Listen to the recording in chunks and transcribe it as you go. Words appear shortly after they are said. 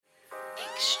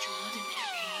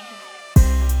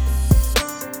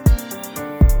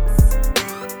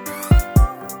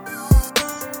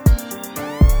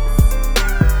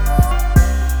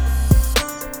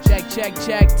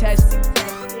Check, testing.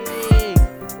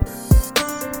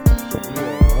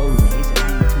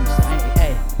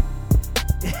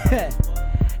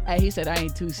 Hey, he said I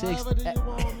ain't 260.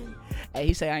 Hey,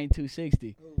 he said I ain't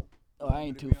 260. Oh, I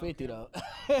ain't 250 though.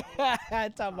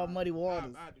 I'm talking about Muddy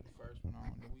Waters. I do the first one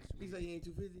on. He said he ain't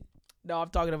 250? No, I'm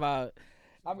talking about.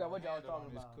 I forgot what y'all was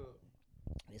talking about.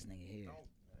 This nigga here.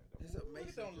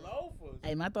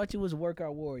 Hey man, I thought you was a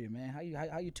workout warrior, man. How you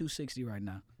 260 right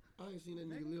now? I ain't seen that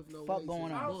nigga lift no Fuck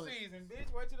going on? Off season,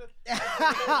 bitch. Wait till the.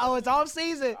 Oh, it's off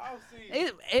season. Off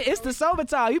season. It's the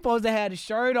summertime. You supposed to have the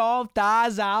shirt off,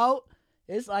 thighs out.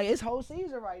 It's like it's whole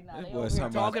season right now. This They boy over here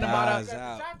talking talking about about thighs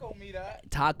out. Taco meat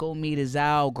out. taco meat is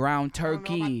out, ground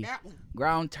turkey, that one.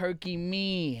 ground turkey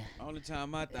me. Only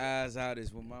time my thighs out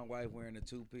is when my wife wearing a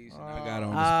two-piece and I got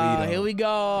on the Speedo. Here we go.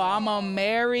 I'm a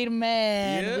married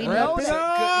man. Yeah, We know that's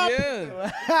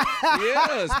that.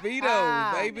 yeah,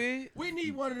 Speedo, baby. We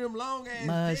need one of them long ass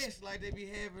Must. vests like they be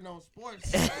having on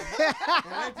sports. And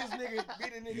let this nigga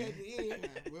beat a nigga at the end.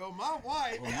 Well, my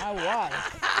wife. My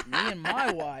wife, me and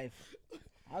my wife.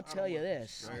 I'll tell you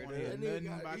this. Right That there, nigga nothing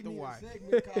got about he the need wife. a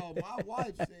segment called My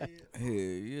Wife Said. Hell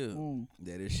yeah. Mm.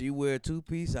 That if she wear a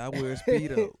two-piece, I wear a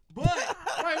Speedo. But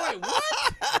Wait,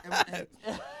 what?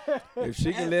 If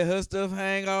she can let her stuff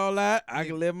hang all out, I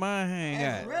can let mine hang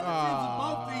as out. relatives of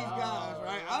both these guys,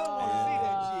 right? I don't want to see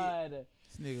that shit. God.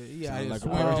 This nigga, he Sound out here like a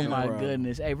swearing. Oh virgin, my bro.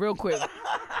 goodness. Hey, real quick.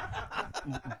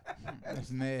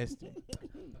 That's nasty.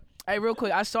 Hey, real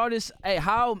quick. I saw this. Hey,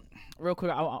 how? Real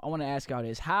quick. I want to ask y'all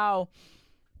this. How?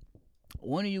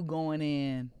 When are you going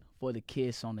in for the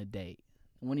kiss on the date?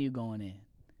 When are you going in?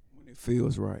 When it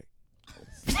feels right.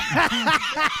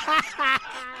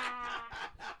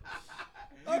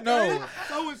 No.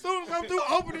 So as soon as I'm through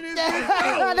opening this That's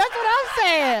bitch, what I'm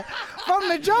saying. From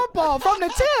the jump off, from the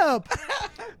tip.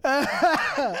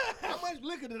 how much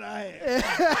liquor did I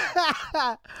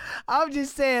have? I'm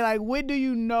just saying, like, when do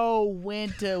you know when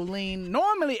to lean?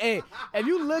 Normally, hey, if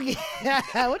you look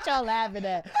at what y'all laughing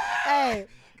at, hey,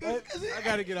 I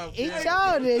gotta get off. he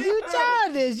childish, you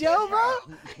childish, yo, bro.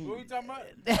 What we talking about?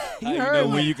 You heard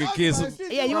when me. you can kiss him.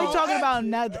 Yeah, you ain't talking about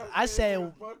nothing. I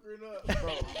said, Bro,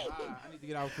 I need to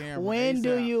get off camera. when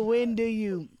do ASAP.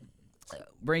 you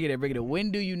bring it in?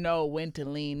 When do you know when to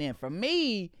lean in? For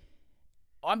me,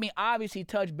 I mean, obviously,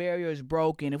 touch barrier is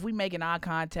broken. If we making eye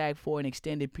contact for an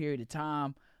extended period of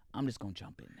time, I'm just gonna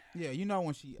jump in there. Yeah, you know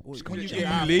when she when you You get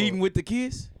eye leading fucked. with the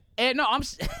kiss? And no, I'm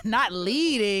not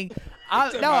leading.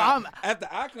 After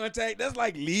eye contact, that's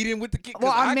like leading with the kiss.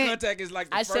 Well, I eye meant- contact is like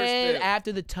the I first said step.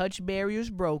 after the touch barrier's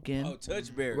broken, Oh,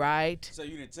 touch barrier. right? So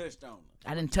you didn't touch on her.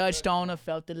 I done touched on her,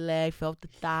 felt the leg, felt the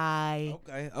thigh.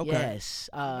 Okay. Yes.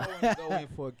 You know when to go in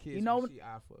for a kiss. You know when she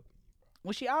eye fucking.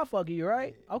 When she out fucking you,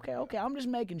 right? Okay. I'm just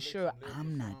making sure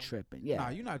I'm not tripping. Yeah. Nah,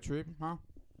 you not tripping, huh?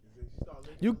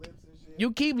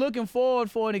 You keep looking forward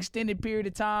for an extended period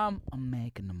of time. I'm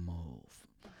making the move.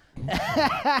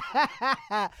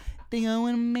 Think I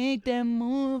wanna make that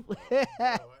move.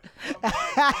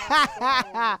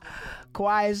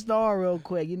 Quiet storm, real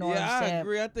quick. You know what I'm Yeah, I saying?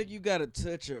 agree. I think you gotta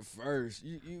touch her first.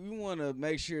 You want to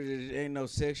make sure that there ain't no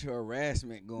sexual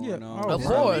harassment going Yeah. on. Oh, Of Yeah.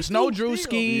 course, no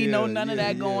Drewski, no Yeah, none of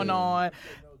that yeah, going yeah. on.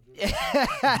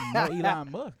 No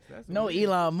Elon Musk. That's No what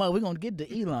Elon Musk. We're gonna get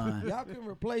to Elon. Y'all can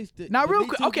replace the. Now, the real Me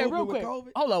quick. Too Okay, real movement quick. with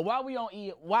COVID. Hold up.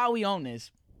 While we on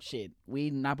this shit, we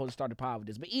not supposed to start the pod with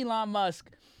this, but Elon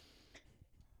Musk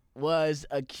was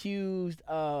accused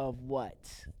of what?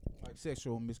 like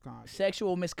sexual misconduct.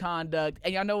 Sexual misconduct.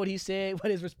 And y'all know what he said?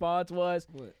 What his response was?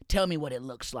 What? Tell me what it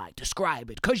looks like. Describe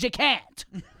it. Because you can't.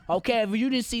 Okay? If you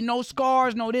didn't see no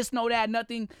scars, no this, no that,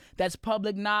 nothing that's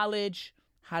public knowledge,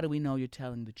 how do we know you're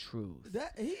telling the truth?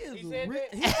 He is He said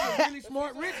that. he's a really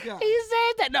smart rich guy. He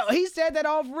said that. No, he said that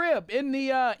off rip in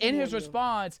the in his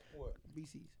response.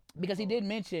 BC's. Because he did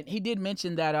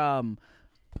mention that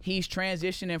he's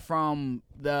transitioning from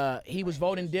he was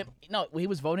voting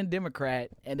Democrat,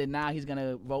 and then now he's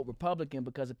gonna vote Republican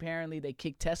because apparently they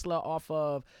kicked Tesla off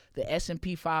of the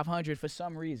S&P 500 for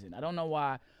some reason. I don't know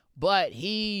why, but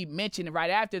he mentioned right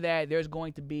after that there's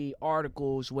going to be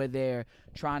articles where they're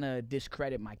trying to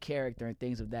discredit my character and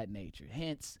things of that nature.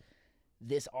 Hence,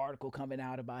 this article coming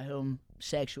out about him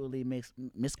sexually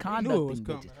misconducting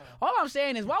coming. bitches. All I'm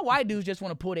saying is, why white dudes just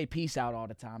want to pull their piece out all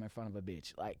the time in front of a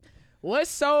bitch? Like,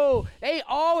 what's so? They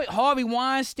always Harvey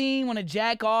Weinstein want to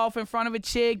jack off in front of a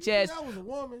chick. Just, That was a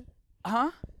woman.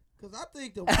 huh? Cause I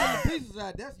think the pulling pieces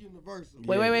out, that's universal.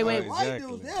 Wait. White exactly.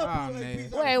 dudes, they'll Oh, pull their man.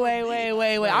 piece out.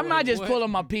 Wait. I'm not just What? pulling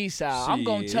my piece out. I'm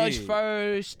gonna touch Shit.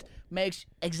 first. Make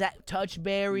exact touch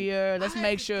barrier. Let's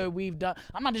make sure we've done.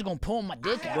 I'm not just gonna pull my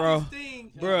dick out. Bro. This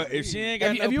thing- Bro, if she ain't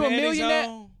got If no you a panties millionaire-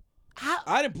 on, How?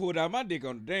 I done pulled out my dick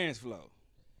on the dance floor.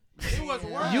 It was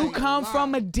worse. You come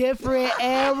from a different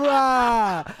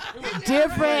era.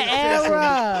 Different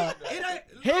era. It ain't.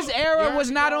 His era was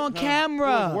not on It was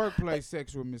camera. workplace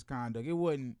sexual misconduct. It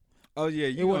wasn't. Oh yeah,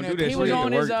 It you wasn't gonna do that He shit was in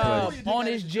on the his workplace. on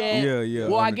his jet. Yeah,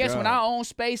 Well, on I the guess when job. I own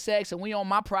SpaceX and we on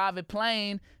my private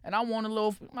plane and I want a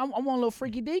little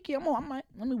freaky deaky,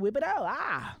 let me whip it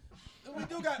out. We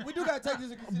do got to take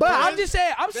this into consideration. But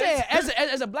I'm saying,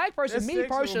 as a black person, That's me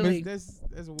sexual personally, that's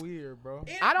weird, bro.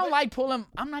 I don't like pulling.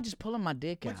 I'm not just pulling my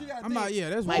dick out. But you gotta I'm not. think, Yeah,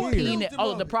 that's My weird. penis. Who Oh,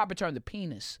 would the do proper term, the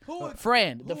penis. Who would-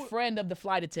 Friend, the who would- friend of the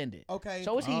flight attendant. Okay.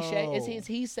 So it's he say, Oh. it's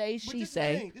he say, But she this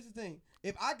say. This is the thing.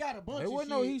 If I got a bunch There of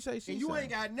wasn't shit no he say, she and you say.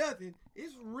 ain't got nothing,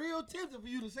 it's real tempting for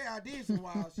you to say I did some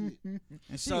wild shit. And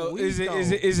she So weak, is though.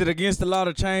 it it against the law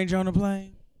to change on the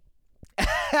plane?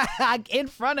 In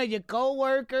front of your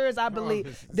coworkers, I believe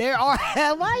this is- there are.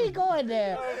 Why you going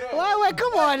there? Wait,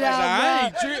 come on now. I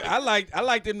ain't bro. tri- I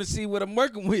like them to see what I'm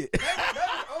working with.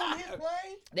 That was on his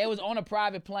plane? They was on a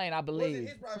private plane, I Was it believe.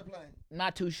 his private plane?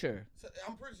 Not too sure. So,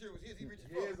 I'm pretty sure it was his. He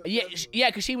reached his Yeah,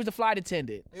 because she was the flight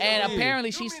attendant, and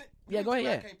apparently she's. Yeah, go ahead. I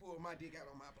Yeah. can't pull my dick out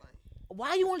on my plane.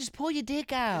 Why you want to just pull your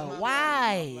dick out? my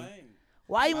Why?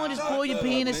 Why you want to just pull your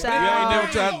penis You ain't never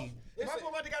out? tried. If I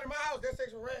pull my dick out of my house, that's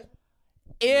sexual harassment.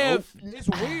 If It's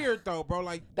weird though, bro.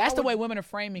 Like that's why the would way women are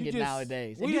framing you it just-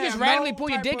 nowadays. If we you just have randomly no pull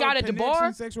your type dick of out at the bar,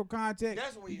 connection, sexual contact.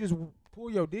 That's You weird. just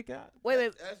pull your dick out. wait.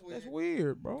 That's weird. That's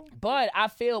weird, bro. But I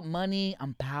feel money.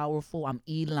 I'm powerful. I'm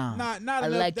Elon. Not enough.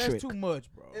 Electric. That's too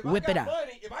much, bro. If Whip I it got out.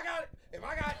 money, if I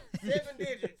got 7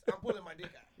 digits, I'm pulling my dick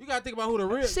out. You gotta think about who the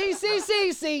real.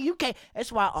 See. You can't.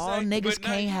 That's why all Say, niggas but now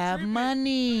can't you have tripping.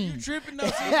 money. You tripping though?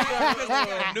 See, because we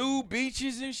got new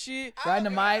beaches and shit. Right in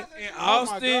the mic. In Oh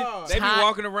my Austin, God. they be Time-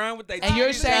 walking around with their And you're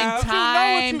titties saying out.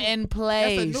 time you- and That's a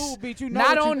place. new beat. You know Not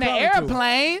what you on the coming to.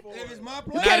 airplane. If it's my You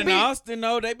plane, Not can't in be- Austin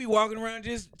though. They be walking around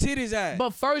just titties out. But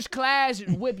first class,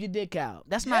 whip your dick out.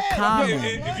 That's not Yeah, common.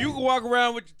 if you can walk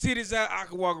around with your titties out, I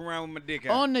can walk around with my dick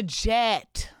out. On the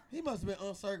jet. he must have been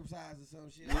uncircumcised or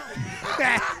some shit.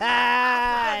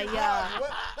 Yeah.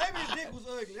 Maybe his dick was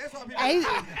ugly. That's why people. Hey,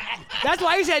 that's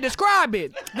why he said describe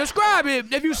it. Describe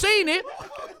it. If you seen it.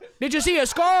 Did you see a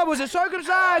scar? Was it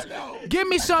circumcised? Give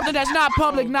me something that's not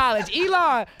public knowledge.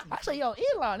 Elon. I say, yo,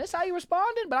 Elon, that's how you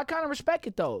responding? But I kind of respect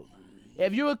it, though.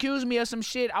 If you accuse me of some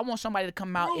shit, I want somebody to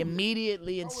come out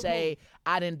immediately and say,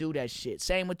 I didn't do that shit.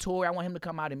 Same with Tory. I want him to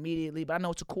come out immediately, but I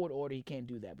know it's a court order. He can't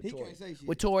do that. With He Tory. can't say shit.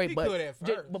 With Tory, He but, could at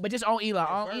ju- first. but just on Elon.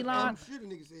 On first, Elon, I'm sure the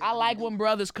nigga said I he like did. when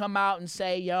brothers come out and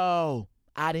say, yo,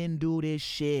 I didn't do this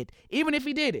shit. Even if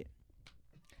he did it.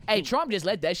 Hey, Trump just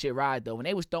let that shit ride, though. When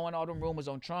they was throwing all them rumors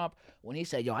on Trump, when he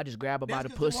said, yo, I just grab her by the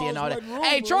That's 'cause pussy and them all that. hoes wasn't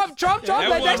Hey, rumors. Trump That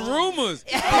let that was rumors.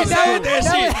 Hey, He said that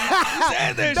shit. He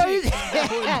said No,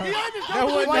 that shit. That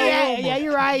wasn't Well, no yeah, rumor. yeah,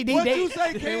 you're right. What They you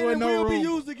say can wasn't and no will be rumor.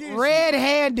 used against you.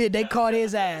 red-handed, they caught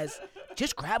his ass.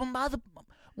 Just grab him by the...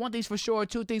 One thing's for sure,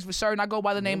 two things for certain. I go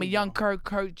by the name of Young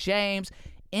Kurt James.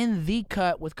 In the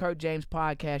Cut with Kurt James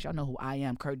podcast. Y'all know who I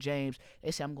am, Kurt James.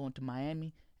 They say I'm going to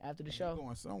Miami after the show.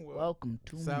 Going somewhere. Welcome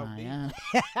to South Miami.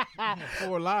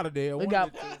 Fort Lauderdale. we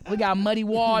got Muddy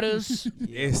Waters.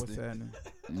 Yes, What's happening?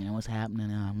 Yeah, what's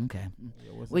happening? Okay.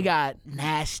 Yeah, what's We up? got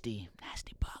Nasty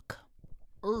Buck.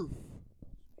 Earth.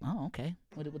 Oh, okay.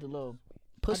 With the little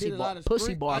did a lot of pussy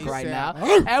street- bark He right said, now.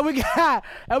 "Arf." And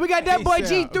we got that He boy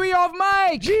said, G3 off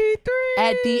mic. G3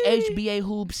 at the HBA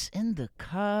Hoops in the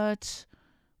Cut.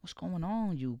 What's going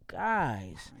on, you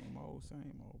guys? Same old,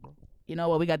 bro. You know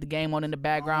what? We got the game on in the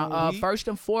background. Oh, we- First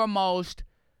and foremost,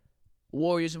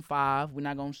 Warriors in 5. We're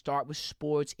not gonna start with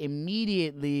sports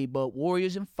immediately, but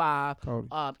Warriors in 5. Cody.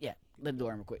 Yeah, let me do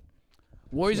it real quick.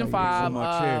 Warriors in Yeah, get 5. some more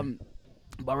chair.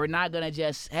 But we're not gonna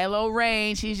just hello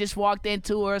Rain. She's just walked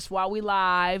into us while we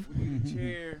live.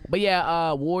 Chair. But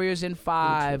yeah, Warriors in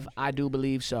 5. I do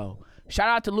believe so. Shout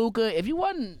out to Luka. If you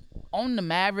wasn't on the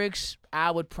Mavericks,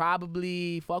 I would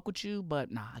probably fuck with you,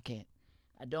 but nah, I can't.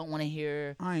 I don't want to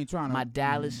hear I ain't trying to. my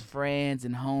Dallas friends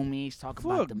and homies talk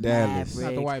about Fuck the Dallas. Mavericks. It's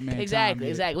not the white man time Exactly,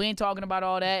 yet. exactly. We ain't talking about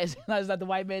all that. It's not the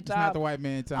white man It's time. not the white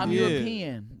man time. I'm Yeah.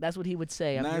 European. That's what he would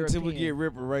say. I'm Not European. until we get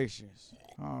reparations.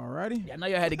 Alrighty. Yeah, I know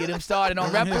you had to get him started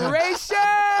on reparations.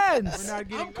 We're not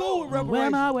getting I'm cool with Where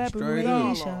my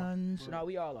reparations. reparations? No,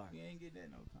 we all are. We ain't getting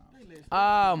that no time.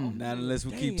 Not unless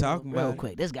we keep talking Real about it.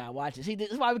 quick, this guy watches. See, this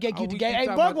is why we can't keep the we game. keep Hey,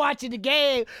 talking Buck about- watching the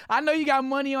game. I know you got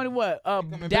money on it. What?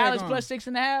 coming Dallas back plus on.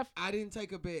 6.5. I didn't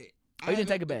take a bet. Oh, you didn't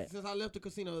take a bet? Since I left the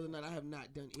casino the other night, I have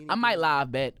not done anything. I might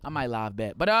live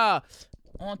bet. But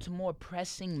on to more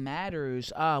pressing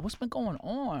matters. What's been going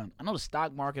on? I know the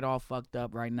stock market all fucked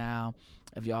up right now.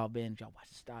 If y'all watch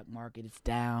the stock market, it's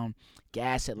down.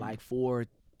 Gas at like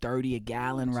 $4.30 a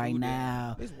gallon right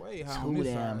now. It's way high on Too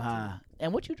this damn side, high.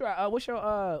 And what you drive? What's your?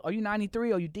 Are you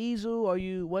 93? Are you diesel? Are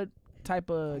you what type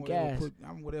of gas?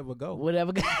 I'm whatever go.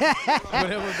 Whatever.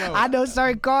 Whatever go. I know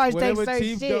certain cars take Whatever certain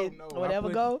cheap shit. dope, no, Whatever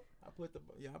I go.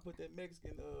 put that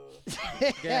Mexican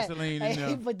gasoline in Hey, there.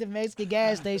 he put the Mexican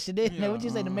gas station in there. What you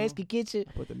say? The uh-huh. Mexican kitchen.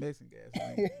 I put the Mexican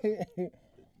gasoline.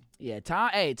 Yeah,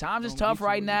 times is Don't tough get you right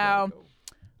where you now. gotta go.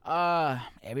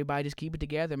 Everybody just keep it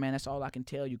together, man. That's all I can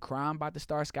tell you. Crime about to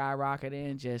start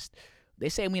skyrocketing. Just they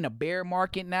say we in a bear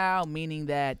market now, meaning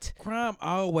that Crime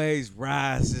always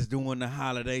rises during the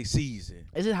holiday season.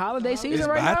 is it holiday season It's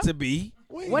right about now? to be.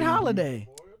 What holiday?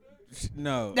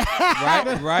 No,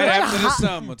 right after the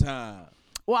summertime.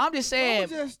 Well, I'm just saying.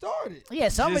 Summer just started. Yeah,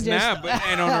 summer Just just. now, but it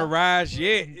ain't on the rise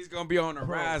yet. It's gonna be on the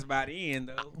rise by the end,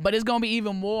 though. But it's gonna be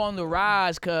even more on the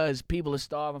rise because people are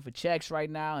starving for checks right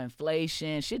now.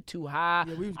 Inflation, shit too high.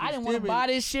 Yeah, we was I didn't want to buy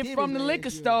this shit from the last liquor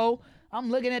year. store. I'm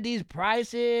looking at these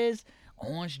prices.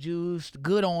 Orange juice,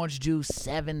 good orange juice,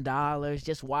 $7.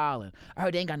 Just wildin'. I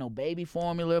heard they ain't got no baby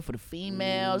formula for the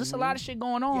females. There's a lot of shit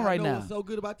going on Yeah, right I know now. what's so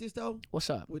good about this though?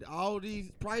 What's up? With all these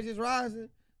prices rising,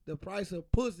 the price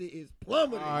of pussy is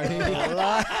plummeting. Oh,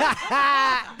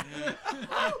 yeah.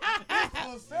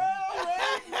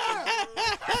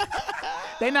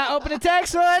 They not open the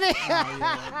tax on it.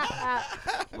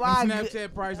 My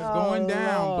Snapchat price is going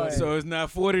down, Lord. but So it's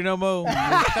not 40 no more. 30.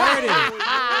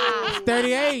 It's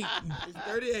 38. It's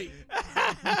 38.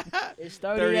 It's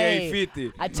 38.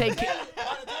 38.50. I take it.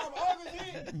 By the time August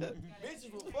hit,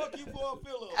 bitches will fuck you for a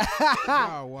fill-up.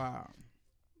 Oh, wow.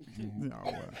 Oh,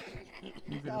 wow.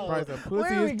 You feel the price of pussy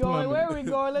Where are we is going? plummeting. Where are we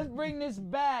going? Let's bring this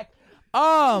back.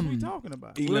 What we talking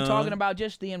about? We were Elon. talking about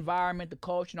just the environment, the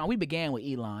culture. No, we began with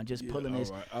Elon, just pulling this.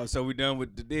 All right. Oh, so we done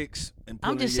with the dicks and I'm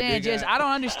pulling just your saying, dick just out? I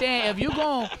don't understand if you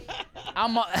gon' pause. They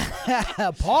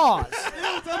was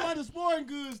talking about the sporting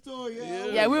goods store.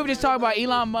 Yeah, we were just talking about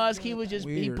Elon Musk. He was just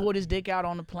he Weird. pulled his dick out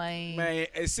on the plane. Man,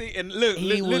 and see, and look,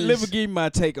 He let me was- give you my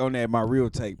take on that, my real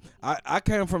take. I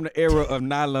came from the era of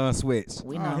nylon sweats.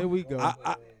 We Oh, know. here we go.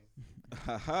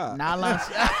 Haha. Nylon.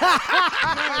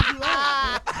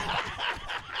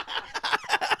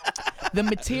 The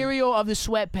material of the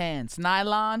sweatpants,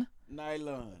 nylon.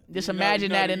 Nylon. Just You know- imagine you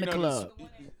know- that in you the know club.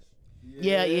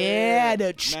 Yeah,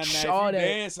 the Now, if all you that.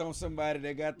 dance on somebody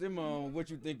that got them on, what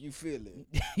you think you feeling?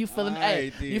 You feeling?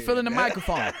 Alright, Hey, you then. feeling the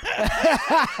microphone?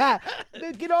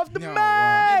 Get off the No, mic.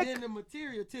 wow. And then the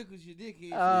material tickles your dick.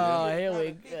 Oh, here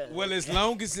we go. Well, as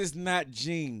long as it's not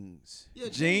jeans. Yeah,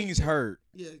 jeans hurt.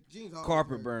 Yeah, jeans always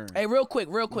Carpet hurt. burn. Hey, real quick,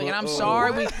 and I'm Well,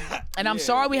 sorry we, and I'm Yeah,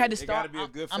 sorry we had to it gotta start. be a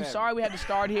good I'm fabric. sorry we had to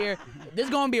start here. This is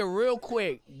gonna be a real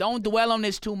quick. Don't dwell on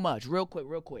this too much. Real quick.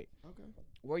 Okay.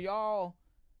 Were y'all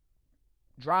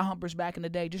dry humpers back in the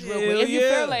day? Just real Hell quick. If you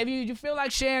yeah. feel like if you feel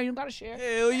like sharing, you gotta share.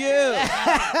 Hell yeah.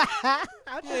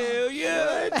 Hell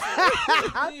yeah.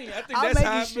 I think I'll that's make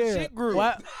how you my share. shit grew.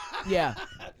 What? Yeah.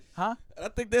 Huh? I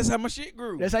think that's how my shit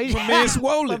grew. That's how you From being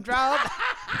swollen. From dry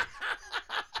hump-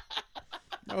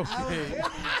 Okay.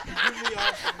 Get me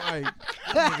off the mic.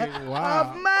 Off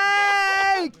Wow.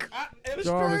 mic. Jarvis is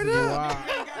wild.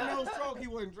 He ain't got no stroke. He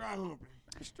wasn't dry humping.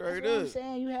 Straight That's what I'm up.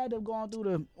 saying. You had to go on through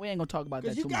the. We ain't gonna talk about that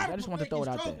 'Cause you too much. gotta I just want to perfect throw it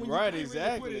your out stroke there. when you Right, can't really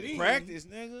exactly. put it in. Practice,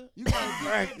 nigga. You gotta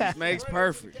Practice makes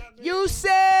perfect. You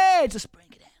said just bring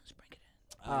it in. Just bring it in.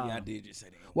 Oh, yeah, I did just say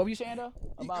that. What were you saying though?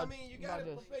 I About mean, you about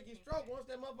gotta this? perfect your stroke. Once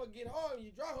that motherfucker get hard and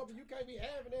you dry humping, you can't be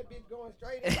having that bitch going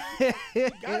straight in. You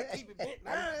gotta keep it bent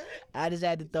down. I just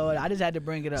had to throw it. I just had to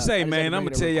bring it up. I Say, just had man, to I'm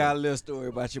bring gonna it tell up y'all a real little story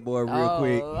about your boy quick. real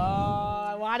quick. Oh,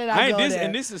 Lord. Why did I I ain't go this, there?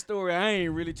 and this is a story I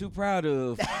ain't really too proud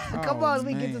of. Come Oh, on,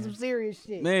 we get to man. some serious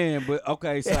shit. Man, but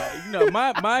okay, so you know,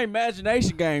 my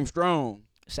imagination game strong.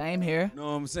 Same here. You know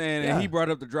what I'm saying? Yeah. And he brought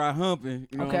up the dry humping.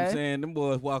 You know what I'm Okay. saying? Them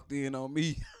boys walked in on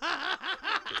me.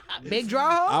 Big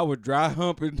draw, I was dry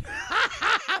humping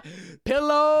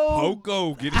pillow. Hulk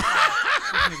Hogan.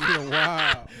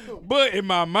 Wow. But in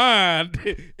my mind,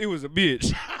 it was a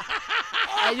bitch.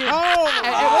 Hey, hey,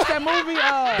 what's that movie?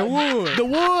 The wood. The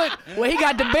Wood. Where he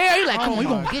got the bear. He like, come on, we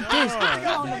gonna my get this. God. He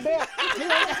on the bear.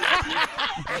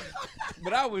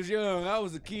 But I was young. I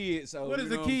was a kid. So What is you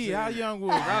the know key? what How I'm saying? young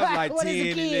was I was like What is a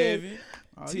 10, kid? 11.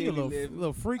 Oh, you a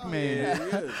little freak man.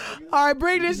 Yeah. All right,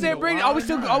 bring this in. Bring. Are we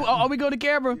still? Are we going to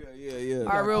camera? Yeah. All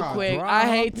right, real Car quick. drive.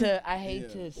 I hate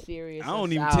to serious. I don't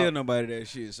us even out. tell nobody that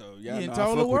shit, so y'all ain't know I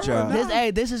told the fuck with y'all. world,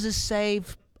 nah. This is a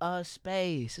safe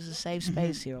space. This is a safe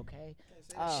space here, okay?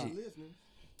 Listening.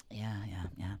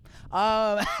 Yeah.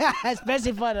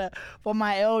 Especially for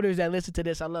my elders that listen to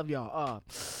this. I love y'all.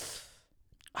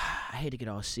 I hate to get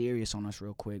all serious on us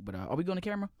real quick, but are we going to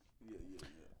camera?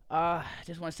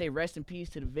 Just want to say rest in peace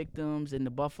to the victims in the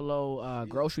Buffalo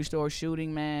grocery store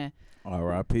shooting, man.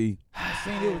 R.I.P. I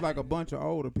seen it was like a bunch of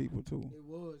older people too. It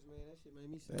was, man. That shit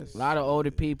made me sad. A lot of older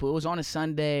people. It was on a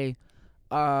Sunday.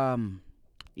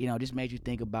 Just made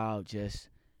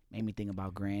me think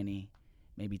about Granny.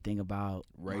 Made me think about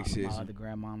Racism. my other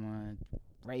grandmama,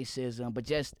 racism, but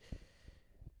just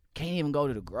can't even go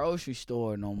to the grocery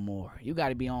store no more. You got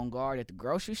to be on guard at the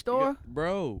grocery store.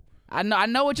 Bro. I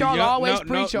know what y'all always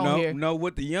preach on here. No,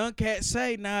 what the young cats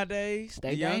say nowadays.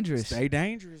 Stay dangerous. Stay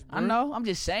dangerous, bro. I know. I'm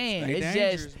just saying.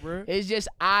 It's just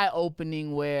eye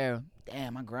opening where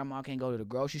damn, my grandma can't go to the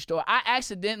grocery store. I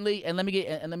accidentally let me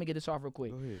get this off real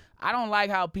quick. Go ahead. I don't like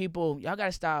how y'all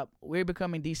gotta stop. We're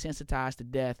becoming desensitized to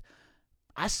death.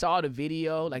 I saw the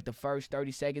video, like the first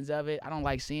 30 seconds of it. I don't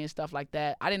like seeing stuff like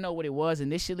that. I didn't know what it was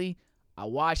initially. I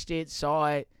watched it, saw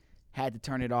it, had to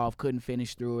turn it off, couldn't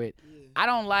finish through it. Yeah. I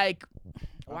don't like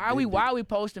why are we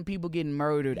posting people getting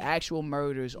murdered, actual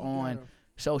murders on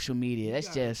social media?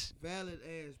 That's just valid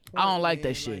ass. I don't like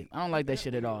man. that shit. I don't like that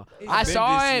shit at all. I I've been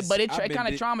saw it, dis- but it I've been kind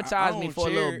of dis- traumatized I me don't for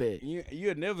a little share- bit.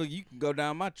 You can go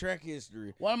down my track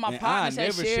history. One of my and partners I had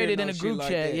never shared share it in no a shit group like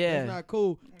chat. that. Yeah. That's not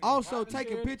cool. Also,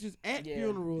 taking pictures at Yeah.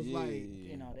 funerals, Yeah. like,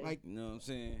 They- like You know what I'm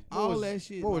saying? all that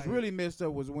shit. What was like, really messed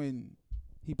up was when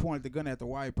he pointed the gun at the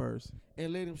white person,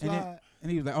 and let him and, slide. and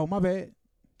he was like, "Oh, my bad."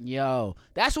 Yo,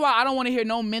 that's why I don't want to hear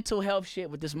no mental health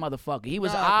shit with this motherfucker. He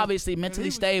was Nah, 'cause- obviously and mentally he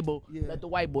was- stable. yeah. Let the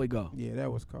white boy go. Yeah,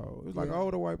 that was cold. It was like an Yeah.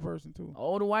 older white person too.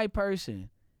 Older white person.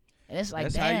 And it's like,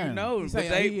 That's damn. how you know. He But,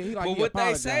 say- he like but he what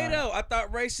they say apologized. though, I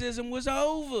thought racism was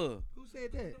over. Who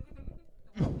said that?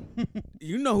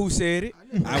 You know who said it.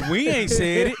 We ain't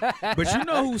said it, but you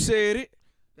know who said it.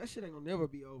 That shit ain't gonna never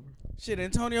be over. Shit,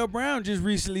 Antonio Brown just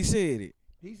recently said it.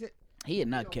 He said. He a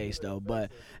nutcase though,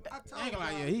 but I told ain't gonna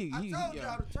lie, y'all, yeah, he- I told yeah.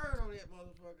 y'all to turn on that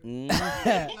motherfucker.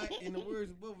 Mm. Like in the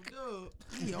words of Bubba Dub,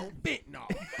 he on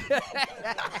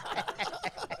fentanyl.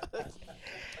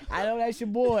 I know that's your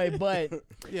boy, but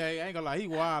Yeah, I ain't gonna lie, he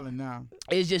wildin' now.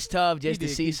 it's just tough just He to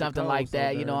did see keep the something code like so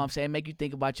that. You know bad. what I'm saying? Make you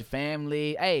think about your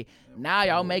family. Hey, now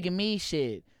y'all making me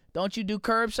shit. Don't you do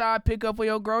curbside pickup for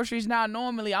your groceries? Now,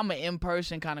 normally I'm an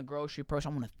in-person kind of grocery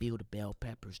person. I want to feel the bell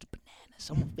peppers, the bananas.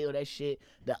 I want to feel that shit,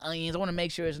 the onions. I want to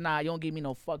make sure it's not. You don't give me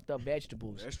no fucked up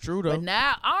vegetables. That's true though. But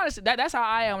now, honestly, that's how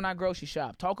I am when I grocery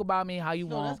shop. Talk about me how you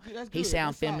No, want. that's good, that's He good, sound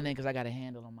that's solid. feminine because I got a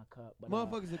handle on my cup. But,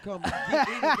 Motherfuckers that come get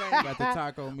anything. Got the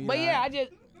taco meat. but yeah, I out,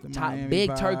 just the Miami big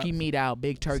vibes. turkey meat out.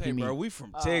 Big turkey Say, meat. bro, we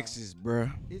from Texas, bro.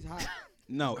 It's hot.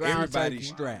 No, Ground everybody turkey.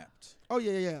 strapped. Oh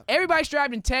yeah. Everybody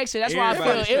strapped in Texas. That's why I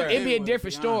Everybody feel it'd be a strapped.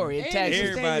 different story in And Texas.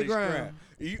 stand Everybody your ground.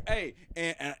 strapped. Hey,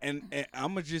 and I'm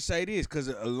gonna just say this because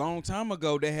a long time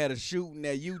ago they had a shooting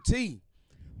at UT.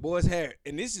 Boys had,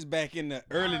 and this is back in the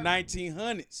early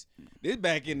 1900s. This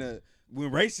back in the when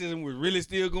racism was really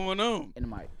still going on. In the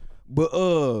mic. But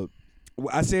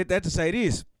I said that to say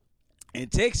this: in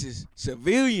Texas,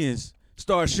 civilians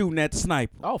start shooting at the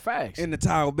sniper Oh, facts. in the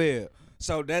Taco Bell.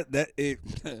 So that it.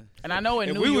 And I know in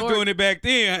if New we York, was doing it back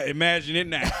then, imagine it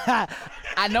now.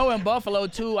 I know in Buffalo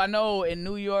too. I know in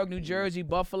New York, New Jersey,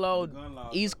 Buffalo, Gun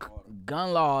laws East are hard.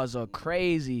 gun laws are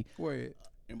crazy. Wait,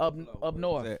 Up Where's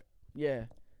north. that? Yeah,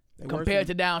 they compared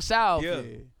to down south. Yeah.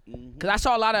 Yeah. Cause I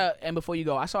saw a lot of, and before you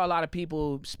go, I saw a lot of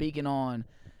people speaking on,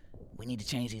 we need to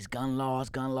change these gun laws.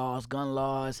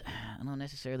 I don't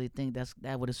necessarily think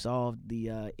that would have solved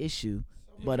the issue.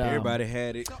 But Everybody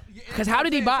had it. cause how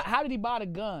did he buy the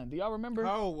gun? Do y'all remember?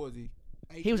 How old was he?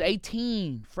 He was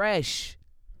 18, fresh.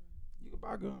 You could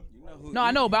buy guns. No,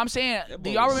 I know, but I'm saying, That do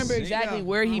boy y'all was remember sick. exactly Yeah,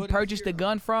 where he what is purchased the here?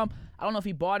 gun from? I don't know if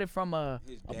he bought it from a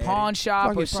daddy. pawn shop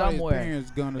Fuck or it, probably his somewhere.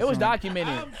 parents' gun or It was something.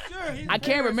 documented. I'm sure his I can't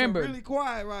parents are remember. really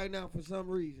quiet right now for some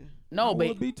reason. No, I but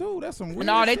would be too. That's some weird.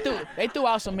 no, shit. they threw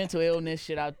out some mental illness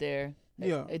shit out there.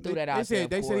 Yeah, They threw that out They there. said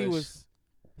they of said course.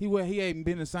 he ain't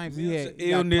been the same. He had he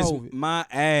got illness, COVID. my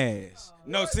ass.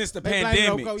 No, since the They blame it on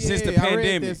pandemic. COVID. Since the Yeah, I read that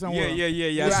pandemic. somewhere. Yeah. I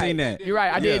You're seen right. that. You're right.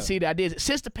 I Yeah. did see that.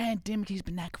 Since the pandemic, he's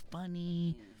been acting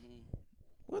funny.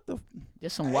 What the?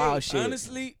 Just some wild shit.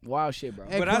 Honestly, Wild shit, bro.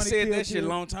 Hey, but I Chronic said Kill that shit a Kill.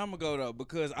 long time ago though,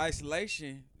 because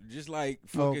isolation, just like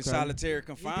fucking Okay. solitary say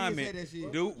confinement, that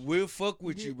shit. dude, will fuck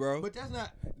with you, bro. But that's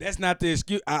not. That's not the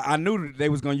excuse. I knew that they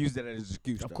was gonna use that as an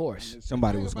excuse. Of though. course.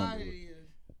 Somebody the was thing gonna about do it it. is,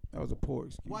 That was a poor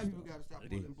excuse. White people though. gotta stop It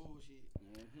pulling is.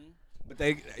 bullshit. But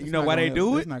they, It's you know not why gonna they happen.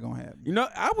 do It's it? not gonna happen. You know,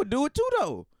 I would do it too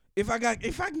though. If I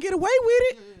can get away with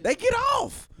it, they get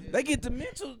off. They get the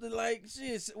mental to like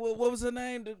shit. What was her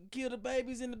name? To kill the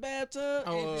babies in the bathtub.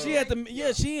 Oh, She at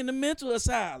the she in the mental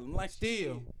asylum. Like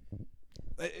Still.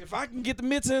 if I can get the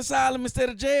mental asylum instead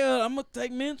of jail, I'm gonna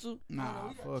take mental. Nah,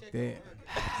 fuck that.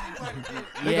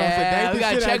 Yeah, sedate we the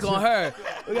gotta shit check out on you. her.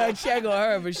 We gotta check on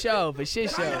her for sure, for shit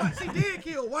show. She did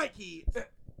kill white kids.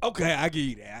 Okay, I give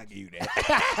you that. I give you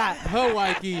that. Her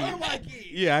white kid. Her white kids.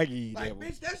 Yeah, I give you Like, that one.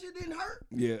 bitch, that shit didn't hurt.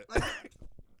 Yeah. Like,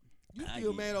 you I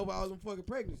still get mad over all them fucking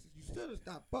pregnancies. You still done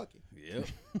stop fucking. Yep.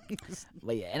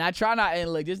 But yeah, and I try not,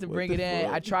 and look, just to What bring the it in,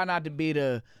 fuck? I try not to be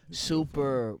the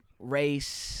super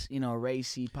racy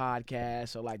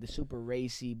podcast or like the super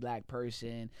racy black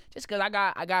person. Just cause I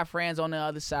got friends on the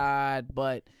other side,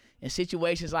 but in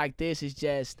situations like this,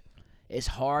 it's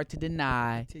hard to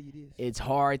deny. Tell you this. It's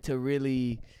hard to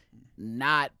really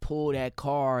not pull that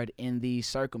card in these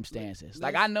circumstances.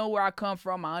 Like I know where I come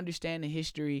from. I understand the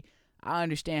history. I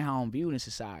understand how I'm viewed in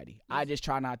society. I just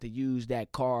try not to use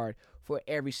that card for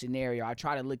every scenario. I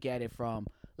try to look at it from,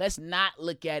 let's not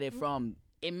look at it from,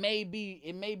 it may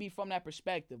be from that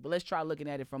perspective, but let's try looking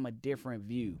at it from a different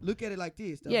view. Look at it like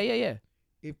this, though. Yeah.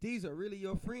 If these are really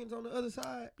your friends on the other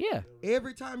side, Yeah.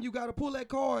 every time you got to pull that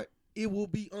card, it will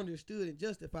be understood and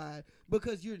justified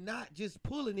because you're not just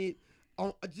pulling it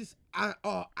on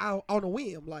on a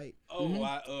whim. Like, Oh,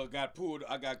 I got pulled.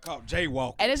 I got caught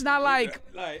jaywalking. And it's not like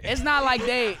Like- it's not like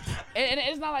they and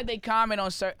it's not like they comment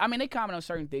on certain, I mean they comment on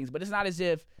certain things, but it's not as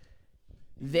if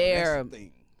they're That's the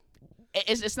thing.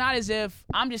 it's not as if,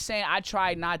 I'm just saying I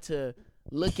try not to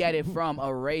look at it from a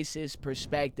racist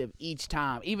perspective each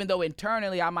time. Even though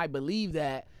internally I might believe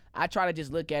that, I try to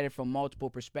just look at it from multiple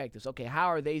perspectives. Okay, how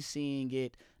are they seeing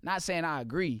it? Not saying I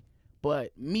agree,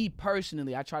 but me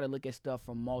personally, I try to look at stuff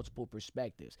from multiple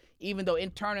perspectives. Even though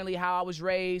internally how I was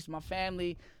raised, my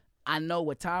family, I know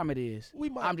what time it is.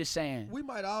 I'm just saying. we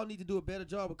might all need to do a better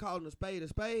job of calling a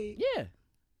spade, Yeah.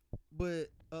 but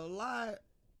a lot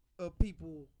of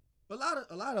people, a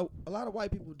lot of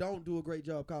white people don't do a great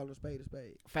job calling a spade.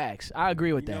 Facts. I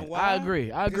agree with You know that. why? I agree.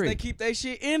 Because they keep that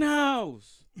shit in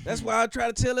house. That's why I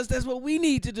try to tell us that's what we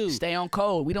need to do. Stay on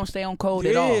code. We don't stay on code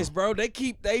at all. Yes, bro. They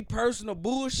keep they personal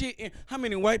bullshit in. How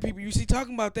many white people you see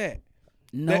talking about that?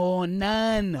 No,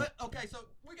 none. But, okay, so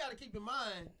we got to keep in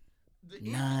mind the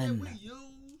None. internet we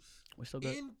use We're so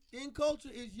good. in culture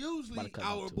is About usually to cut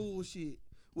our off, too. bullshit,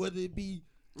 whether it be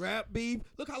rap beef.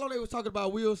 Look how long they was talking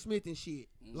about Will Smith and shit.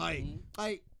 Like.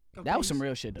 That was some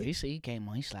real shit though. He came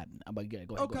on. He slapped. I'm about to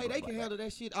go ahead. Okay, they can handle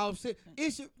that shit offset.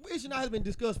 It should not have been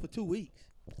discussed for 2 weeks.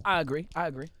 I agree.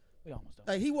 We almost done.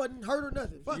 Like, he wasn't hurt or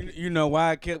nothing. Fuck it. You know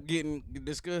why I kept getting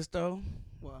discussed though?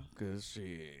 Why? Cause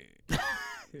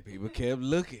shit, people kept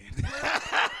looking.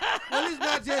 Well, it's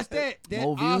not just that. That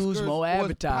More views, Oscars more was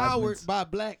advertisements. powered by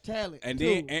black talent. And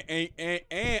too. then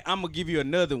and I'm gonna give you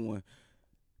another one.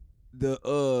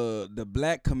 The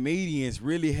black comedians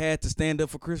really had to stand up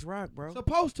for Chris Rock, bro.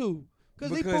 supposed to,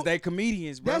 Because they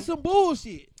comedians, bro. that's some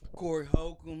bullshit. Corey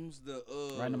Holcomb's the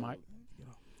Right in the mic.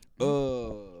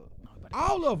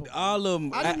 All of them. all of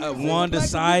them, I didn't even say Wanda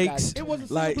black comedians. Sykes, It was a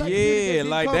single like black comedian that yeah, didn't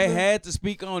like come they to- had to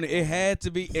speak on it. It had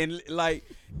to be, and like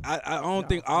I don't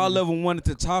think all of them wanted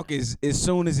to talk as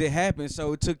soon as it happened.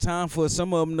 So it took time for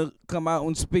some of them to come out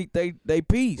and speak they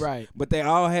piece. Right. But they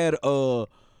all had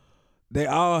they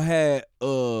all had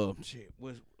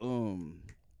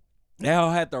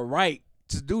the right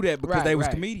to do that because Right, they was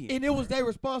right. comedians. And it was their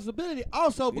responsibility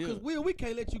also because Yeah. we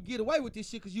can't let you get away with this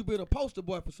shit because you been a poster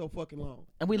boy for so fucking long.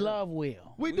 And we love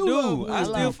Will. We Dude, do love Will. I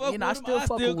still love- fuck you know, I with him. still I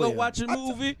fuck still with go Will. watch a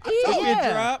movie. I if told it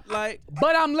you. drop, like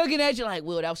But I'm looking at you like,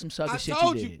 Will, that was some sucker I shit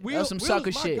told you you, did. Will, That was some Will sucker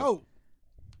is my shit. goat.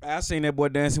 I seen that boy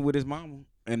dancing with his mama,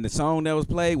 and the song that was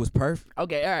played was perfect.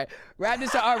 Okay, all right. Wrap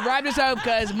this up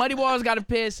because Muddy Walls got to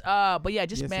piss. But yeah,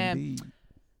 just Yes, man, indeed.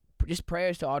 just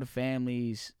prayers to all the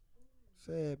families.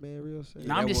 Sad, man, real sad.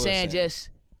 And I'm that just was saying, sad.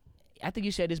 I think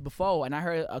you said this before, and I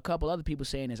heard a couple other people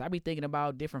saying this. I be thinking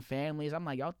about different families. I'm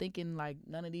like, y'all thinking like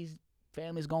none of these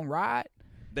families gonna ride?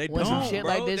 They When don't, some shit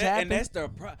bro. like this happen? And that's the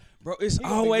bro. It's He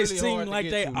gonna be always really hard seemed to like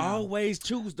get they to now. always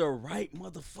choose the right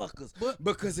motherfuckers. But-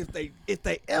 Because if they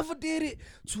ever did it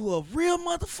to a real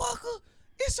motherfucker,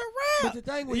 it's a wrap. But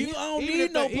the thing with you him- don't even need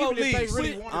if no they- even if they police.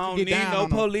 really wanted I to don't get need down no on 'em,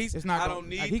 police. it's not I gonna- don't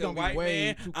need like, he the gonna be white way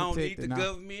man. too I don't need the protected now.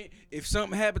 government. If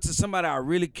something happens to somebody I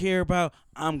really care about,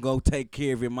 I'm gonna take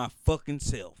care of it my fucking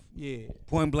self. Yeah.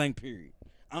 Point blank. Period.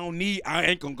 I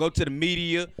ain't gonna go to the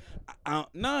media.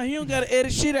 Nah, he don't gotta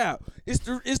edit shit out. It's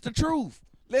the truth.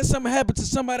 Let something happen to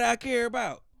somebody I care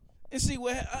about. and see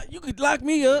what you could lock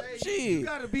me up. Hey, Shit, you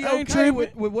gotta be I ain't okay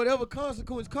tripping. with whatever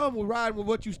consequence come with riding with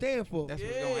what you stand for. That's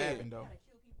what's gonna happen though.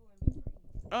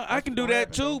 I can do gonna that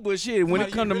happen, too, though. but shit, when it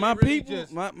Somebody come to you my really people,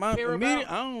 just my care immediate,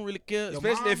 about? I don't really care. Your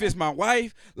Especially if mama? it's my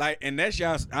wife, like, and that's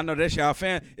y'all. I know that's y'all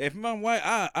fan. If my wife,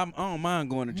 I don't mind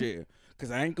going to jail,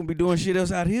 cause I ain't gonna be doing shit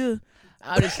else out here.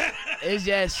 It's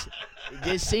just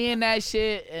seeing that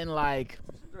shit and like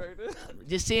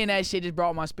just seeing that shit just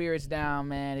brought my spirits down,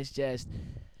 man. It's just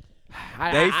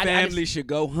They family should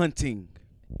go hunting,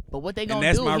 but what they and gonna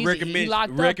that's do? my He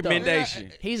locked recommendation.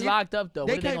 up though. He's locked up though.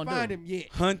 They What are they can't gonna find do? him yet.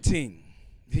 Hunting.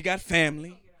 He got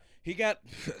family. He got.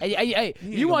 Hey, He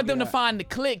you ain't want gonna them to get out. find the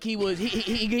click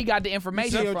he got the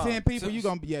information Kill from. 10 people, you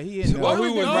gonna be he in Well, there. we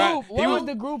was group? right. What He was was-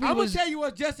 the group he I'm gonna was? tell you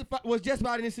what's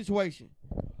justified in this situation.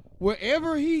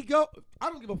 Wherever he go, I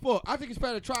don't give a fuck. I think it's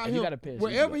fair to try If you him. gotta piss,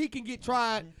 Wherever you he can get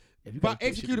tried, If you by gotta piss, you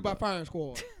executed can by go. firing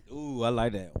squad. Ooh, I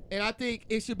like that. And I think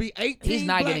it should be 18 He's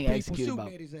not black getting people executed shooting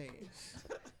by- at his ass.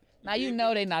 Now you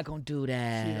know they not gonna do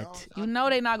that. Shit, You know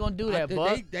they not gonna do that,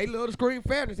 but they love to scream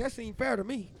fairness. That seemed fair to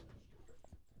me.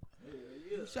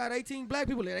 You shot 18 black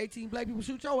people, let 18 black people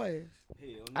shoot your ass.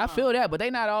 I feel that. But they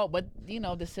not all. But you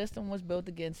know the system was built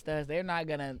against us. They're not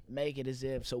gonna make it as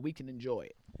if so we can enjoy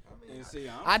it. And see,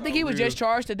 I think he was just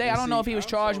charged today. I don't know if he was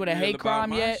charged with a hate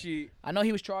crime yet. I know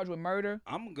he was charged with murder.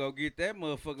 I'm gonna go get that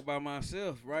motherfucker by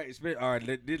myself, right? All right,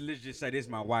 let's just say this is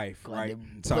my wife, right?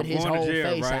 So Put I'm his going whole to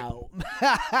jail, face right?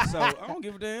 out. So I don't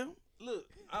give a damn. Look,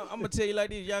 I'm gonna tell you like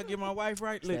this. Y'all get my wife,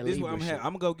 right? Look, that this is what Libra shit. I'm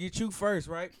gonna go get you first,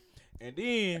 right? And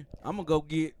then I'm gonna go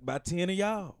get about 10 of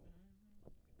y'all.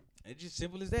 It's just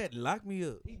simple as that. Lock me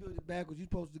up. He doing it backwards. You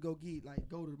supposed to go to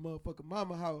the motherfucking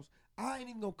mama house. I ain't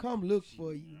even gonna come look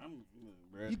for you.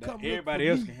 You come look Everybody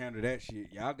for else me. can handle that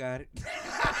shit. Y'all got it.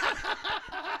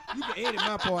 You can edit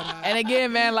my part out. And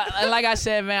again, man, like I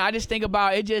said, man, I just think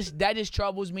about it. That just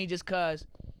troubles me, just cause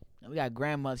we got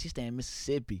grandmother. She stay in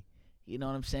Mississippi. You know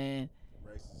what I'm saying?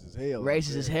 Racist as hell.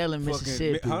 Racist as hell in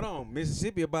Mississippi. Hold on.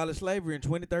 Mississippi abolished slavery in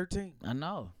 2013. I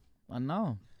know.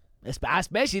 I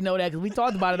especially know that because we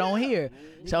talked about it on here.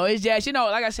 So it's just,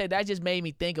 like I said, that just made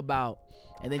me think about,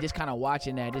 and then just kind of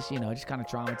watching that, just kind of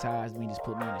traumatized me, just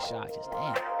put me in a shock. Just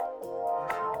damn, that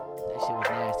shit was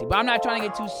nasty. But I'm not trying to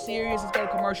get too serious. Let's go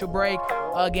to commercial break.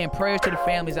 Again, prayers to the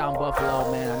families out in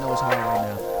Buffalo, man. I know it's hard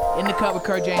right now. In the Cut with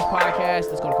Kurt James podcast.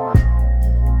 Let's go to commercial.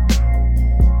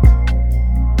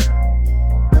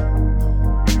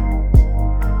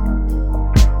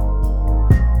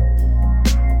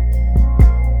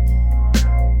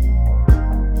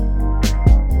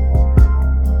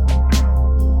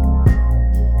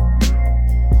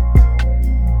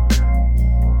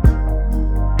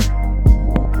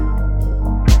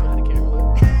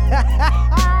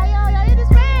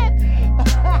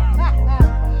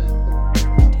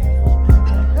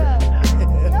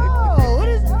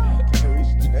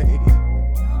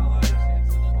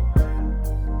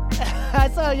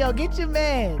 Yo, get your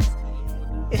mans.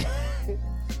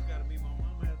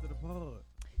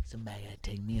 Somebody gotta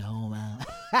take me home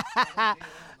out.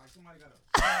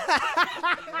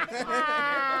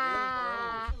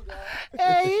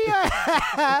 Hey,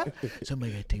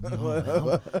 somebody gotta take me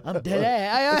home. I'm dead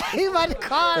ass. He about to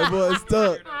call. That boy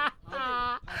stuck.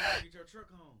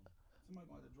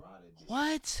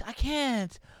 What? I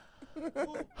can't. I'm trying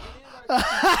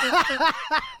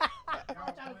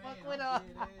to fuck with him.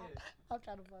 I'm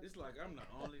trying to fuck. It's like I'm the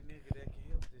only nigga that can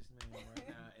help this man right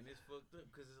now, and it's fucked up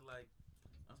because it's like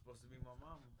I'm supposed to be my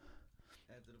mama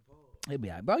after the pause. He'll be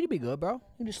all right, bro. You be good, bro.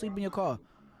 You just sleep in your car.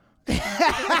 Hey,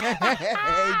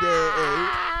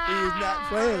 Dad, he is not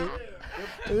playing.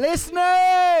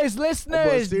 Listeners,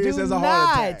 serious do as a heart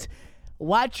not attack.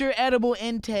 watch your edible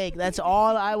intake. That's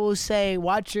all I will say.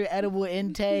 Watch your edible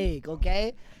intake,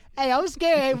 okay? Hey, I'm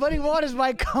scared. Hey, Buddy Waters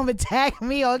might come attack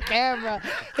me on camera.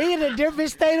 He in a different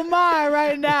state of mind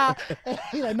right now.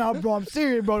 He's like, no, bro, I'm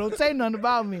serious, bro. Don't say nothing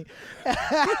about me.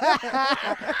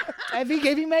 if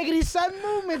he making these sudden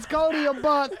movements, Cody or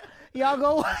Buck,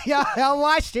 y'all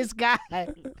watch this guy. I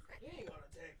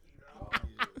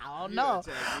don't know.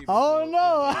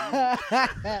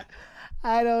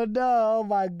 I don't know. Oh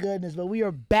my goodness. But we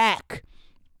are back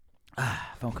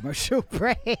from commercial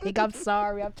break. I'm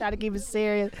sorry. I'm trying to keep it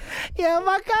serious. Yeah,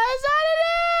 my guy's out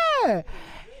of there.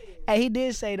 Hey, he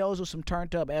did say those were some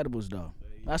turned up edibles though.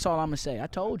 That's all I'm gonna say. I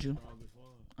told you.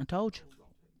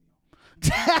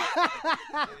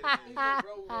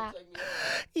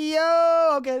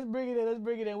 Yo, okay, let's bring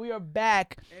it in. We are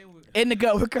back in the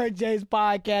Go with Kurt James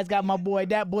podcast. Got my boy,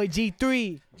 that boy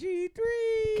G3.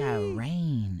 Got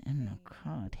rain in the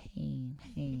crowd.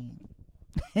 Hey.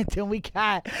 And then we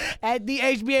got at the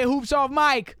HBA Hoops Off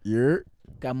Mike. You're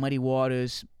Got Muddy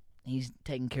Waters. He's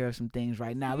taking care of some things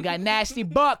right now. We got Nasty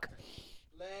Buck.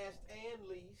 Last and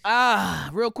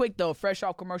least. Real quick though, fresh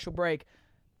off commercial break.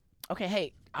 Okay,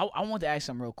 hey, I want to ask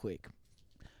something real quick.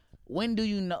 When do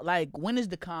you know? Like, when is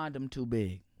the condom too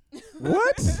big?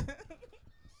 What?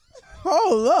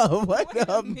 Hold up. Wait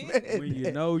a minute. When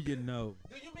you know, you know.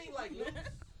 Do you mean like loose?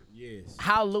 Yes.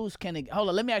 How loose can it? Hold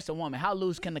on, let me ask the woman. How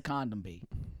loose can the condom be?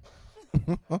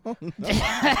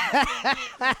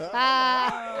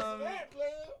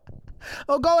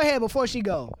 Oh, go ahead before she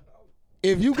go.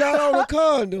 If you got on a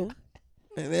condom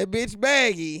and that bitch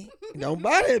baggy, don't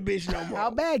buy that bitch no more. How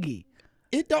baggy?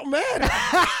 It don't matter.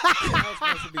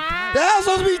 That hoe's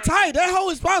supposed to be tight. That hoe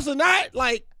is supposed to not,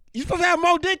 like, you supposed to have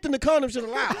more dick than the condom should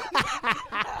allow.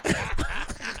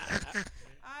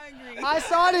 I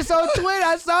saw this on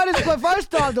Twitter. But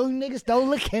first off, those niggas don't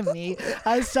look at me.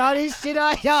 I saw this shit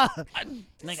on y'all.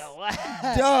 Nigga, what?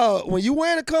 Dog, when you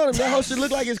wearing a condom, that hoe should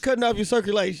look like it's cutting off your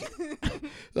circulation.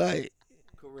 Like,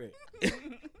 Correct. At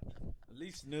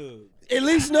least snug. at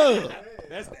least snug.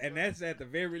 That's at the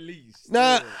very least.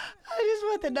 Nah, I just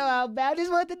want to know how bad. I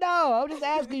just want to know. I'm just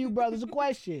asking you brothers a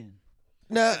question.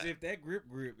 nah. If that grip,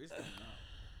 it's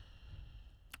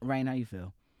Rain, how you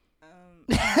feel?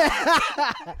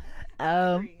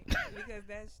 Because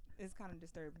it's kind of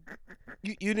disturbing.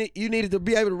 You needed to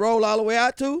be able to roll all the way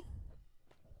out too.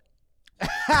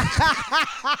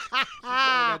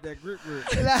 got that grip.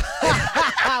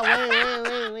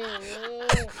 Wait.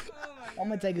 I'm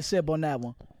gonna take a sip on that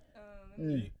one.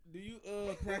 Do you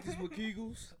practice with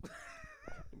Kegels?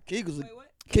 Kegels. Wait, what?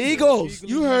 Kegels.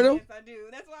 You heard him. Yes, I do.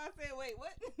 That's why I said, wait, what?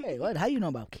 Hey, what? How you know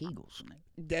about Kegels?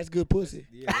 That's good pussy.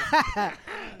 Yeah.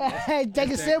 Hey,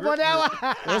 take a sip on that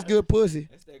one. That's good pussy.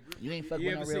 That's that grip. You ain't fucking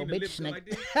You with ever no real seen the lip bitch, go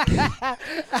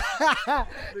snake.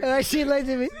 like this? She looked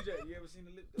at me. CJ, you ever seen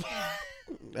the lip go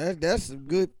like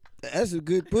That's a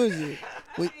good pussy.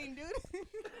 I ain't do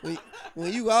this.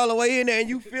 When you all the way in there and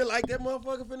you feel like that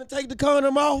motherfucker finna take the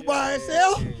condom off by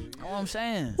itself. Know what I'm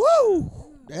saying? Woo!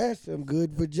 That's some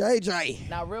good for JJ.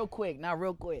 Now, real quick.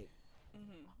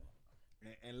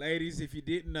 And ladies, if you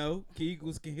didn't know,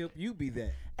 Kegels can help you be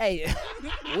that. Hey,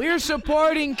 we're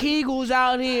supporting Kegels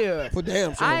out here. For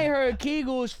damn sure. I ain't heard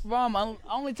Kegels from.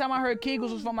 Only time I heard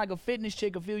Kegels was from like a fitness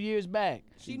chick a few years back.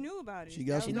 She knew about it. She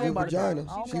got some know good about it. vagina.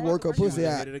 Oh, She okay. work her pussy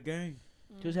out. Ahead of the game.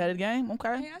 She was head of the game.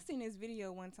 Okay. Hey, I seen this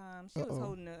video one time. She was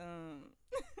holding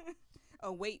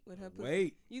a weight with her pussy.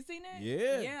 Wait. You seen that?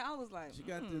 Yeah. Yeah, I was like, She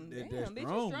got damn, that bitch, you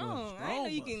strong strong. muscle, I didn't know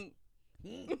you strong can.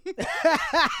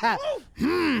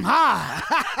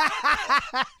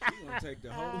 Ha. You gonna take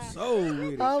the whole soul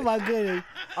with it. Oh my goodness.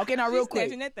 Okay, now real She's quick.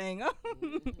 snatching that thing up.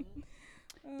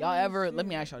 Y'all ever? Let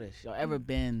me ask y'all this. Y'all ever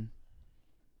been?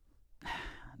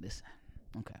 This.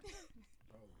 Okay.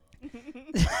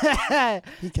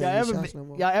 He can't get shots no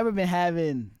more. Y'all ever been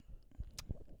having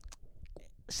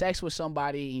sex with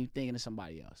somebody and you thinking of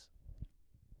somebody else?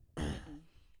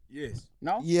 Yes.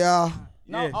 No. Yeah.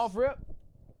 No. Yes. Off rip.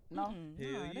 No.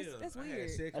 Nah, that's I had weird.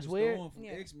 sex That's with weird? Storm from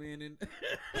Yeah. X-Men and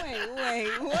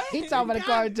Wait, what? He talking about the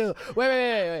card too.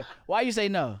 Wait. Why you say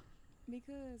no?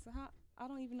 Because I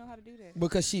don't even know how to do that.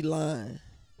 Because she lying.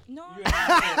 No,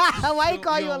 Why he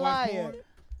call you a don't watch liar? porn?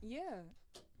 yeah,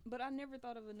 but I never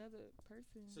thought of another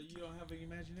person. So you don't have an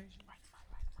imagination?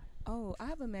 Oh, I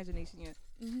have imagination,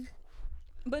 yeah.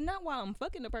 But not while I'm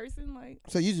fucking the person. Like,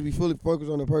 So you just be fully focused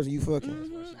on the person you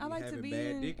fucking. I like to having be bad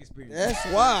in. dick experience. That's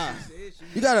why. She said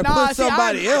she- You gotta Nah, put see,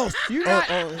 somebody else. You on- not,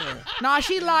 on- Nah,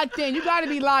 she locked in. You gotta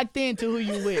be locked in to who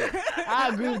you with. I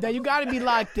agree with that. You gotta be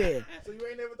locked in. So you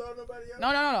ain't never thought of nobody else?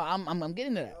 No. I'm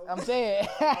getting to that. I'm saying.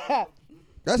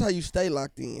 That's how you stay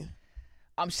locked in.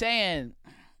 I'm saying.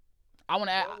 I want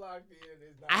to.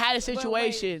 I had a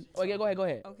situation. Oh, yeah, go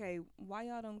ahead. Okay, why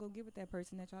y'all don't go get with that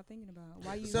person that y'all thinking about?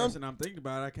 Why you? The person I'm thinking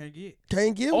about, I can't get.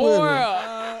 Can't get with Or,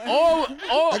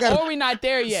 her. or we not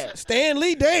there yet. Stan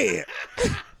Lee dead.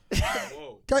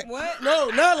 Whoa. Can't- What? No,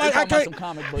 not like I talking about can't. some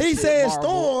comic book He shit, said Marvel.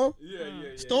 Storm.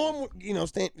 Yeah. Storm, you know,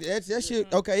 that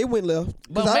shit. Okay, it went left. 'Cause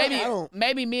But I maybe don't.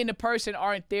 maybe me and the person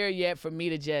aren't there yet for me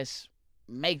to just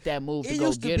make that move to It go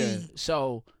used to get her. be-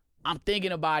 So I'm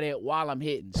thinking about it while I'm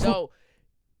hitting. So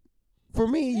For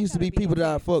me, it used to be gotta be people that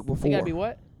I intense. fucked they before. gotta be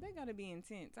what? They gotta be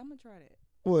intense. I'm gonna try that.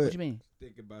 What What? you mean?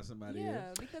 Think about somebody Yeah,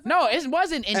 else. because No, it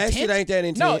wasn't That shit intentional. ain't that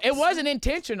intense. No, it wasn't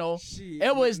intentional. Shit,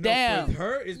 It was no, damn. For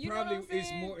her, it's You know probably what I'm it's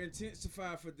saying? more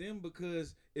intensified for them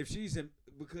because if she's in,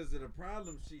 because of the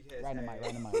problem she has Right in the had. mic,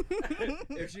 right in the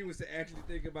mic. If she was to actually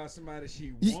think about somebody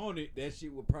she Ye- wanted, that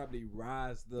shit would probably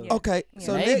rise the. Yeah. Okay, Yeah.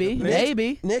 so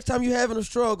Maybe. next time you're having a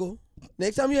struggle,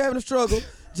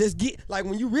 just get like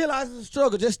when you realize it's a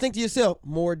struggle, just think to yourself,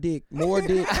 more dick, more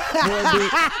dick, more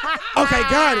dick. Okay,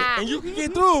 got it, and you can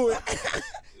get through it.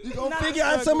 You gonna figure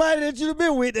out somebody that you've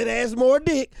been with that has more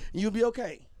dick, and you'll be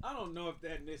okay. I don't know if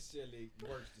that necessarily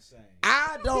works the same.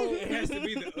 I don't. It has to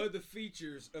be the other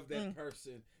features of that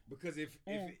person, because if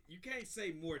you can't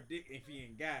say more dick if he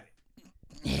ain't got it.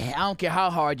 Yeah, I don't care how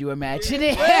hard you imagine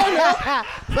it. Fair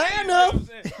You know enough. what I'm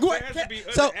saying? Go There has to be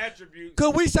other so, attributes.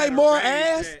 Could we say that more raise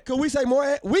ass? that. Could we say more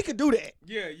ass? We could do that.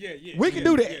 Yeah. We can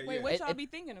do that. Wait, what It- y'all it- be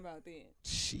thinking about then?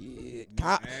 Shit,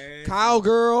 Ass.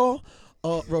 cowgirl,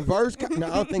 reverse. No,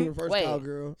 I don't think reverse Wait.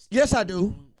 cowgirl. Yes, I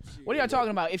do. What are y'all talking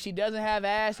about? If she doesn't have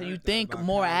ass and you think about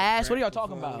more Kyla ass, what are y'all Pratt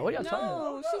talking about? What are y'all talking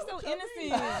about? No, she's so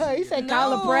innocent. He said No.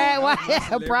 Kyla Pratt. Why?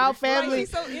 Celebrity. Proud Like, family. she's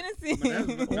so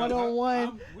innocent.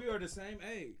 One-on-one. We are the same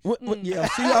age. Yeah,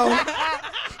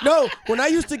 see, no, when I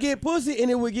used to get pussy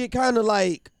and it would get kind of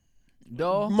like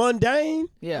Duh. mundane,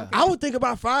 Yeah. I would think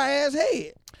about fire ass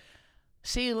head.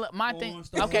 See, my thing. Porn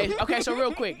star. Okay. So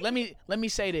real quick, let me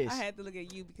say this. I had to look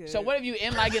at you because. So what if you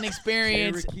in like an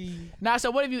experience? Cherokee. Nah.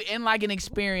 So what if you in like an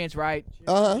experience, right?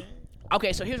 Uh huh.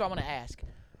 Okay. So here's what I want to ask.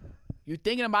 You're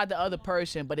thinking about the other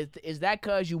person, but is that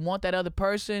because you want that other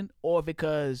person, or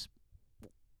because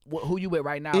who you with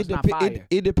right now is not fire?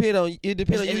 It depend on you.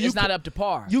 It's not up to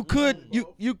par. You could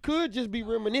just be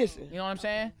reminiscing. You know what I'm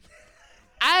saying?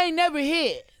 I ain't never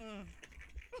hit.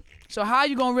 So how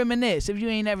you gonna reminisce if you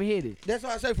ain't never hit it? That's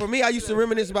why I say for me, I used to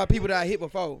reminisce about people that I hit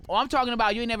before. Oh, I'm talking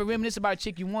about you ain't never reminisce about a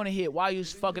chick you want to hit while you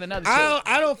fucking another chick.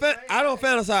 I don't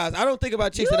fantasize. I don't think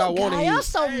about chicks that I want to hit. You're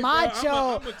so macho.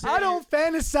 I'ma tell I don't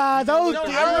fantasize.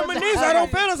 I reminisce. I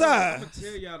don't I'm fantasize. gonna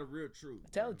tell y'all the real truth.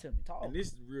 Tell it to me. Talk. And this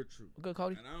is the real truth. Good,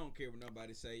 Cody. And I don't care what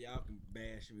nobody say. Y'all can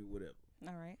bash me, whatever.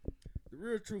 All right. The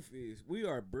real truth is we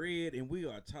are bred and we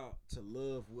are taught to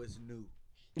love what's new.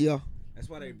 Yeah. That's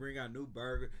why they bring out new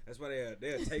burger. That's why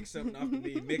they'll take something off of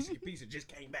me. Mexican pizza just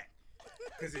came back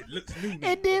because it looks new.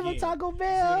 now It did with again. Taco You see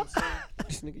Bell. what I'm saying?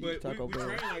 This nigga But used Taco we Bell.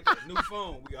 train like that. New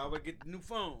phone. We always get the new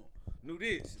phone. New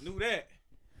this, new that.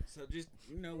 So just,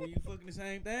 when you fucking the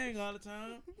same thing all the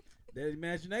time, that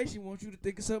imagination wants you to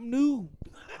think of something new.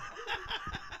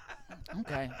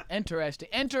 Okay.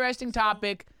 Interesting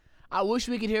topic. I wish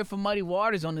we could hear from Muddy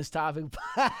Waters on this topic.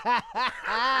 I'm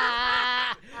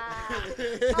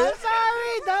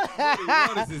sorry,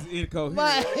 What is this incoherent?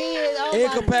 but he is oh my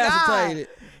Incapacitated.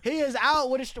 God. He is out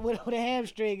with a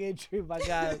hamstring injury, my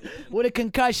God, with a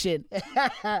concussion.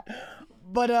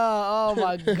 But oh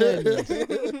my goodness.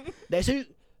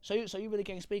 So you really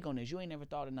can't speak on this. You ain't never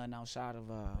thought of nothing outside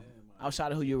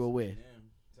of who you were with. Damn,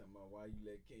 talking about why you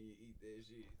let Kenya eat that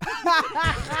shit.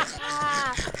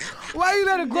 Why you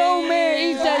let a grown man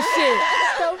eat that shit?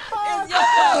 The fuck?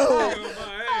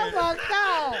 Oh my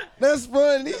God. That's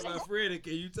funny. My Freddie,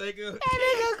 can you take her? That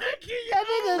nigga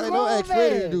Hey, grown don't ask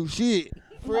Freddie to man. do shit.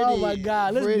 Oh my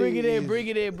God. Let's bring it in.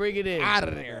 Freddie Bring it in. Out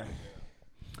of there.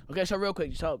 Okay, so real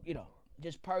quick, so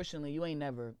just personally, you ain't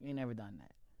never done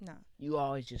that. No. You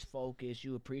always just focus.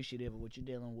 You appreciative of what you're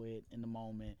dealing with in the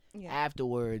moment. Yeah.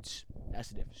 Afterwards, that's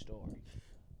a different story.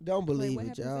 Don't Wait, believe what it,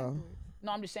 happens y'all. afterwards?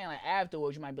 No, I'm just saying, like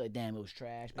afterwards, you might be like, "Damn, it was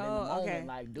trash," but in the Oh, moment, okay.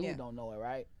 like, dude Yeah. don't know it,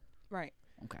 right? Right.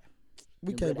 Okay.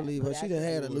 We You can't good believe her. at- She good done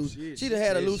at had a that. loose. Shit, She done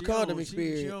had a said loose she condom don't-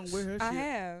 experience. She don't wear her I shit.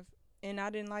 have, and I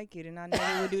didn't like it, and I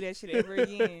never would do that shit ever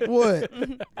again. What?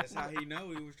 That's how he know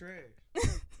he was trash.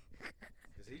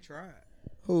 Cause he tried.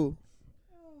 Who?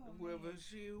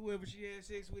 Whoever she had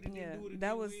sex with, and Yeah, didn't do it that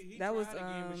again was- with, he that was, tried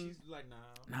again, but she's like, nah.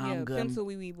 Nah, Yeah, I'm good. pencil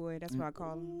wee wee boy. That's what I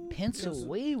call him. Pencil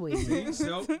wee wee. See,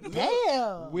 so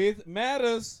Damn. with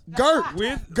matters, Gert.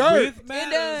 with Gert. with It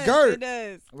matters. does. Gert. It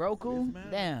does. Roku.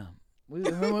 Damn. We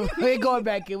ain't going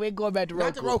back here. We ain't going back to Roku.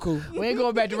 Not the Roku. We ain't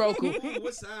going back to Roku.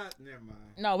 What side? Never mind.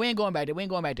 No, we ain't going back there. We ain't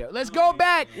going back there. Let's go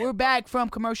back. We're back from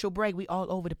commercial break. We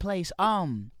all over the place.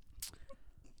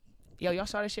 Yo, y'all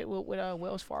saw that shit with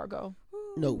Wells Fargo?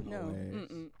 No. No.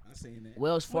 Mm-mm. I seen that.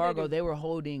 Wells What'd they Fargo, do? they were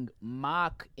holding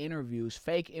mock interviews,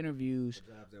 fake interviews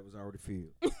Jobs that was already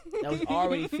filled. that was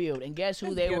already filled. And guess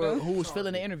who who was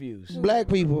filling the interviews? Black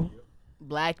people.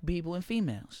 Black people and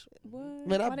females. What?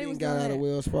 Man, Why I've they been was got doing out of that?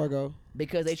 Wells Fargo.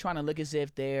 Because they trying to look as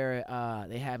if they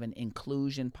have an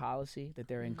inclusion policy, that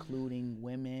they're including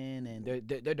women and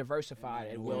they're diversified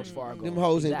at Wells Fargo. Them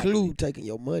hoes Exactly. include taking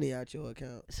your money out your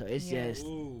account. So it's Yeah. just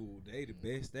Ooh, they the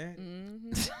best at it.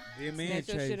 Mm-hmm. Them and Snatch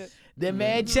your shit up. Chase. the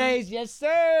man Chase, yes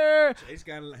sir. Chase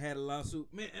had a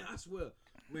lawsuit. Man, I swear.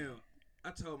 Man, I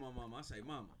told my mama, I say,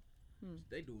 Mama,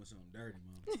 They doing something dirty,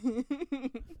 mom.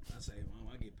 I say, mom,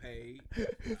 I get paid.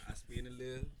 I spend a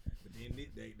little. But then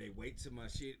they wait till my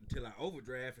shit until I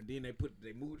overdraft, and then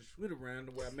they move the shit around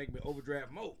to where I make me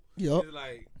overdraft more. Yup. It's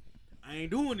like, I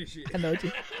ain't doing this shit. I know what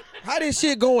you. How this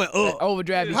shit going up?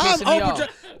 Overdraft be How I'm pissing me off.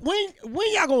 overdraft?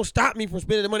 When y'all gonna stop me from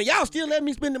spending the money? Y'all still let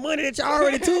me spend the money that y'all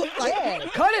already took? Like, Yeah,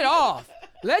 cut it off.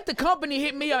 Let the company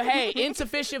hit me up. Hey,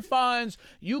 insufficient funds.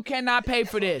 You cannot pay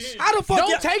for this. how the fuck Don't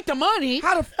y'all, take the money.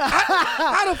 how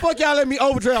the fuck y'all let me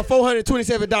overdraft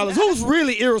 $427? Who's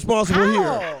really irresponsible here?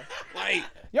 How? Like,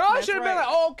 Y'all That's should have been right.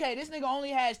 like, oh, okay, this nigga only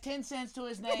has 10 cents to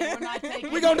his name. We're not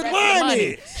taking. We gonna the rest of the decline money.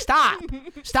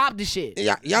 it. Stop the shit.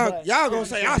 y'all gonna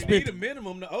say I You need a spent?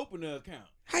 minimum to open the account.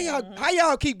 How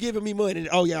y'all keep giving me money?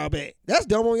 Oh, y'all back. That's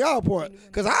dumb on y'all part.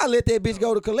 Cause I let that bitch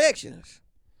go to collections.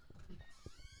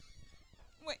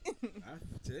 Wait.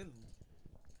 I tell them.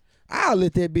 I'll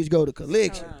let that bitch go to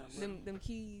collections. Them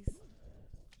keys.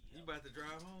 You about to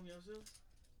drive home yourself?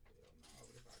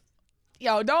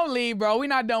 Yo, don't leave, bro. We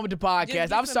not done with the podcast.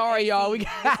 get I'm some sorry, AC, y'all. We get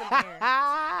got. some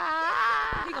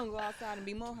air. He gonna go outside and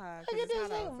be more high. Look at this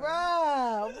nigga,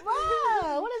 bro.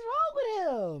 What is wrong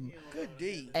with him? Good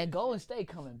D. And Golden State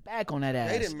coming back on that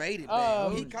ass. They done made it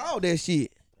back. He called that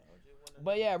shit.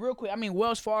 But yeah, real quick. I mean,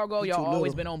 Wells Fargo, He y'all too always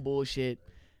little. been on bullshit.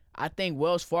 I think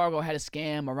Wells Fargo had a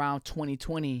scam around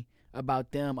 2020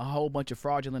 about them, a whole bunch of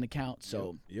fraudulent accounts.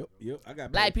 So Yep. I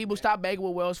got black paid. people stop banking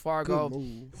with Wells Fargo. Good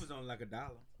move. It was only like $1.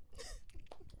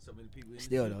 So many people. in the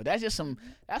Still city. though,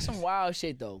 that's some wild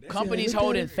shit though. That's Companies it.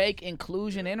 holding fake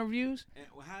inclusion interviews. And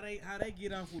how they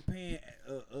get off with paying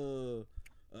a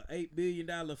 $8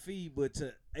 billion fee, but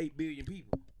to 8 billion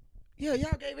people? Yeah,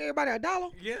 y'all gave everybody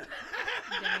 $1. Yeah.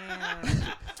 Damn.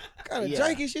 What kind of Yeah.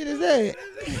 janky shit is that?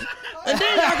 And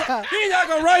then y'all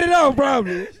gonna write it off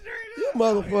probably. You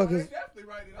motherfuckers.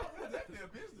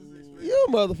 You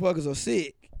motherfuckers are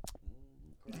sick.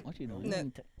 What you doing?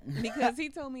 No. Because he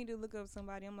told me to look up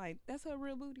somebody. I'm like, that's her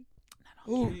real booty.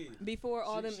 Ooh. Before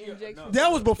all them injections.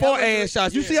 That was before ass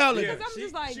shots. You see how yeah, I'm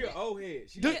just like- she an old head.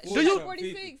 She Do- like do you-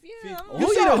 46, yeah. I'm You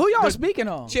Who see y'all, the- who y'all the speaking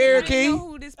on? I Cherokee? didn't know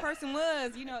who this person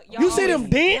was. You know, y'all You see them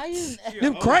always- dents?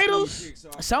 Them cradles?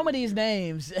 Some of these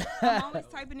names. I'm always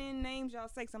typing in names y'all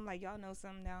say. 'Cause I'm like, y'all know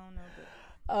something that I don't know.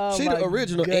 But Oh, She my the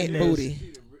original Aunt goodness.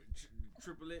 Booty.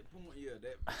 Triple-X porn, yeah.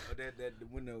 That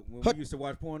when Huh. we used to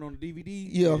watch porn on the DVD.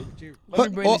 Yeah. Let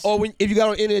me bring this- Or when, if you got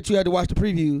on internet, you had to watch the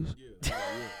previews.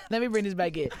 Let me bring this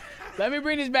back in. Let me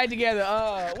bring this back together.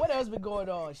 What else been going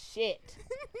on? Shit.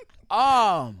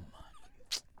 Well,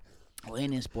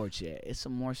 ain't in sports yet. It's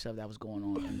some more stuff that was going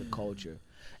on in the culture.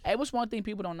 Hey, what's one thing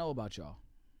people don't know about y'all?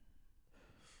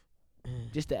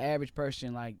 Just the average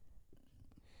person, like.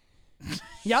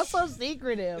 Y'all so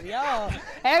secretive, y'all.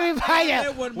 Everybody, I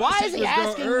let one of my why is he secrets go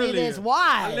asking me earlier. this? I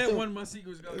Why? let one of my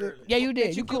secrets go earlier. Yeah, you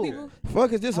did. You kill cool. people?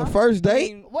 Fuck, is this a first I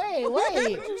date? mean, Wait. What you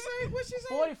say? What she say?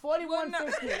 40, 41,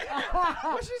 50.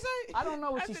 What she say? I don't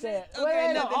know what she After said. this- okay,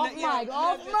 Wait, no, nothing, off yeah, mic,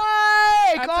 off nothing.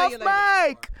 mic, I'll tell off you later.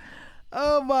 mic.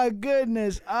 Oh my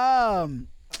goodness. I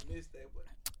missed that, but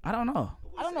I don't know.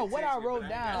 I don't know what I Text me, were but I ain't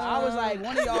down. got I was like,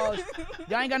 one of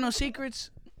y'all ain't got no secrets.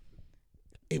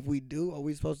 If we do, are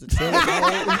we supposed to tell it?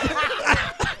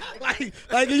 like,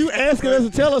 are you asking us to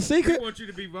tell a I secret? want you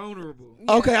to be vulnerable.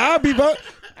 Okay, I'll be. I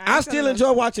I'm still gonna-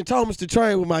 enjoy watching Thomas the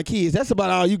Train with my kids. That's about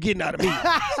all you getting out of me.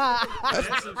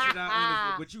 That's some shit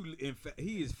I honestly, but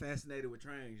he is fascinated with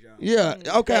trains, y'all. Yeah.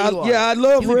 Okay. Yeah, you are. I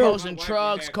love You be real. posting My wife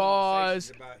trucks, had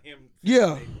cars. conversations about him Yeah.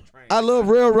 fascinated with trains. I love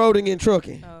railroading and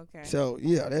trucking. Okay. So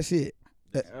yeah, that's it.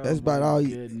 That's Oh, about my all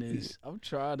you. Goodness, I'm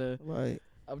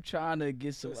trying to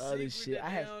get some The other secret shit. that I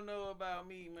they have. don't know about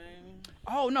me, man.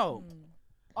 Oh no.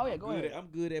 Oh yeah, go ahead. I'm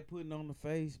good at putting on the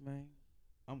face, man.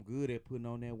 I'm good at putting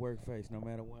on that work face, no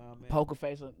matter where I'm at. Poker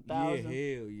face a Yeah, thousand.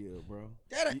 hell yeah, bro.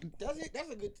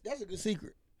 That's a good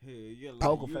secret. Hell yeah. Like,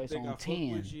 Poker you face think on I fuck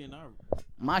 10. with you and My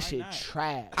might shit not.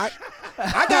 trash.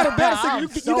 I got a better I'm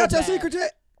secret. so You got your bad. secret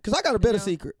yet? Cause I got a better No.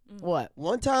 secret. What?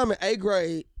 One time in 8th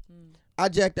grade, I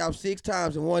jacked out 6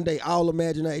 times in one day, all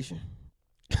imagination.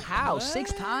 How?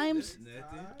 6 times?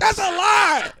 Nothing. That's a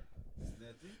lie.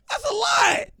 Nothing. That's a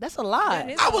lie. That's a lie. That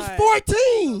is I a was lie.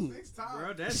 14.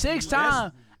 Bro, that's 6 that's-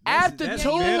 times. After that's 2.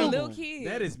 Yeah, you a minimum. little kid.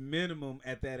 That is minimum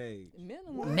at that age.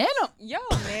 Minimum. Minimum. Y'all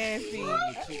nasty.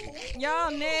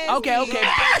 Y'all nasty. Okay.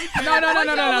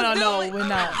 No, we're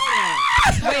not.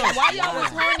 Wait, why y'all was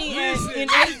horny in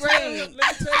 8th grade?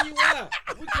 Let me tell you why.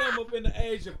 We came up in the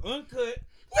age of uncut.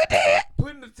 We did.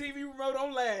 Putting the TV remote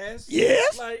on last.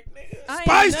 Yes. Like, nigga. I ain't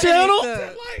Spice none of Channel. this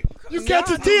stuff. Like, You catch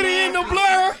your titty in the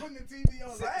blur. Putting the TV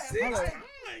on last. Six Right. times.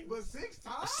 But 6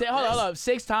 times? Hold up.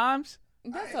 6 times?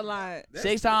 That's a lot.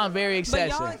 6 times very But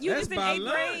excessive. y'all, you That's just in by 8th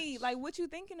lunch. grade. Like, what you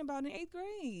thinking about in 8th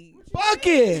grade?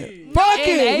 Fucking.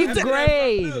 Fucking. In You 8th thi-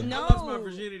 grade. Look, No. I lost my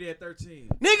virginity at 13.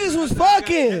 Niggas was After I got-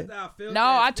 fucking. after I felt No,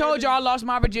 that I told you I feeling, lost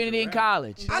my virginity in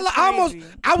college. That's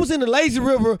I was in the Lazy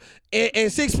River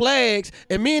and Six Flags,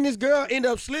 and me and this girl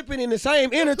ended up slipping in the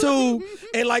same inner tube,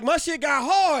 and like my shit got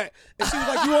hard, and she was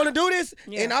like, "You want to do this?"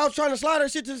 Yeah. And I was trying to slide her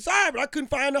shit to the side, but I couldn't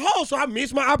find the hole, so I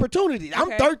missed my opportunity. I'm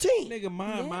Okay. 13, Nigga,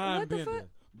 mine what the bender. fuck?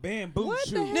 Bamboo What the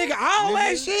shoe. heck? nigga. All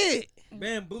that shit.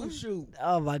 Bamboo shoe.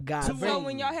 Oh my God. So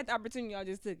when y'all had the opportunity, y'all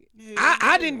just took it.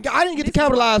 I didn't get to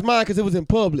capitalize mine because it was in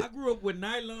public. I grew up with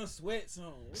nylon sweats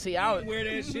on. See, You I didn't wear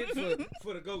that shit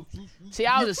for the go. See,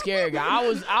 I was a scared guy.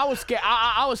 I was scared.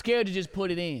 I was scared to just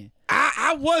put it in.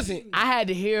 I wasn't. I had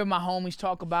to hear my homies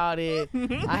talk about it.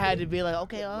 I had to be like,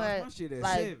 okay, all right. my shit at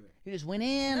Like, 7. you just went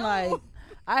in. Like,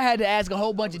 I had to ask a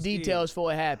whole bunch of details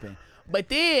before it happened. But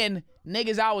then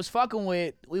niggas I was fucking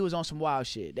with, we was on some wild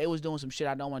shit. They was doing some shit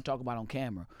I don't want to talk about on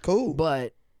camera. Cool.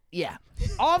 But yeah,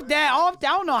 off that, I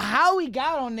don't know how we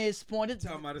got on this point. It's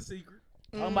Talking about a secret.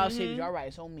 talking about secrets. All right,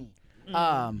 it's on me.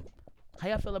 How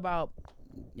y'all feel about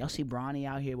y'all see Bronny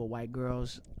out here with white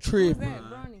girls? Who's Trip. that,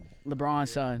 Bronny?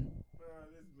 LeBron's son.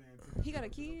 He got a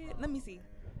kid? Let me see.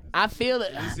 I feel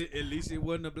it. At least it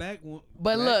wasn't a black one.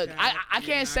 But Black look, child. I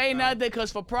can't say nothing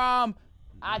because for prom,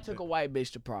 I took a white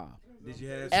bitch to prom. Did you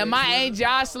have And my sex with Aunt her?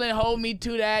 Jocelyn hold me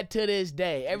to that to this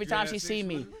day. Every you time have she sex see with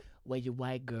me, her? where your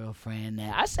white girlfriend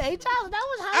at? I say, Aunt Jocelyn, that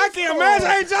was high I can't imagine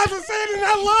Aunt Johnson saying it.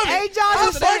 I love it. Aunt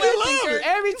Jocelyn I fucking say love it.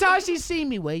 every time she see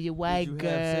me, where your white you girl?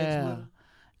 have sex with her?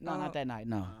 No, not that night.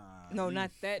 No, No, He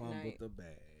not that fumbled night. the bag.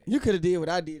 You could have did what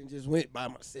I did and just went by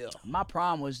myself. my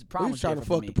prom was We was trying to different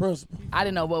fuck for me. the principal. I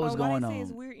didn't know what was Oh, why going they say on.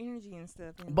 it's weird energy and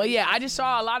stuff. and But yeah, I weird just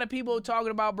stuff. saw a lot of people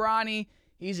talking about Bronny.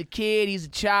 He's a kid. He's a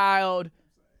child.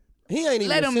 He ain't even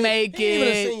Let a him sing- make he ain't even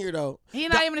it. a senior though. He's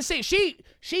not even a sing.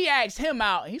 She asked him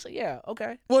out. And he said, "Yeah,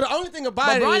 okay." Well, the only thing about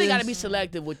But it Bronny is, got to be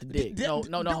selective with the dick. No.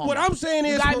 What I'm saying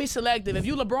You is, gotta be selective. If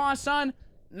you LeBron's son,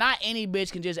 not any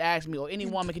bitch can just ask me, or any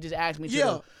woman can just ask me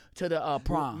to the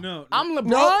prom. No, I'm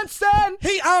LeBron's son.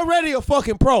 he already a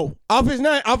fucking pro off his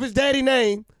name, off his daddy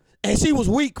name, and she was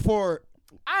weak for it.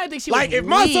 I didn't think she Like was if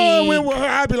my son weak. went with her,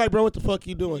 I'd be like, bro, what the fuck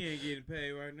you doing? He ain't getting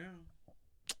paid right now.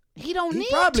 He don't He need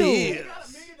probably to. is.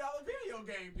 $1 million video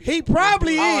game. He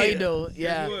probably Oh, is. he do.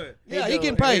 Yeah. Guess what? Yeah, he do.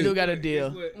 getting paid. He do got a deal.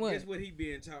 Guess what he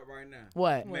being taught right now?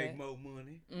 What? Make more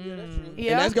money. Yeah.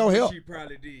 And that's gonna help. She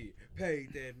probably did.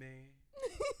 Paid that man.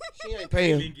 She ain't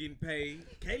paying. Kaylin getting paid.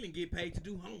 Kaylin get paid to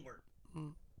do homework.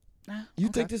 You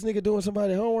think this nigga doing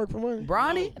somebody homework for money?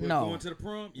 Bronny? But No. Going to the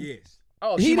prom? Yes.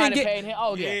 Oh, He she didn't might have get- paid him.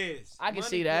 Oh, yeah. Yes. I can Money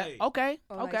see that. play. Okay.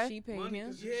 Oh, like Okay. she paid Money,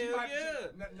 him. yeah, yeah.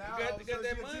 Now, You got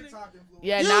that money?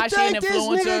 Yeah, You now she an think this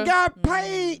nigga influencer. got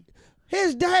paid?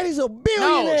 His daddy's a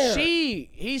billionaire. No,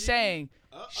 he's saying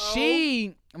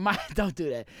she might, don't do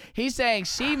that. He's saying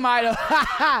she might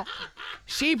have,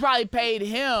 she probably paid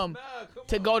him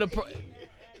to go to,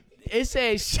 it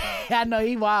says, I know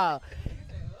he wild.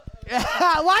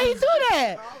 Why he do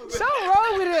that? Something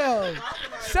wrong with him.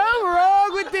 Something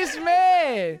wrong with this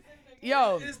man.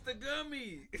 Yo, It's the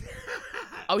gummy.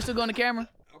 are we still going to camera?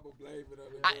 I'm gonna blame it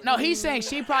on him. No, he's saying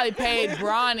she probably paid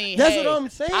Bronny. That's hey, what I'm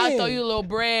saying. I'll throw you a little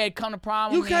bread, come to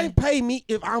prom You with me. can't pay me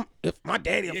if my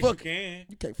daddy a Yes, you fuck. can.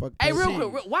 You can't fuck. Hey, pay real me.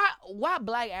 quick, why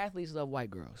black athletes love white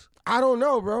girls? I don't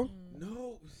know, bro.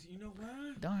 No, you know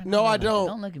why? No, I don't.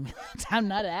 Don't look at me. I'm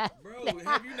not an athlete. Bro,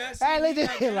 have you not seen Hey, look these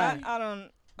at him. guys? I don't.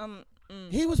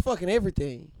 He was fucking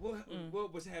everything.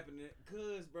 What was happening?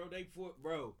 Cause bro, they fought,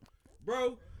 bro.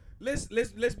 Let's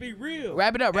be real.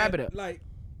 Wrap it up, wrap it up. Like,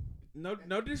 no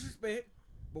disrespect,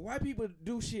 but white people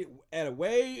do shit at a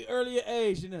way earlier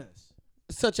age than us.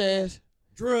 Such as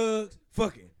Drugs,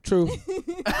 fucking. true.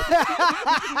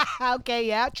 Okay,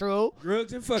 yeah, true.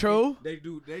 Drugs and fucking. True.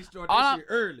 They start All that I- shit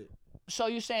early. So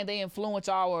you're saying they influence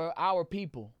our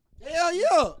people? Hell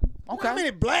yeah. Okay. How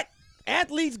many black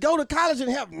athletes go to college and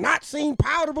have not seen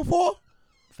powder before?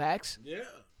 Facts. Yeah.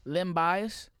 Limb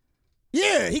bias.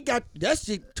 Yeah, he got that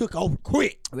shit took over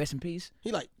quick. Rest in peace.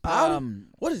 He like powder. Um,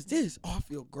 What is this? Oh, I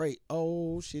feel great.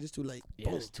 Oh shit, it's too late. Yeah,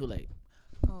 Boom. it's too late.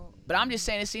 Oh. But I'm just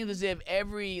saying, it seems as if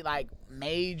every like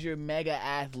major mega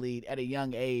athlete at a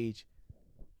young age,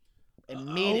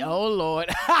 oh Lord,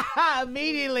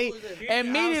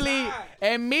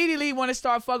 immediately want to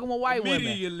start fucking with white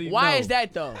Immediately, women. Why no. is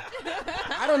that though?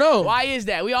 I don't know. Why is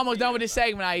that? We almost done with this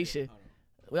segment, Aisha.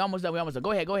 We almost done.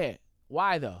 Go ahead.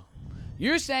 Why though?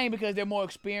 You're saying because they're more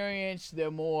experienced, they're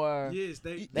more. Yes,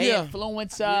 they Yeah.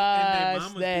 influence and their us.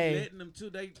 mamas be They. letting them too.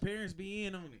 They parents be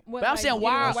in on it. What, But I'm like, saying you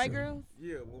why- know, white girls?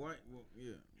 Yeah,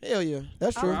 yeah. Hell yeah,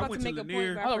 that's I true. was I about went to to make a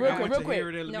Lanier. point, but I Hold on, forgot. real quick, I went real to quick.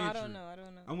 Harrod No, Elementary. I don't know. I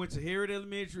don't know. I went to Harrod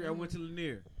Elementary. I went to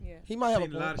Lanier. Yeah. He might have a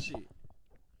Seen a lot point. of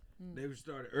shit. They were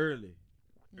started early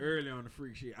on the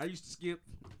freak shit. I used to skip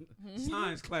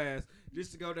science class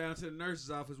just to go down to the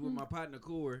nurse's office with my partner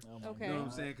Corey. Okay. You know what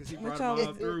I'm saying? Because he What brought them y'all all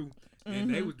was through,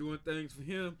 and they was doing things for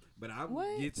him, but I would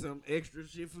What? get some extra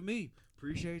shit for me.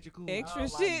 Appreciate you, cool. Extra my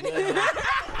shit. goodness.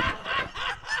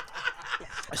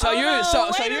 So Hold you're on,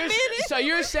 so wait a you're minute. so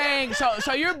you're saying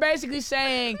so you're basically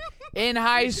saying in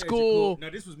high Appreciate you, school. cool. Now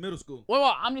this was middle school.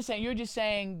 Well, I'm just saying you're just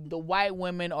saying the white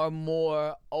women are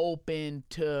more open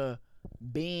to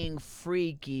being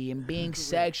freaky and being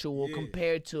sexual Yeah.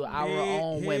 compared to our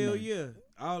own Hell women. yeah,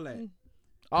 all that.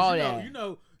 All you that.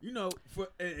 Know, you know. For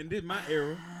and this my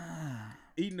era.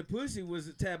 Eating the pussy was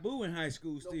a taboo in high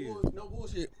school still. No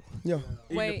bullshit. Yeah.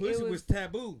 Eating Wait, the pussy it was was-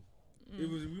 taboo. It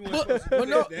was we weren't But- supposed to but do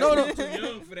no, that. no, That no. was too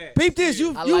young for that. Peep this. I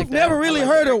You've like never that. really I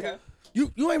like heard that, of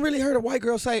okay. you ain't really heard a white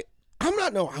girl say, "I'm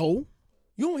not no hoe."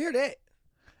 You don't hear that.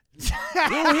 You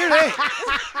don't hear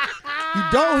that. You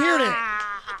don't hear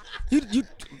that. You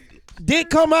dick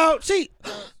come out. She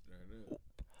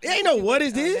ain't no what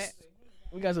is this?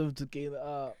 We got some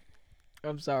tequila.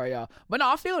 I'm sorry, y'all, but no,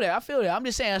 I feel that. I'm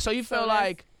just saying. So you feel So that's-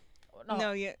 like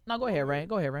No, yeah. no, go ahead, Ray.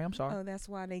 Go ahead, Ray. I'm sorry. Oh, that's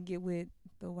why they get with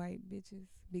the white bitches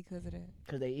because of that.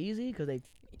 Cause they easy. Cause they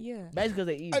Yeah. basically cause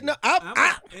they easy. No,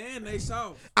 And they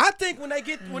soft. I think when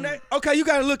they okay, you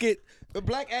gotta look at the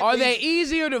black athletes. Are they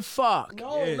easier to fuck?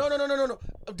 No, Yes. no.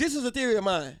 This is a theory of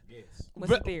mine. Yes.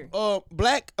 What's the theory?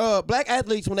 Black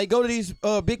athletes when they go to these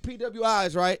big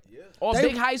PWIs, right? Or They-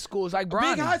 big high schools like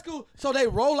Bronny. Big high school. So they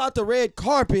roll out the red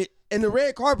carpet, and the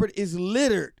red carpet is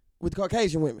littered with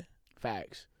Caucasian women.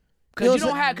 Facts. You know Because you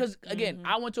what don't I'm have, because again,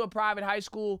 I went to a private high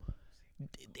school.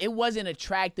 It wasn't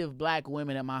attractive black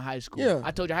women at my high school. Yeah.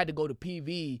 I told you I had to go to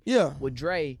PV Yeah, with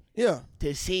Dre yeah.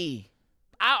 to see.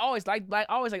 I always like black,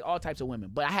 I always like all types of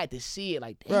women, but I had to see it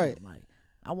like, damn, Right. like,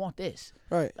 I want this.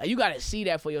 Right. Like, you got to see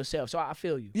that for yourself. So I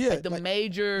feel you. Yeah, Like the like,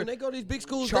 major When they go to these big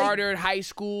schools, chartered high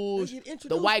schools, they get the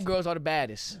introduced. white girls are the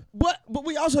baddest. But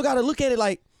we also got to look at it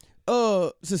like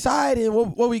society and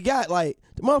what we got. Like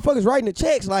the motherfuckers writing the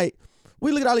checks. Like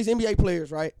we look at all these NBA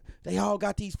players, right? They all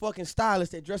got these fucking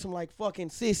stylists that dress them like fucking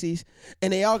sissies,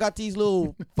 and they all got these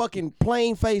little fucking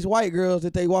plain faced white girls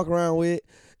that they walk around with,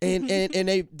 and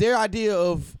their idea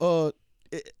of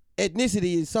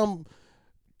ethnicity is some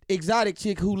exotic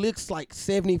chick who looks like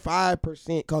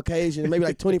 75% Caucasian, maybe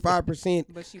like 25%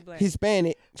 But she black.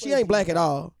 Hispanic. She ain't black at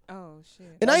all. Oh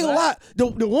shit. And I ain't gonna lie,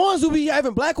 the ones who be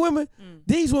having black women,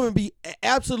 these women be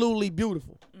absolutely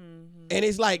beautiful. And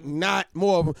it's like not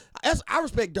more of them. I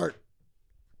respect Dirk.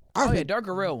 I Oh, yeah, respect Dirk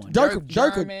a real one. Dirk- Dirk-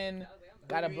 German,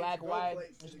 got a black wife,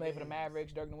 just played for the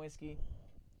Mavericks, Dirk Nowitzki.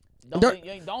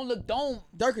 Dirk- Don't,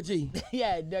 Dirk a G.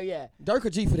 yeah, yeah. Dirk a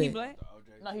G for He that. black?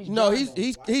 No, he's No, German.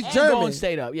 he's And German. Golden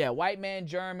State up. Yeah, white man,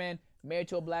 German, married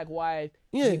to a black wife.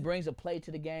 Yeah. He brings a plate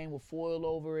to the game with foil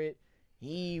over it.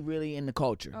 He really in the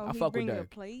culture. Oh, I he fuck bring with a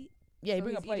Dirk. plate? Yeah, he so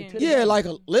bring a he's plate eating- to the Yeah, game. like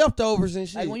leftovers and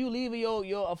shit. Like when you leave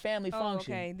a family Oh,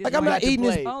 function. okay. This Like I'm white- not eating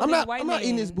this. plate. Oh, I'm this not. white I'm not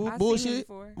eating this man. I seen him bullshit.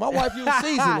 before. My wife used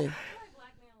seasoning.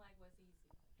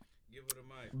 Give it a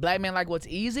mic. Black men like what's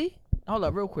easy? Hold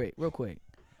up, real quick.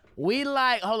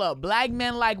 Black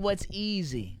men like what's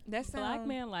easy. That sound, Black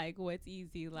men like what's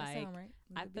easy. that Like sound right.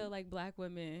 I feel like black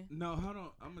women. No, hold on.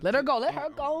 Let her go. Let her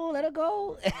go. Let her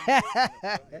go.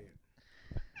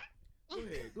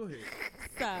 Go ahead.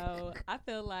 So I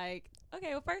feel like okay.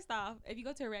 Well, first off, if you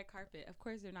go to a red carpet, of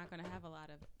course they're not going to have a lot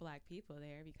of black people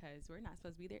there because we're not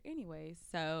supposed to be there anyway.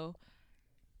 So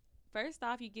first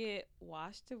off, you get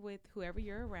washed with whoever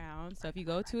you're around. So if you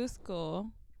go to a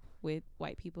school with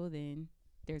white people, then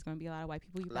there's going to be a lot of white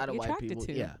people you're A lot of be white attracted people.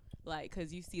 to. Yeah. Like,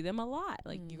 because you see them a lot.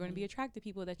 Like, you're going to be attracted to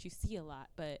people that you see a lot.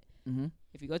 But Mm-hmm.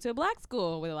 if you go to a black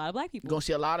school with a lot of black You're people, gonna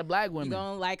see a lot of black you're women.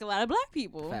 going to like a lot of black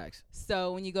people. Facts.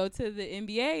 So when you go to the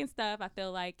NBA and stuff, I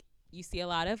feel like you see a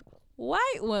lot of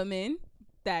white women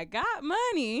that got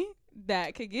money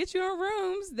that could get you in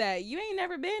rooms that you ain't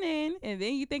never been in. And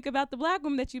then you think about the black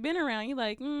women that you've been around. You're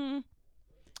like,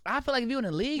 I feel like if you're in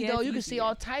the league Yeah, though, it's you can see easier.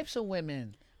 all types of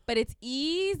women. but it's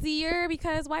easier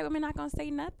because white women not going to say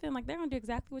nothing. Like, they're going to do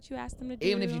exactly what you ask them to do.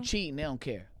 Even if you cheating, they don't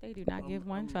care. They do not give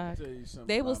one fuck. Tell you something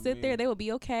They will about sit there. men. They will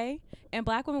be okay. And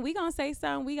black women, we gonna say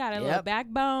something. We got a little Yep.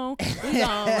 backbone. We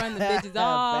gonna run the bitches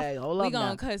off. Fact. Hold We up gonna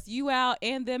now. cuss you out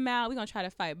and them out. We gonna try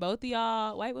to fight both of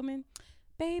y'all. White women,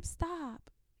 babe, stop.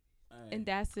 Hey, And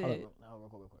that's Hold it. up. No, real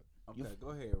quick. okay, go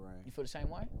ahead, Ryan. You feel the same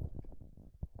way?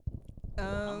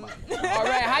 Um, All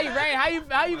right,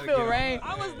 how you feel, Rain?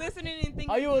 I was listening and thinking.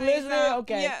 Oh, you were things listening? out.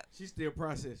 Okay. Yeah. She's still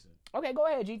processing. Okay, go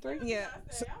ahead, G3. Yeah.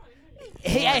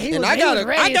 He And was, I he got was a-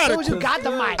 ready I got as a- soon as you got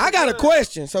the mic. I got a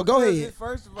question, so go Because ahead.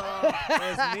 First of all,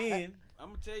 as men, I'm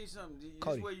gonna tell you something. This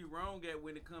Cody. is where you wrong at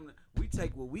when it comes to we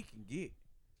take what we can get.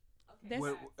 That's,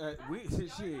 We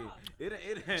shit. It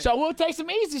ain't. So we'll take some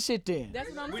easy shit then. that's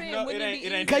what I'm we saying. know Wouldn't it it ain't. be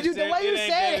It ain't. Cause you- just the way you it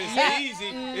ain't said that it. it's easy.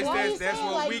 It's Why you that's say it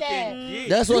what like we that? can get.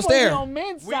 That's You what's supposed to be there. on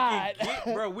men's We side. can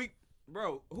get,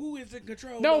 bro. Who is in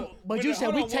control? No, Look, but when you the- said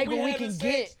hold we on, take when what we having can sex,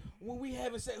 get. When we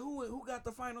having sex, who got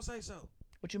the final say so?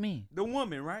 What you mean? The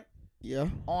woman, right? Yeah.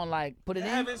 On like put it in?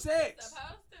 Having sex.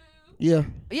 supposed to. Yeah.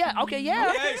 Yeah. Okay.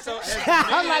 Yeah. Okay, so as a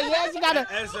I'm man, like, yes, you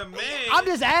gotta. as a man, I'm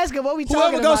just asking what we talking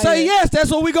Whoever about. gonna say here. yes,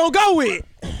 that's what we gonna go with.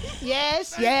 Yes.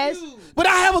 Thank Yes. you. But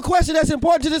I have a question that's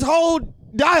important to this whole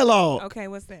dialogue. Okay,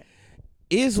 what's that?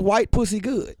 Is white pussy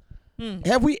good?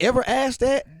 Have we ever asked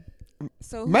that?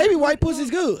 So Maybe white pussy's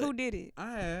good. Who did it?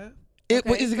 I have. Is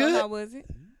it so How good? was it?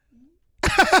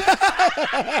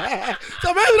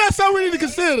 So maybe that's something we need to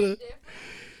consider. Is the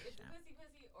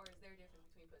pussy or is there a difference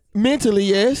between pussy? Mentally,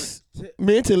 yes.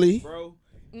 Mentally. Bro,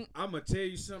 I'm gonna tell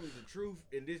you something, the truth,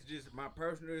 and this is just my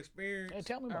personal experience. Hey,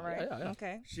 tell me about All right. it. Yeah.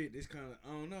 Okay. Shit, this kind of,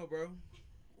 I don't know, bro.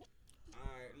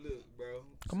 Alright, look, bro.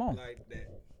 Come on. Like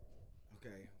that.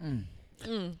 Okay.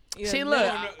 Yeah, See, no, look,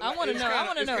 I want to know. I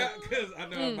want to know. Because I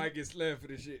know I might get slapped for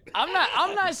this shit. I'm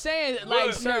not saying like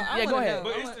Look, sir. I Yeah. Go wanna ahead.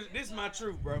 know. But this is my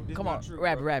truth, bro. This Come my on, truth,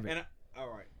 rap it, bro. rap it. And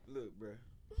alright, look, bro.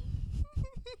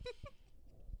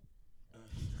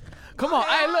 Come on.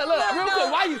 Hey, look, real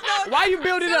quick. Why you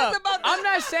build it Tell us up? about I'm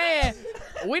not saying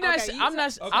we not. Okay, you I'm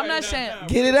not. I'm not saying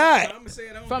Get it out.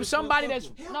 from somebody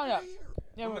that's no.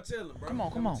 Yeah. I'm gonna tell him, bro. Come on,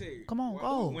 I'm come gonna on. tell you. Come on, When-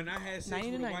 go. When I had sex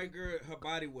 90 with to a 90. white girl, her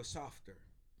body was softer.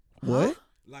 What?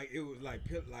 Like it was like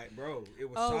bro, it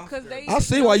was Oh, softer. 'cause they- I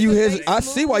see why you Because they I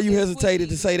see why you smooth and hesitated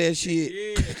to squishy. say that shit.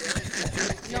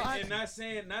 Yeah, No, and not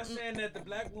saying that the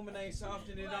black woman ain't soft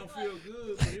and it don't feel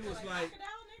good, but it was like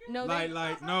No,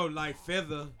 like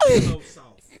feather pillow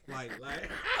soft, like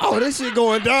Oh, this shit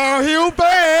going downhill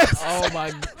fast. Oh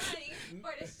my.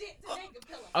 For the shit to make a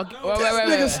pillow. Okay. No, Wait.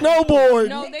 Nigga snowboard.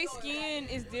 no, they skin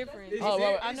is different. It's Oh, di-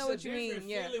 well, I it's know a what you different mean,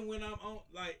 yeah. feeling when I'm on,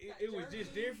 like it was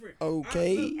just different.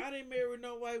 Okay. I didn't marry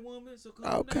no white woman, so come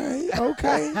Okay, down.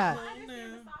 okay. Come on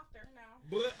now.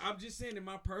 But I'm just saying, in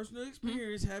my personal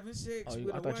experience, having sex Oh,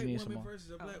 with I a thought you white needed some woman more. versus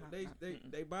a black,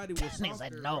 they body was softer. Nigga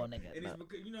said no, right? nigga, And no. it's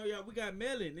because y'all, we got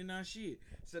melanin in our shit,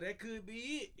 so that could be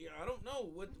it. Yeah, I don't know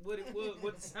what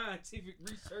the scientific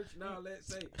research and all that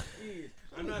say is.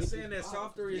 I'm not saying that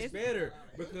softer is better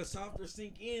because softer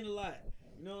sink in a lot.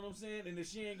 You know what I'm saying? And if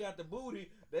she ain't got the booty,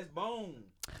 that's bone.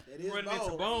 Running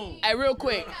into bone. Hey, real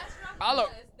quick. I'll-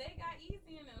 They got easy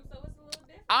in them, so it's a little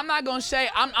different. I'm not gonna say.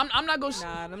 I'm not gonna.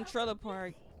 Nah, them trailer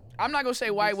park. I'm not gonna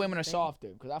say white women are softer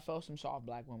because I felt some soft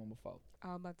black women before. I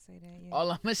was about to say that. Yeah. All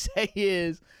I'm gonna say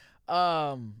is,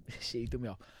 shit, you threw me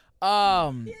off.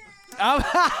 Do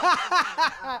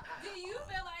you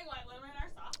feel like white women are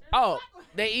softer? Oh,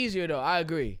 they easier though. I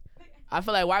agree. I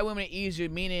feel like white women are easier,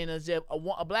 meaning as if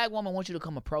a black woman wants you to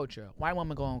come approach her. White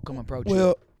woman gonna come approach you.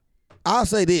 Well, I'll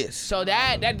say this. So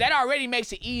that already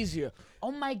makes it easier.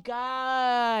 Oh my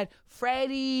God,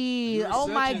 Freddie. You're Oh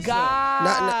such my and such.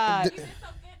 God.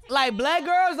 Like black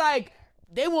girls, like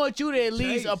they want you to at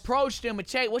least Chase. approach them and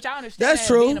check, which I understand. That's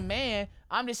true. Being a man,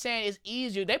 I'm just saying it's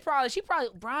easier. She probably,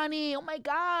 Bronny. Oh my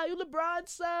God, you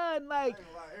LeBron's son. Like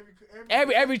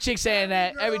every chick saying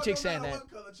that. Every chick saying that.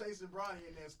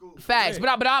 Facts,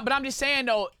 but I'm just saying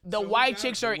though, the white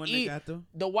chicks are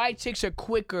the white chicks are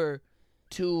quicker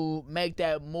to make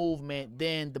that movement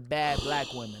than the bad black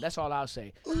women. That's all I'll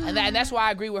say. And that's why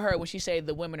I agree with her when she say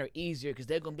the women are easier because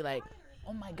they're gonna be like,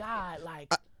 oh my God,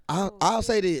 like. I'll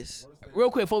say this.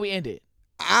 Real quick before we end it,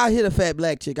 I hit a fat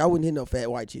black chick. I wouldn't hit no fat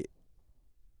white chick.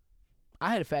 I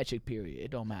had a fat chick. Period.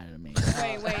 It don't matter to me.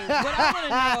 Wait. What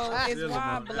I want to know is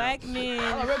why black men.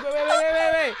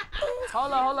 Wait.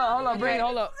 Hold on. Bring it.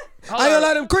 Hold up. I ain't gonna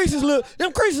lie, them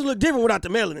creases look different without the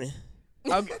melanin.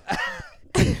 Okay.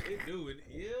 It do, and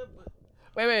yeah, but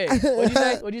Wait.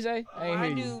 What'd you say? I ain't Why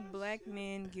hear you. do black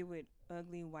men get with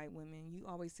ugly white women? You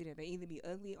always see that they either be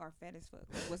ugly or fat as fuck.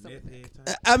 Like, what's up with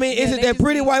that? I mean, is Yeah, it they that just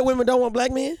pretty be- white women don't want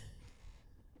black men?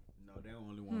 no, they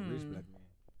only want rich black men.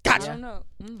 I Gotcha. don't know.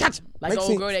 Gotcha. Like Makes the old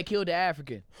sense. girl that killed the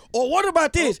African. Or what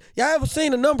about this? Y'all ever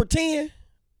seen a number 10?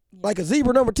 Like a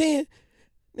zebra number 10?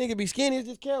 Nigga be skinny as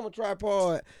this camera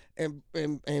tripod and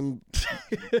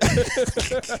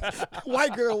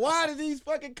white girl wide as these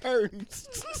fucking curtains.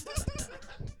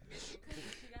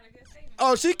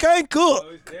 Oh, she can't cook.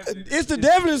 It's the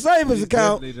definitely savings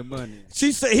account. Definitely the money.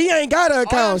 She said he ain't got an All I'm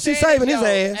account. She saying saving is, his yo,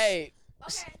 ass. Hey,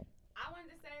 Okay, I wanted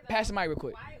to say that. pass the mic real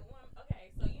quick.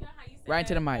 Okay, so you know how you said Right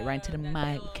into the mic. Right into the that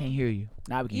mic. little- Can't hear you.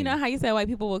 Now we can You hear know how you said white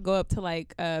people will go up to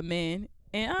like men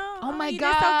and Oh my you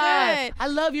god! did so good. I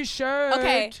love your shirt.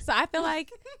 Okay, so I feel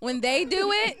like when they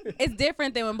do it, it's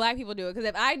different than when black people do it. Because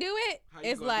if I do it, How you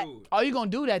it's gonna like do it? Oh, you gonna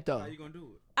do that though? How you gonna do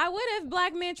it? I would if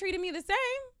black men treated me the same.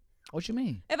 What you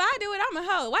mean? If I do it, I'm a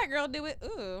hoe. White girl do it.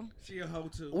 Ooh. She a hoe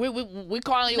too. We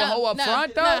calling you a No, hoe up no,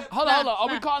 front though? no, Hold no, on. Are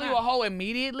we no, calling you no. a hoe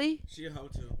immediately? She a hoe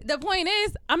too. The point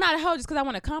is, I'm not a hoe just because I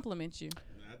want to compliment you.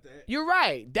 Not that. You're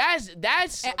right. That's.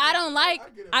 And I don't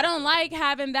like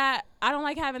having that. I don't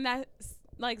like having that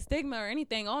like stigma or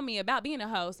anything on me about being a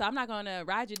hoe. So I'm not gonna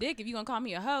ride your dick if you're gonna call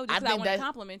me a hoe just I because I think want to that-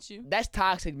 compliment you. That's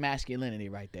toxic masculinity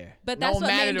right there. But no that's what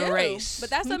matter men the do. race. But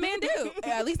that's what men do.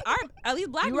 At least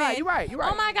black You're men. right. You're right. You're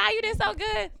right. Oh my god, you did so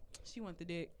good. She want the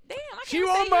dick. Damn, I can't She say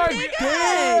want you my did dick. good.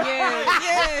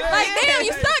 Yeah. Like damn,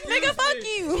 you suck, nigga. Fuck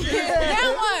you.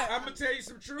 Now what? I'm gonna tell you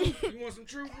some truth. You want some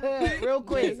truth? Real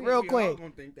quick, We real all quick.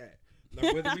 gonna think that.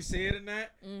 Like, whether we say it or not,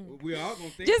 we all gonna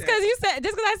think Just that.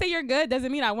 because I say you're good doesn't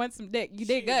mean I want some dick. You did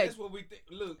Shit, good. That's what we think.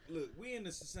 Look, we in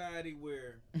a society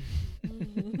where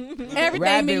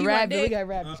Everything mean you want Rabbit. We dick. got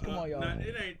rabbits. Come on, y'all. Nah,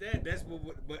 it ain't that. That's what.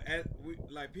 But as we,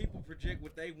 like people project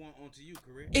what they want onto you,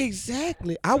 correct?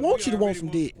 Exactly. I So want we you to want already some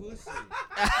the dick. pussy.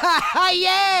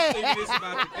 yeah. Think this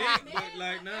about the dick, but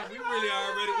like, nah, we really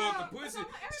already want the pussy.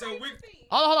 So we.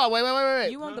 Hold on.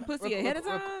 Wait. You want the pussy ahead of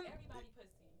time?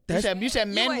 You said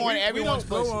men wait, want we everyone's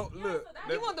Go pussy. on, look,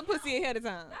 You want the pussy ahead of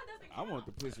time? I want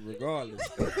the pussy regardless.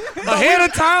 Ahead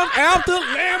of time, after,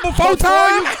 land before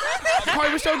time.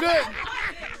 Corey was so good.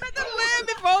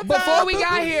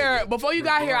 Before you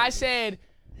got here, I said,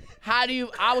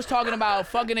 I was talking about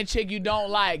fucking a chick you don't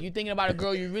like. You thinking about a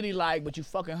girl you really like, but you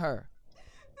fucking her.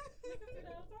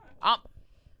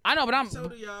 I know, but I'm. So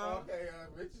do y'all. Okay,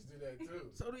 bitches do that too.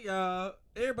 So do y'all.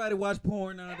 Everybody watch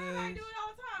porn nowadays. Everybody do it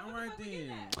all the time. All right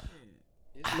then.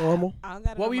 It's normal.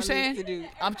 What were you saying?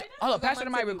 Hold up, pass her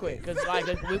the mic real quick, cause like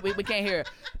we can't hear.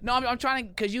 No, I'm trying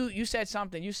to, cause you said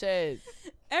something. You said,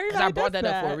 cause Everybody I brought does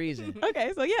that up for a reason.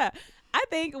 Okay, so yeah, I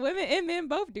think women and men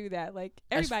both do that. Like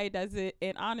everybody does it,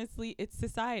 and honestly, it's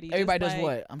society. Just Everybody does like-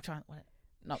 what? I'm trying.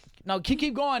 What? No,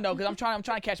 keep going though, cause I'm trying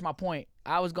to catch my point.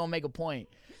 I was gonna make a point.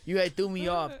 You had threw me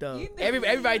off though.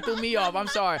 Everybody threw me off. I'm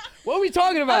sorry. What are we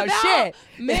talking about? Shit.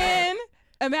 Men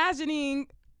imagining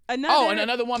another. Oh, and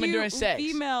another woman cute during sex.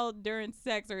 Female during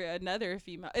sex, or another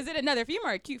female. Is it another female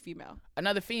or a cute female?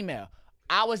 Another female.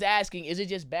 I was asking, is it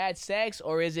just bad sex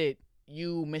or is it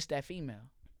you missed that female?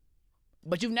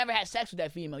 But you've never had sex with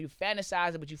that female. You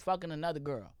fantasize it, but you fucking another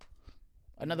girl,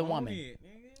 another woman.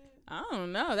 I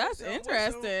don't know. That's So what's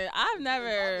interesting. I've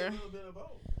never.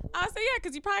 I say yeah,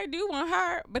 cause you probably do want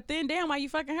her, but then damn, while you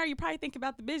fucking her, you probably think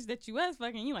about the bitch that you was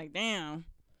fucking. You like damn.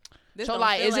 This So don't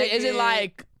like, feel is it it.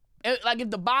 like if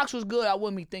the box was good, I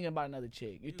wouldn't be thinking about another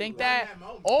chick. You think that?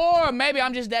 Or maybe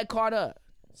I'm just that caught up.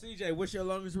 CJ, what's your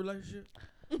longest relationship?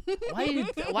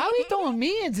 Why are we throwing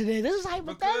me into this? This is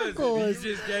hypothetical. Because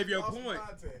you just gave your point.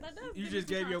 You just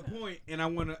gave your point, and I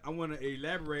wanna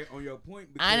elaborate on your point.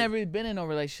 I ain't never really been in no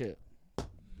relationship.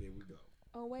 There we go.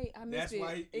 Oh wait, I That's missed it.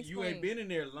 why you ain't been in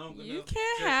there long enough. You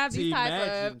can't to- have to these type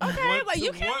imagine. of okay, Want like to-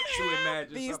 you can't want to have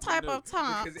imagine these something type new. of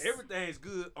talks. Because everything's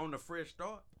good on the fresh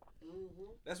start.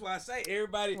 That's why I say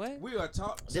everybody. What? We are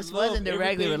taught. to This love wasn't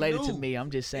directly everything related to new. me.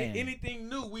 I'm just saying. Anything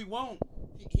new we want.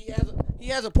 He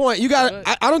has a point. You got.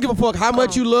 I don't give a fuck how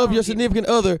much you love your significant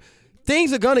other.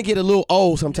 Things are gonna get a little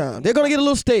old sometimes. They're gonna get a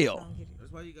little stale.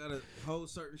 That's why you gotta hold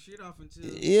certain shit off until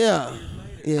Yeah. years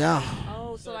later. Yeah.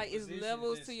 Oh, so like it's Position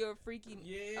levels is- to your freaking.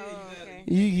 Yeah, Oh,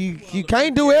 you okay. You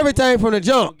can't do everything from the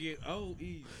jump. Get old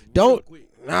easy. Don't- Real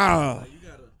quick. Nah. Like, you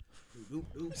gotta do.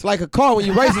 It's like a car when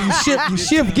you race it, you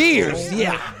shift gears.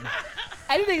 Yeah.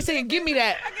 I didn't think saying, give me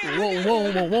that.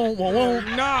 Whoa.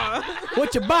 Nah.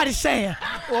 What your body saying?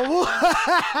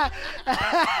 I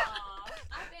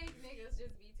think niggas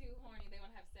just be too horny. They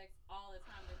want to have sex all the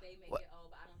time that they make it old,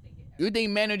 but I don't think it. You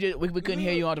think men are just? We couldn't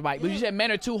hear you on the mic. But you said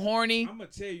men are too horny. I'm gonna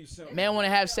tell you something. Men want to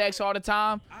have sex all the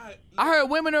time. I heard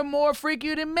women are more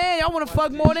freakier than men. Y'all want to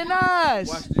fuck more than us.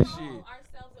 Watch this shit.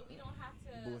 Ourselves, but we don't have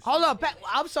to. Hold up,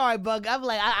 I'm sorry, Bug. I'm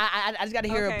like, I just gotta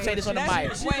hear her Okay. say this on the mic. Wait,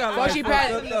 Before she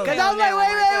passed, wait, cause wait, I was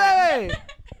like, wait.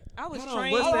 I was Hold on,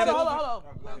 trained. what's to- that? Hold on.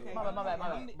 Okay. My bad.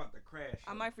 I'm about to crash.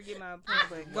 I might forget my point,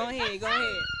 but go ahead.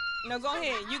 No, go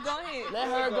ahead. You go ahead. Let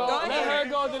her go. Go Let ahead.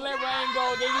 her go. Then let Rain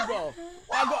go. Then you go.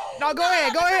 No, go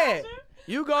ahead.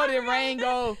 You go. Then Rain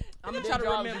go. I'm gonna Then try to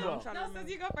Jarvis remember. go. I'm trying to No, remember.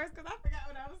 since you go first, cause I forgot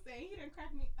what I was saying. he didn't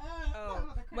crack me up.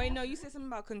 Oh. Wait, no, you said something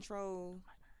about control.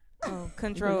 Oh,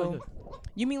 control.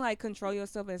 You mean like control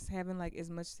yourself as having like as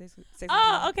much sex as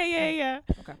Oh, men? okay, yeah.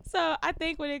 Okay. So I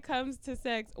think when it comes to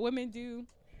sex, women do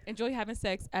enjoy having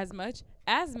sex as much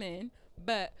as men,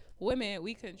 but women,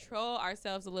 we control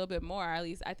ourselves a little bit more. Or at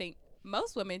least I think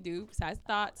most women do. Besides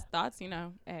thoughts, you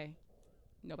know, hey,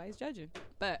 nobody's judging.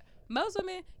 But most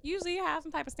women usually have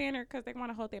some type of standard because they want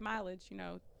to hold their mileage, you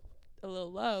know, a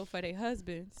little low for their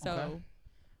husband. So, Okay.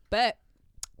 but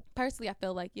personally, I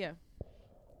feel like, yeah,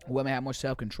 Women have more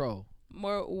self-control.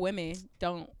 more women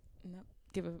don't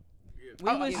give a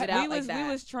We was give it out we like was that.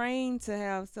 we was trained to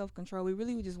have self control. We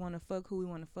really just want to fuck who we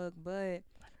want to fuck, but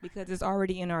because it's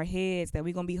already in our heads that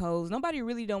we gonna be hoes. Nobody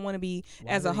really don't want to be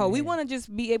as a hoe. We want to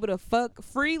just be able to fuck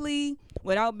freely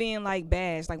without being like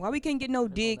bashed. Like why we can't get no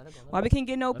dick? Why we can't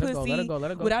get no Let it go, pussy let it go,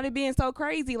 let it go. without it being so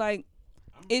crazy? Like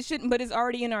it shouldn't, but it's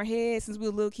already in our heads since we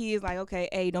were little kids. Like okay,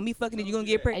 hey, don't be fucking it. You gonna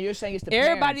get And pregnant. you're saying it's the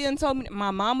Everybody parents. done told me.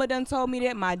 My mama done told me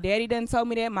that. My daddy done told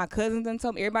me that. My cousins done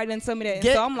told me. Everybody done told me that. And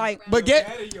Get- so I'm like, But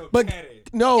but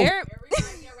no.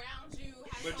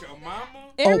 But your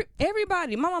mama.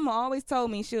 Everybody, my mama always told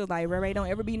me, she was like, Ray, don't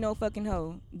ever be no fucking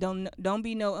hoe. Don't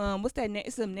be no what's that?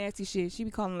 It's some nasty shit. She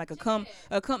be calling like a cum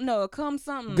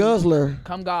something. Guzzler.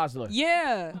 Come Gosler.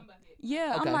 Yeah.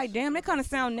 Yeah, Okay. I'm like, damn, that kind of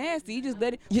sound nasty. You just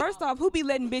let it. Yeah. First off, who be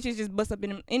letting bitches just bust up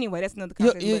in them? Anyway, that's another You-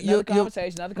 conversation. you- but-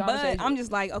 Another conversation. but I'm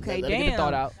just like, okay, Let her get the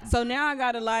thought damn. out. So now I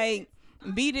gotta like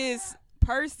be this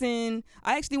person.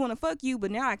 I actually want to fuck you, but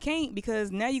now I can't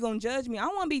because now you gonna judge me. I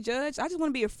don't want to be judged. I just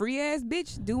want to be a free ass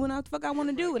bitch, do what the fuck I want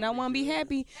to do, and I want to be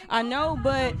happy. I know,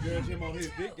 but Judge him on his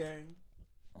dick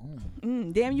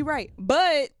game. damn, you right.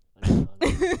 But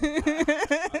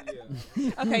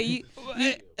okay, you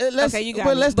Let's, okay, you got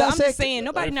but me. let's But I'm dissect just saying,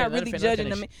 nobody Let her not fin- let her really fin- let her judging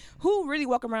them. finish. Who really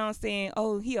walk around saying,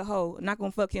 "Oh, he a hoe, not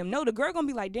gonna fuck him"? No, the girl gonna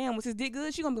be like, "Damn, was his dick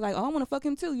good?" She gonna be like, "Oh, I wanna fuck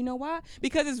him too." You know why?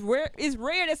 Because it's rare. It's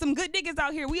rare that some good dick is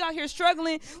out here. We out here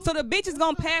struggling, so the bitch is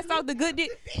gonna pass out the good dick.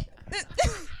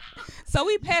 So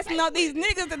we passing out these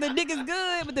niggas that the dick is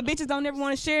good, but the bitches don't ever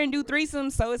want to share and do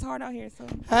threesomes. So it's hard out here. So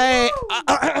Hey.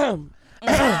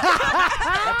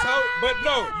 But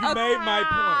no, you made my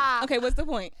point. okay, what's the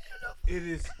point? It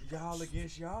is y'all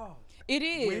against y'all. It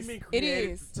is. Women It created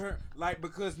is. the term, like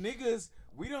because niggas,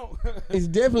 we don't. It's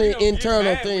definitely we an don't get internal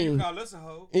mad when thing. You call us a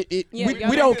hoe. Yeah, we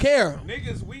y'all don't Niggas- care.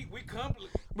 Niggas, we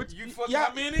compliment. But you fuck yeah,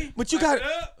 how many? but you Pipe got- it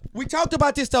up. We talked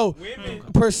about this though. Women.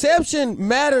 Perception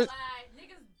matters.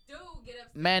 Niggas do get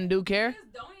upset. Men do care.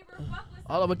 Niggas don't even fuck with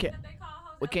Hold on, we some can't- that they call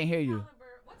hoes we that can't hear you. caliber.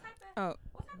 What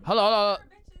type of Hold on. bitches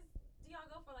do y'all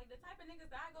go for? Like the type of niggas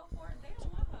that I go for, they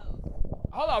don't want hoes.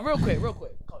 Hold on, real quick.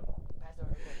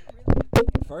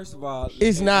 First of all,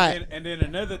 It's not. And then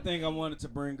another thing I wanted to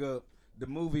bring up: the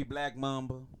movie Black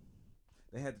Mamba.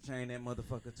 They had to change that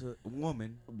motherfucker to a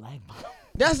woman.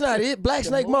 That's not it. Black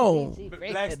Snake Moan.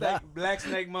 Black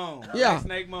Snake Moan. Yeah. Black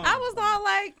Snake Moan. I was all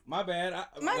like, My bad. my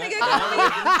Black- nigga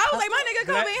I was like, my nigga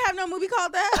Black- ain't have no movie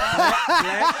called that.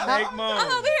 Black Snake Moan.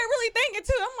 I'm over here really thinking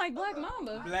too. I'm like, Black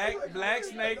Mamba. Black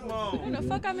Snake Moan. The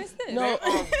fuck I missed this? No.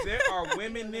 There are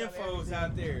women nymphos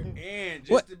out there, and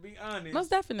just What? to be honest,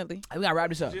 Most definitely. We gotta wrap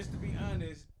this up. just to be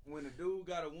honest, when a dude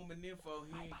got a woman nympho,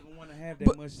 he ain't gonna want to have that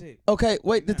But- much sex. Okay,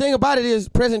 wait. The thing about it is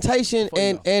presentation Before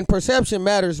you and perception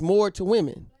matters more to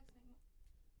women.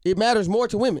 It matters more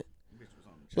to women.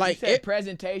 Like You said it,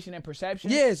 presentation and perception.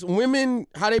 yes, women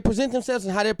how they present themselves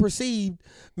and how they're perceived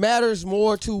matters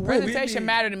more to women. Presentation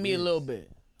mattered to me a little bit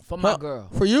for my Huh? girl.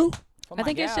 For you, For I my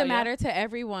think it gal, should yeah. matter to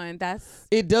everyone. That's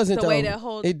it doesn't the though. way to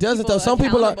hold. It doesn't though. Some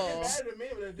people are accountable.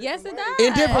 Yes, it does.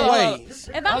 in different Hold on. ways.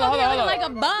 If I'm Hold on, over here hold on, looking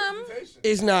hold like a bum,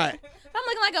 It's not. if I'm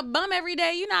looking like a bum every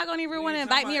day, you're not gonna even want to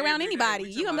invite me around anybody.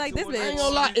 You gonna be like this I ain't bitch.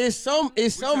 gonna lie. It's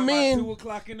some men.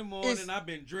 2:00 in the morning. it's- I've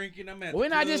been drinking. I'm at. We're the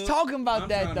not just club. talking about I'm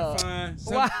that, trying though. To find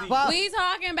Why- something. why- We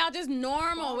talking about just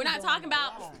normal. We're not talking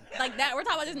about like that. We're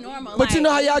talking about just normal. But you know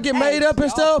how like, y'all get made up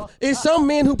and stuff? It's some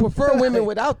men who prefer women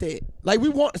without that. Like we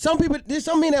want some people. There's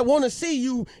some men that want to see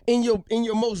you in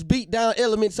your most beat down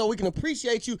element, so we can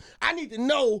appreciate you. I need to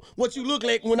know what you look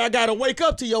like when I gotta wake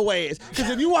up to your ass. Because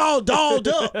if you all dolled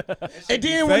up, and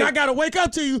then when fake. I gotta wake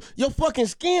up to you, your fucking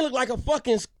skin look like a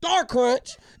fucking Star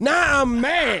Crunch. Now I'm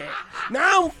mad.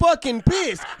 Now I'm fucking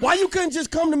pissed. Why you couldn't just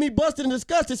come to me busted and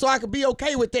disgusted so I could be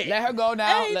okay with that? Let her go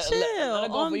now. Hey, let chill her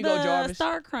go on before you go, the Jarvis.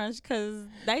 Star Crunch, because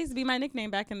that used to be my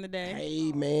nickname back in the day.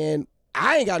 Hey man,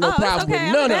 I ain't got no it's problem okay. with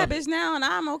I'm none a of bad it. bitch now, and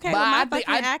I'm okay But with my I fucking think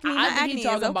acne. My I think acne he's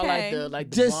talking is about okay. like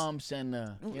the Just- bumps and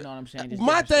the, you know what I'm saying. Just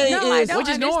My different stuff. thing No, I is- don't Which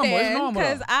is normal. It's normal.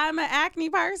 because I'm an acne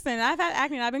person. I've had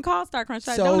acne. And I've been called Star Crunch.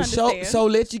 I don't So understand. so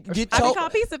let you get I've been chose.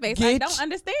 called pizza face. I get- don't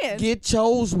understand. Get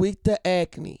chose with the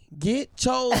acne. Get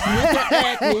chose with the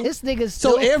acne. This nigga's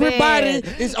So stupid. everybody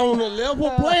is on a level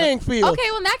playing field. Okay,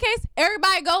 well in that case,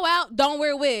 everybody go out, don't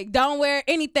wear a wig, don't wear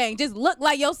anything. Just look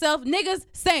like yourself. Niggas,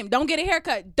 same. Don't get a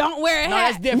haircut. Don't wear a No,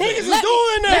 hat. that's different. Niggas is Let-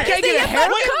 doing that. You can't get a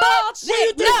haircut? Bald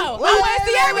shit. you No, think- I want to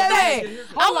see wait, everything.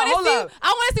 I Hold want up, hold to see. up. I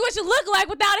want to see what you look like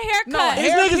without a haircut. No,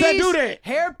 There's niggas that do that.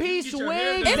 Hairpiece, Get your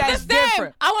hair wigs, done. It's that's the same.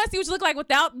 different. I want to see what you look like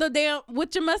without the damn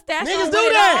with your mustache. Niggas on, do with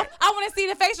it that. off. I want to see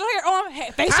the facial hair on,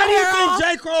 facial How do you hair off.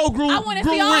 think J. Cole grew I want to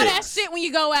grew see all wigs? that shit when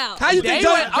you go out. How you think J.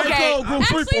 went- J. okay. Cole grew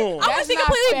Actually, freeform? I want to That's see not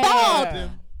completely fair. bald.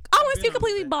 I want to see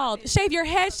completely bald. Shave your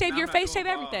head, shave I'm your not face, going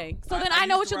shave bald. everything. So I then I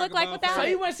know what used to you look rock like a bald without So fade.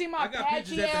 you it. want to see my I got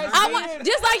pictures patchy at the ass? house. I want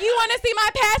just like you want to see my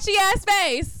patchy ass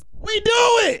face. We do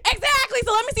it. Exactly.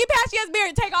 So let me see patchy ass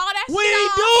beard. Take all that We shit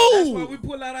off. That's why do. we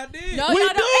pull out our dick. No, We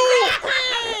y'all do. don't. So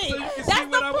Exactly. you can see That's the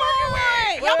what I'm working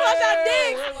point. Y'all pull out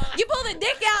dicks. You pull the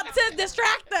dick out to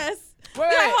distract us. You're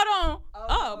like, hold on.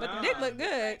 Oh, but the dick look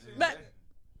good. But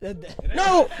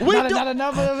No, we Not, do. not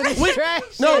enough of a We-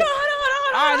 distraction. No, hold on.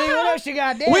 All right, nigga, what else you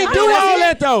got there? we do all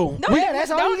that though. Yeah,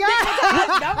 that's all you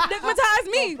got. Don't stigmatize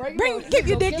me. Keep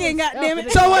your dick in,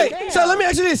 goddammit. So wait, so let me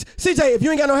ask you this, CJ, if you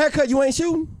ain't got no haircut, you ain't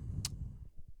shooting?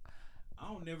 I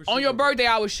don't never On shoot your a- birthday,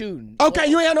 I was shooting. Okay,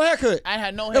 you ain't got no haircut. I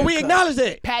had no haircut. And we acknowledge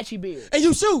that. Patchy beard. And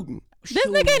you shooting. This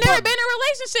nigga ain't never been in a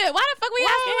relationship. Why the fuck we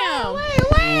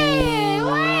asking him?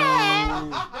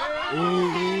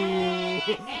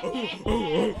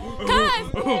 Cause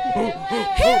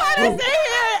he wanna sit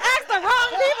here and ask the wrong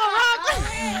people wrong.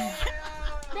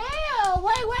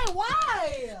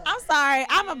 I'm sorry.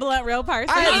 I'm a blunt real person.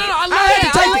 I no, I love had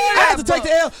that. to take, I love I had to take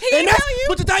the L. And that's,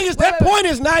 but the thing is, that point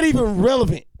is not even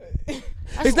relevant.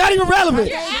 It's not even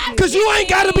relevant. Because you ain't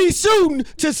got to be shooting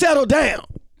to settle down.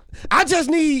 I just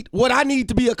need what I need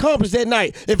to be accomplished that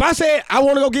night. If I said I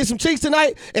want to go get some cheeks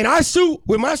tonight and I shoot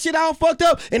with my shit all fucked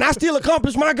up and I still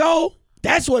accomplish my goal,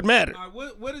 that's what matters. All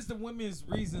right, what is the women's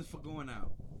reasons for going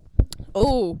out?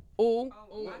 Ooh.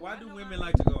 Why do women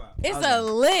like to go out? It's a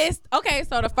list. Okay,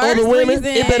 so the first Other women, reason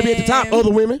it better be at the top.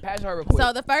 Other women. Pass her real quick.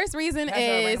 So the first reason Pass her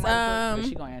a is random real quick.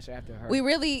 She gonna answer after her. we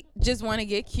really just want to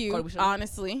get Cody, we cute, should-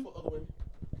 honestly.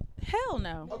 Hell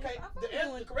no. Okay,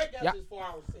 the correct Yeah. is 4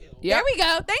 hours. Yeah. There we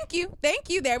go. Thank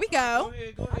you. There we go.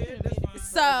 Go ahead. That's fine.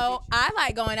 So I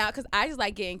like going out because I just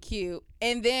like getting cute.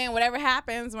 And then whatever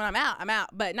happens when I'm out, I'm out.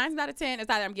 But 9 times out of 10, it's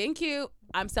either I'm getting cute,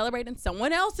 I'm celebrating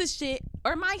someone else's shit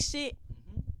or my shit,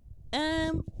 or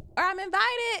I'm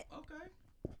invited Okay.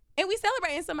 and we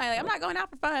celebrating somebody. Like, I'm not going out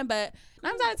for fun, but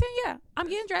 9 times out of 10, yeah, I'm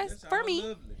getting dressed That's for all me.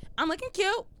 lovely. I'm looking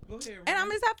cute, Go ahead, and I'm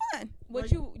Ryan. just have fun.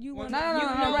 What you want? No,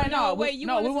 right, no. Wait, you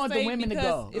No, want we us to want the say women to because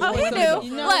go. it's Oh, he for do.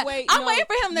 some- No, Look, wait, I'm no. waiting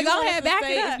for him to You go want ahead us and to back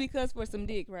say it it's up. because for some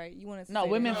dick, right? You want us to No, say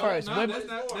women that. first. No, Women,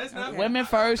 that's not women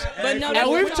first. But no, And that's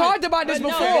we've not- talked about this but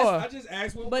no, before. I just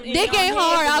asked what But women Dick in ain't your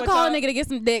hard. head is I'll what call a y'all- nigga to get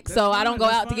some dick, so I don't go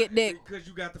out to get dick. Because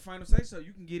you got the final say so.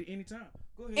 You can get it anytime.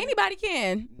 Go ahead. Anybody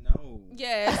can. No.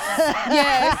 Yes.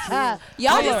 Yes.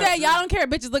 Y'all Hold just on. said y'all don't care if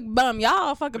bitches look bum.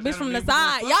 Y'all fuck a bitch from the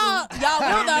side.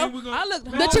 Y'all will though. I look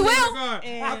But you will.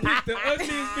 I picked the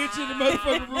ugliest bitch in the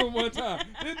motherfucking room one time.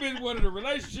 This bitch wanted a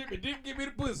relationship and didn't give me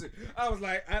the pussy. I was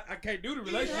like, I can't do the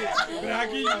relationship, but I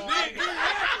give you the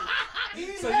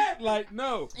dick. So you like,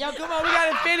 no. Yo, come on, we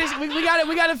gotta finish.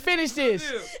 We gotta finish this.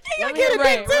 Yeah. Let me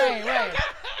get right.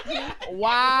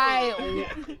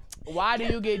 Why do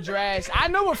you get dressed? I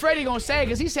know what Freddie gonna say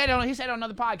because he said it on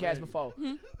another podcast before.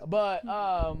 But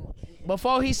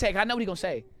before he said, I know what he gonna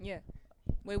say. Yeah.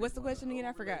 Wait, what's the question again?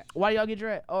 I forgot. Why do y'all get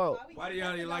dressed? Oh, Why do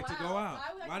y'all like to go out?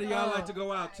 Why do y'all like to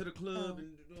go out to the club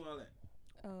and do all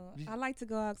that? I like to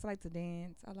go out 'cause I like to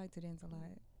dance. I like to dance a lot.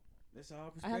 That's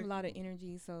all. I have a lot of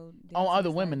energy, so. on dancing other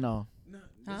is women like, though.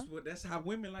 No, that's how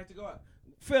women like to go out.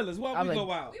 Fellas, why we like-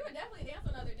 go out? would definitely dance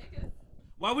on other niggas.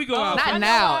 Why we go out? Not I know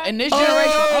now. why. In this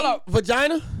generation, hold up.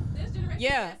 Vagina? This generation,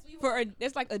 Yeah,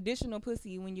 it's like additional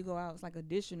pussy when you go out. It's like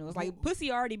additional. It's like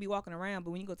pussy already be walking around,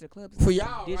 but when you go to the club, it's For like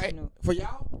y'all, right? additional. For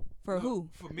y'all? For who?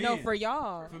 For No, men. for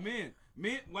y'all. For men.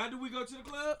 Men, why do we go to the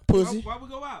club? Pussy. Why we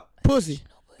go out? Pussy.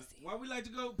 Why we like to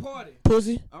go party?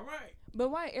 Pussy. All right. But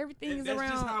why everything is That's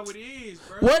around? just how it is,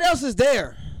 bro. What else is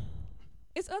there?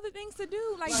 It's other things to do.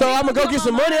 Like So I'm gonna go get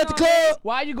some money at the club?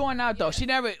 Why are you going out though? She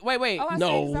never. Wait. Oh, I No.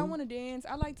 say 'cause I want to dance.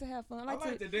 I like to have fun. I like,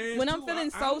 like to dance, when I'm too.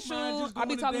 feeling I don't mind social, just I be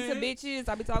going to talking to dance. bitches.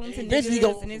 I be talking to Eventually you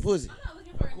niggas. go And it's, pussy. I'm not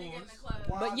looking for a nigga in the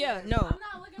club. but yeah, no.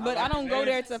 But I don't go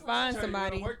there to find Trying to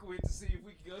somebody. work with to see if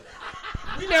we can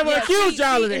go. We never accused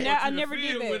y'all of that. I never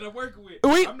did When that. I'm working with,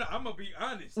 We- I'm gonna be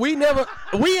honest. We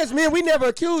as men, we never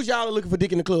accused y'all of looking for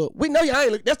dick in the club. We know y'all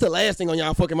ain't look. That's the last thing on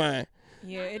y'all fucking mind.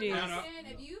 Yeah, it is. And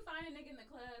if you find a nigga in the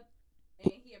club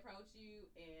and he approach you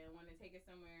and want to take it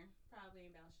somewhere, probably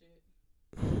ain't about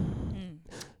shit.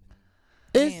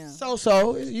 It's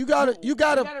so. You gotta. We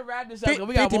gotta wrap this up. 'Cause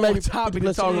we got 50 one more maybe topic to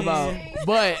 50 talk about.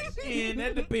 But And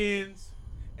that depends.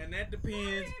 And that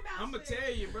depends. I'm gonna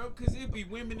tell you, bro, because it be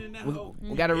women in that hoe.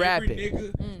 we gotta wrap it.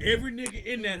 Every nigga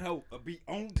in that hoe will be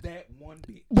on that one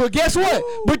bitch. But guess what?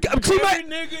 But see, Every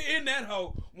man, nigga in that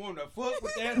hoe wanna fuck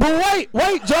with that hoe. but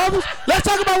wait, Jarvis. Let's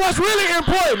talk about what's really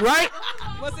important, right?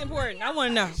 What's important? I want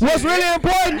to know. What's really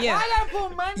important? Yeah.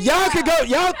 Y'all can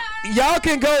go. Y'all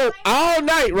can go all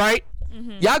night, right?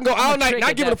 Y'all can go all night, trick not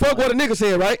at giving a that fuck what a nigga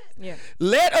said, right? Yeah.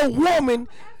 Let a woman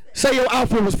say your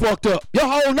outfit was fucked up. Your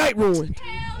whole night ruined.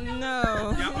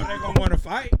 No. Y'all, are they gonna wanna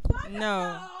fight?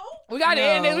 No. we gotta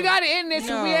end this. We gotta end this.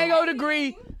 No. We ain't gonna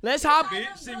agree. Let's hop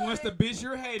Bitch, see, once the bitch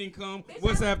you're hating come,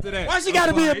 what's after that? Why she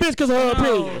gotta be a bitch? Cause of her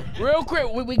opinion. real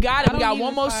quick. We got it. We I got don't one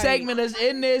even more fight. segment. Let's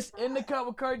end this. In the Cup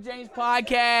with Kurt James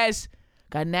podcast.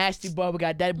 Got Nasty Bub. We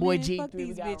got that boy Man, G3. fuck We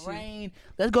these got bitches. Rain.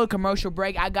 Let's go to commercial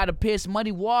break. I gotta piss.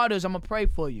 Muddy Waters. I'm gonna pray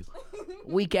for you.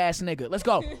 Weak ass nigga. Let's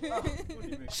go.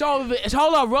 So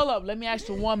hold up, roll up. Let me ask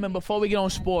the woman before we get on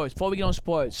sports.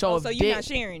 So, So if you're dick- not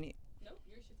sharing it.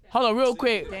 hold on, real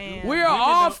quick. Damn. We're Women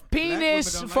off don't- black women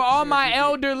penis don't for like to all share my dick.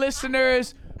 elder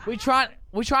listeners. We trying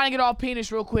to get off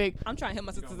penis real quick. I'm trying to help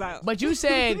my sisters out. But you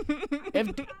said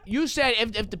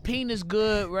if the penis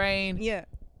good, Rain, Yeah.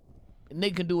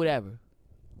 nigga can do whatever.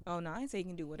 Oh no, I ain't say you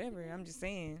can do whatever. I'm just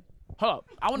saying. Hold up,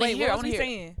 I want to Wait, hear. what I was want to we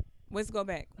hear. saying? Let's go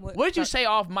back. What did you say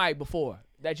off mic before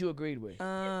that you agreed with?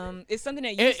 It's something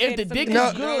that you If said. the it's dick something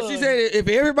is that- good. No, she said if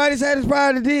everybody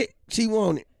satisfied the dick, she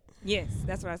want it. Yes,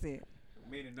 that's what I said.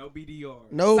 Meaning no BDR.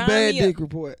 No Sign bad me up. dick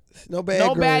reports. No bad.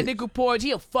 No bad grades. dick reports.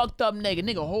 He a fucked up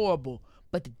nigga horrible.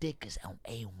 But the dick is on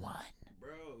A1.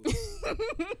 Bro,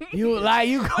 You like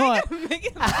you going?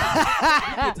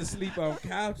 I get to sleep on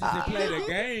couches and play the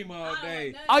game all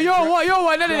day. Oh, you don't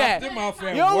want none of Drop that. them off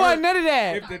at You don't want work none of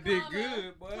that. If the dick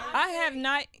good, boy. I have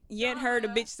not yet heard a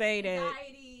bitch say that.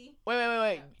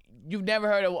 Wait. You've never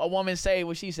heard a woman say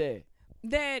what she said.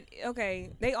 That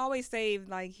okay, they always say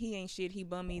like he ain't shit, he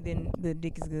bummy, then the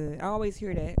dick is good. I always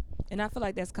hear that, and I feel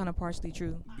like that's kind of partially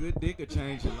true. Good dick will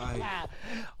change your life.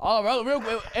 Oh, real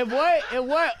quick. If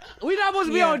what? We not supposed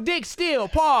to be Yeah. on dick still.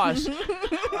 Pause.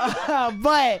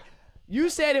 But you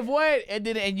said if what,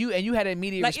 and you had an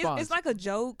immediate Like response. it's like a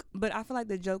joke, but I feel like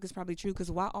the joke is probably true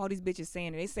because why all these bitches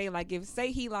saying it? They say like if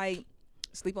say he like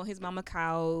sleep on his mama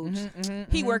couch,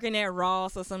 he working at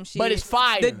Ross or some shit, But it's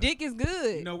fire. The dick is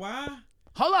good. You know why?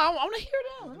 Hold on, I want to hear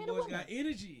that. Let me Them hear boys got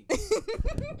energy.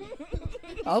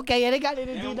 Okay, yeah, they got it.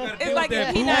 They don't gotta It's deal like with that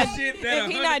if he not- bullshit that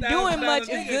if he not doing $100,000 much, it's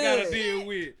nigga good. gotta deal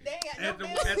with at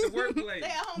the workplace.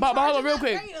 But hold on, real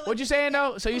quick. What you saying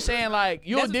though? So you saying like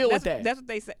you'll That's- deal with that's- that? That's what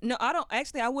they say. No, I don't.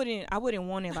 Actually, I wouldn't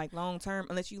want it like long term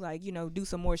unless you like do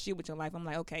some more shit with your life. I'm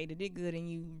like, okay, the dick good and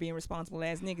you being responsible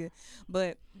ass nigga.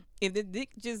 But if the dick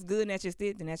just good and that's just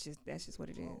it, then that's just what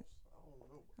it is.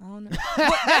 I don't know.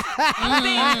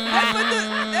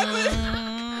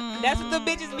 That's what the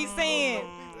bitches be saying.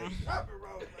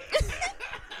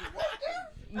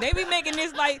 They be making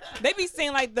this like they be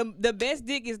saying like the best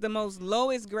dick is the most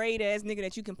lowest grade ass nigga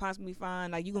that you can possibly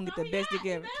find. Like you gonna get the best dick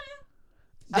ever.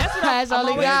 That's what That's all I'm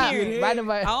they always got. hearing. Right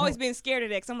about- I always been scared of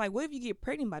that. Cause I'm like, what if you get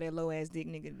pregnant by that low ass dick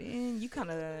nigga? Then you kind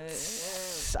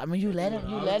of. I mean, you let them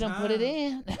time. put it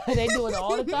in. They do it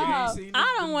all the time.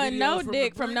 I don't want no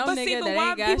dick from no But nigga see, but that why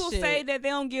ain't got people shit. say that they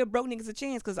don't give broke niggas a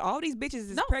chance? Cause all these bitches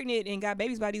is No. pregnant and got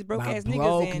babies by these broke By ass broke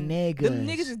niggas, and them niggas.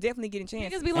 niggas is definitely getting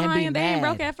chances. Niggas be And be lying. They ain't mad.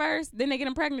 broke at first. Then they get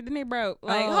them pregnant. Then they broke.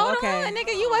 Like, Oh, hold okay. on,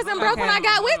 nigga. You wasn't broke when Okay. I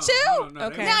got with you.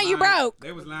 Okay. Now you broke.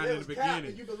 They was lying in the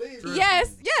beginning. Trust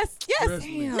Yes. me. Yes.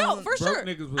 Damn. No, for Broke sure.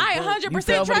 niggas was I broke. 100%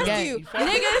 fell for the trust game. you. You fell for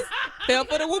the Niggas Fell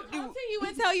for the whoop. come to you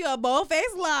and tell you a bold-faced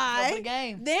For the lie.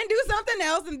 game. Then do something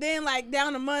else, and then like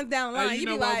down the months down the line, Hey, you you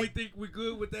know be why we like, think we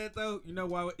good with that though? You know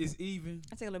why it's even?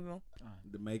 I take a little bit more.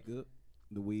 The makeup,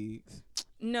 the wigs.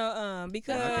 No,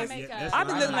 because That's that's I've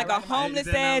been right. looking like a Is homeless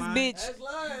that ass not mine?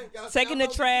 bitch taking the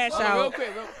trash Real out.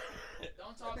 quick,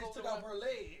 don't talk over the women.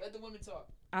 Let the women talk.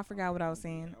 I forgot what I was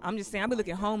saying. I'm just saying I be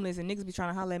looking homeless and niggas be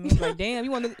trying to holler at me. I'm like, damn,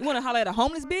 you want to holler at a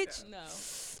homeless bitch? no.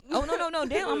 Oh no,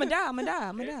 damn, I'ma die.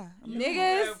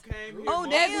 Niggas. Oh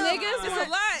That's damn, niggas. it's a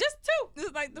lot. Just two. This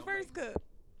is like the first cup.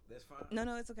 That's fine.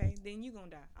 No, it's okay. Then you gonna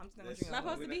die. I'm just not gonna drink Am I all.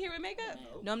 supposed to be here with makeup?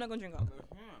 No, I'm not gonna drink all.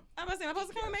 I'm supposed to say, am I supposed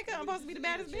to come with makeup? I'm supposed to be the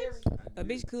baddest bitch? A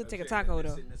bitch could take a taco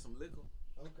though.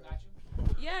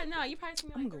 Yeah, no, you probably see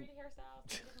me I'm like good. 3 hairstyles.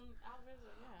 different outfits,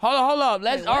 Hold up.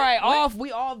 Let's. All right, off.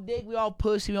 We all dick. We all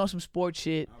pussy. We on some sports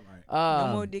shit. No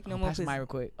more dick, no more pass the pussy. mic real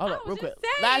quick. Hold up, I real was quick.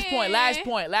 just Last saying.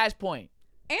 point.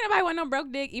 Ain't nobody want no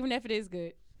broke dick, even if it is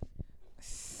good.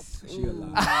 She a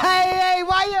lie. Hey,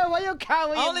 why you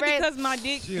count? Only because my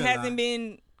dick She a hasn't lie.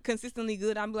 been consistently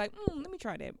good. I'm like, let me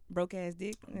try that broke ass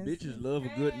dick. Bitches love a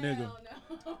good nigga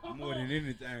more than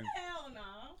anything. Hell no.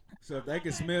 So if they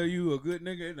can smell you a good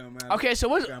nigga, it don't matter. Okay, so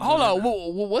hold on.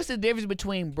 What's the difference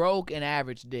between broke and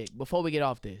average dick? Before we get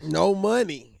off this. No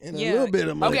money and Yeah. a little bit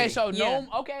of money. Okay, so Yeah.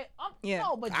 no. Okay. Yeah.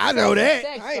 No, but I know sex is that.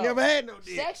 sex, I ain't though. never had no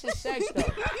dick. Sex is sex though.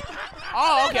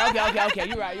 Oh, okay.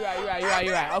 You're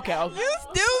right. Okay. You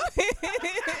stupid.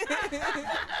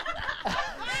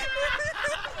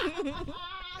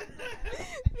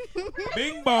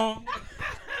 Bing bong.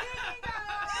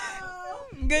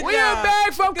 Good We job. are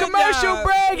back from Good commercial job.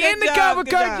 break Good in the job. Cover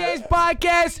Good Kirk job. James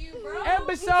podcast,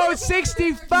 episode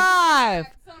 65.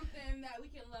 Something that we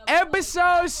can love.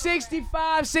 Episode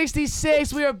 65,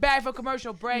 66. We are back from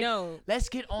commercial break. No. Let's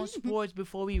get on sports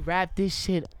before we wrap this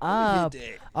shit up.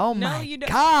 Oh No, my you don't.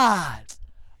 God.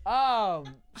 Hold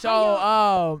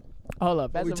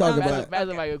up. we talking about? Pass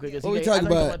the mic real quick. What we I talking know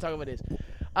you about? wanna talk about this.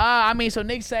 So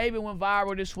Nick Saban went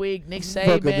viral this week. Nick Fuck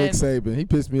a Nick Saban. Saban. He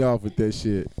pissed me off with that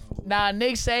shit. Now,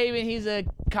 Nick Saban, he's a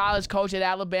college coach at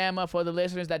Alabama. For the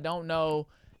listeners that don't know,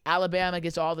 Alabama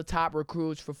gets all the top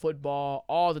recruits for football,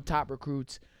 all the top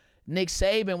recruits. Nick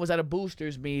Saban was at a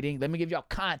boosters meeting. Let me give y'all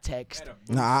context.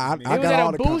 Nah, I He got was all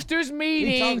at the a con- boosters He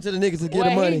meeting talking to the niggas to get the where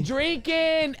he money.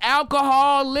 drinking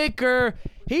alcohol, liquor.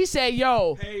 He said,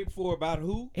 yo, Paid for about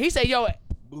who?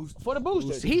 Boost. for the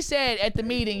boosters. He said at the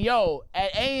meeting, yo,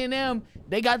 at A&M,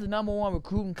 they got the #1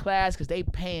 recruiting class because they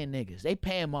paying niggas. They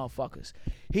paying motherfuckers.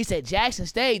 He said Jackson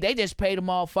State, they just paid a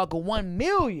motherfucker $1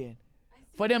 million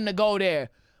for them to go there.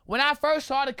 When I first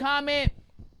saw the comment,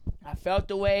 I felt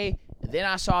the way. Then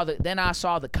I saw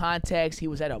the context. He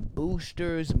was at a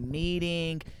boosters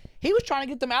meeting. He was trying to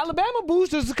get them Alabama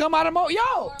boosters to come out of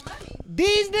yo.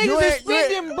 These niggas is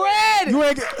spending bread. You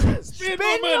ain't get, Spend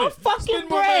your fucking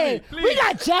bread. We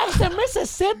got Jackson,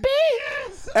 Mississippi.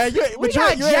 hey, We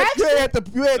got you had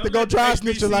to go dry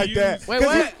snitching like that. Wait, 'Cause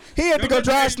what? He had to go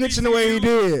dry snitching the way he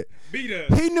did. Beat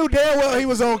us. He knew damn well he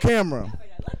was on camera.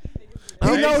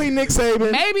 He know he Nick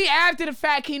Saban. Maybe after the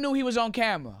fact, he knew he was on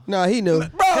camera. Nah, he knew. Bro,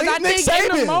 Cause he's I Nick think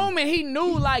in the Saban. moment he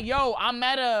knew, like, yo, I'm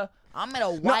at a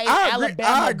No, white I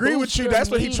Alabama. agree with you. booster That's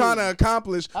what he's meeting. trying to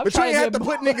accomplish. I'm But you trying ain't to have to get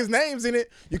put more. niggas' names in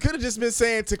it. You could have just been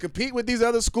saying to compete with these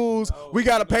other schools, we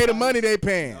got to pay the money they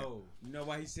paying. Oh, you know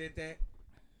why he said that?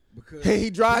 Because He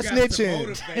dry got to snitching.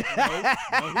 motivate-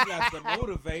 No, he got to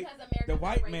motivate the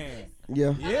white man.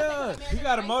 Yeah. Yeah, he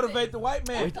got to motivate the white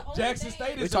man. Jackson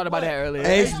State is We talked about that earlier. The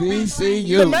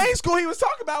HBCU. main school he was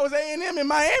talking about was A&M in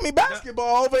Miami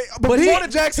basketball over But before the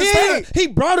Jackson State. he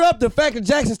brought up the fact of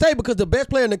Jackson State because the best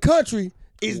player in the country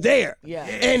is there. Yeah.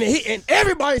 And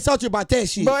everybody talked about that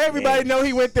shit. But everybody know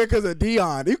he went there because of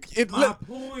Dion.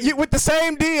 With the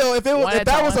same deal, if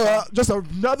that was just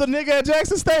another nigga at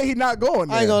Jackson State, he not going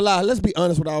there. I ain't gonna lie. Let's be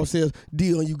honest with ourselves.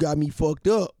 Dion, you got me fucked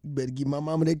up. You better give my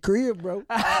mama that crib, bro. You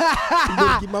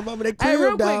better give my mama that crib, Hey,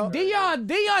 real dog. quick, Dion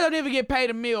don't even get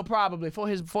paid a meal probably for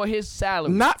his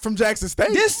salary. Not from Jackson State.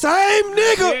 This same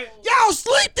nigga, y'all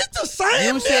sleep. This the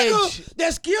same Usage. nigga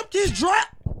that skipped his drop.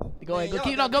 Go ahead,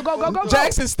 go.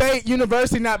 Jackson State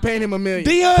University not paying him $1 million.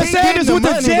 Deion He Sanders getting with the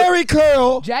money, Jerry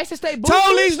curl. Jackson State Told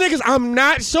boosters? these niggas I'm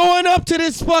not showing up to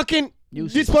this fucking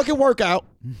workout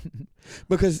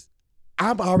because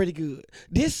I'm already good.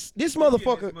 This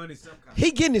motherfucker,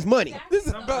 he getting his money. This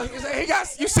is, bro, he got.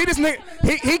 You see this nigga?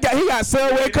 He got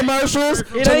Subway commercials, It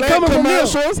ain't Gillette coming from him.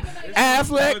 commercials,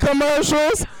 Affleck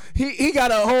commercials. He got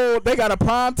a whole. They got a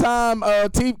primetime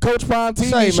Coach Prime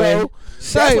TV Say, show. man. That's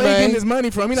Say, where he man. getting his money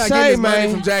from. He not Say, getting his man.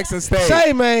 money from Jackson State.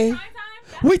 Say, man,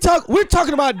 we're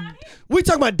talking about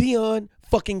Deion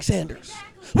fucking Sanders.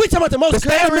 We talking about the most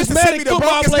State of Mississippi, charismatic the football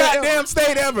brokest player ever. goddamn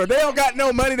state ever. They don't got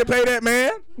no money to pay that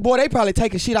man. Boy, they probably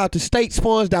taking shit out the state's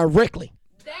funds directly.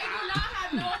 They do not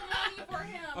have no money for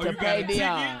him. Oh, you got Pay a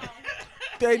Dion. ticket?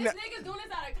 They These not, niggas doing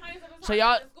this out of kindness of his So heart.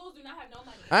 y'all- The schools do not have no money.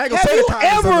 I ain't gonna Have say you the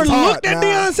kindness of ever his heart, looked at nah.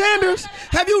 Deion Sanders?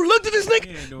 Have you looked at this He ain't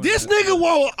nigga? doing This that. nigga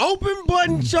wore an open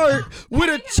button shirt with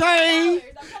a chain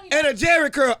and a Jerry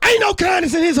curl. Ain't no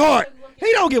kindness in his heart.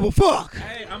 He don't give a fuck.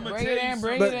 Hey, I'm gonna Bring tell it you in,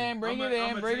 bring something. it in, bring it in,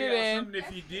 I'ma bring tell it y'all in. something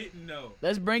if you didn't know.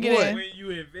 Let's bring it What? in. When you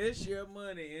invest your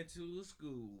money into a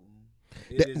school,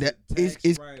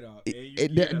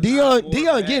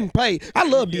 Deion getting paid. I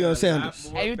love Deion Sanders.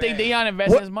 Hey, you think Deion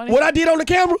investing his money? What I did on the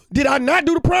camera? Did I not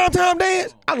do the primetime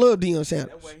dance? I love Deion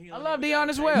Sanders. I love Deion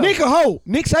as well. Nick a hoe.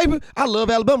 Nick Saban, I love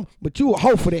Alabama, but you a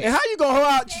hoe for that. And how you gonna hoe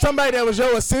out somebody that was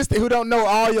your assistant who don't know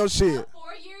all your shit? A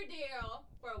 4-year deal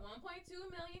for a $1.2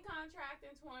 million contract in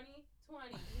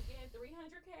 2020. You get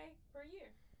 $300K per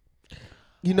year.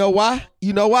 You know why?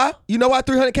 You know why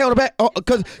 300K on the back?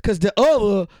 Because the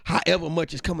other, however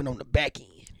much, is coming on the back end.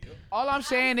 All I'm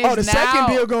saying is the now,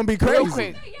 second deal gonna be crazy. Real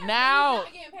quick, Yeah,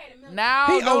 now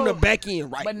He though, on the back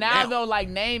end right but now though, like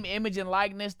name, image, and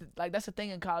likeness, like that's the thing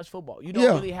in college football. You don't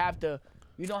really have to.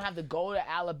 You don't have to go to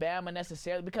Alabama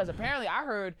necessarily because apparently I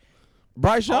heard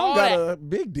Bryce Young all got that- a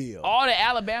big deal. all the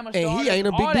Alabama starters. And he ain't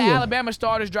a big all deal. the Alabama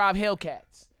starters drive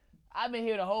Hellcats. I've been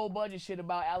hearing a whole bunch of shit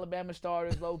about Alabama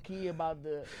starters, low key about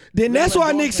the. Then that's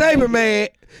why Nick Saban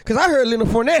mad, because I heard Leonard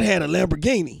Fournette had a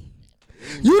Lamborghini.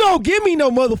 You don't give me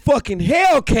no motherfucking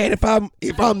Hellcat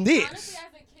if I'm this. Honestly,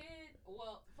 as a kid,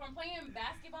 well, from playing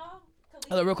basketball.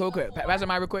 Hello, real quick. Pass the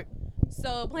mic real quick.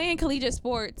 So playing collegiate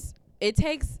sports, it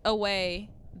takes away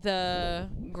the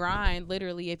grind,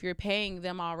 literally, if you're paying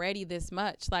them already this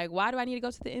much. Like, why do I need to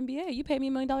go to the NBA? You pay me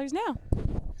 $1 million now.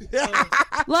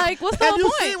 Like, what's the Have whole you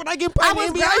point? seen when I get paid I in the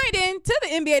was NBA? grinding to the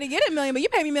NBA to get $1 million, but you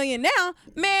pay me $1 million now.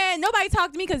 Man, nobody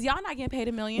talk to me because y'all not getting paid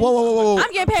 $1 million. Whoa.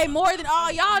 I'm getting paid more than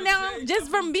all y'all now just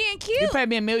from being cute. You pay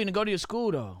me $1 million to go to your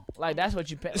school though. Like that's what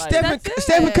you pay. Like,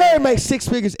 Stephen Curry makes 6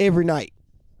 figures every night.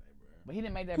 but he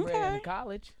didn't make that bread in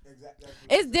college.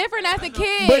 It's different as a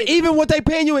kid. But even what they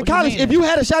paying you in What you college, mean? if you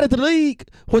had a shot at the league,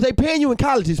 what they paying you in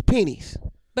college is pennies.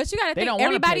 But you gotta They think, don't wanna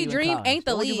everybody pay you in dream college. ain't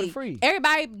the They want you for league. free.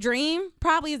 Everybody dream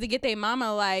probably is to get their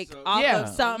mama like off Yeah.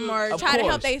 of something or Of try to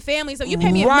help course. their family. So you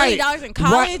pay me $1 Right. million in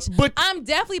college, Right. But- I'm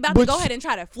definitely about to but go you- ahead and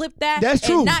try to flip that. That's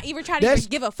true. And not even try to That's- even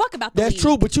give a fuck about the That's league.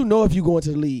 true, but you know if you go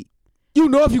into the league. You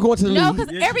know if you go into the No, league.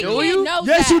 because Yes, every you kid do. knows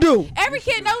Yes, that. you do. Every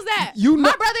kid knows that. You know-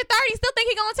 My brother 30 still think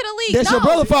he going to the league. That's no. your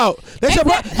brother's fault. That's your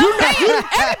brother. Exactly.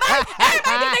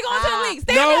 Everybody think they going to the league.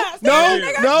 Stand up. Stand up,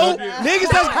 nigga. No.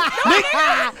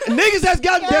 Niggas that's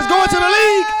going to the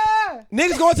league.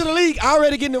 Niggas going to the league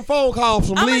already getting them phone calls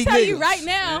from I'm gonna league tell niggas. you right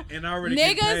now, And already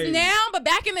getting niggas paid. now, but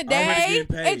back in the Already day, getting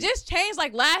paid. it just changed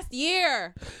like last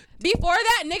year. Before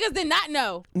that, niggas did not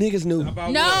know. Niggas knew.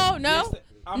 About No, what? no.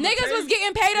 I'ma Niggas tell was you.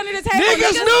 getting paid under the table.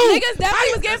 Niggas knew. Niggas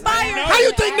definitely was getting fired. How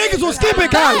you think niggas was skipping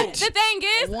But college? the thing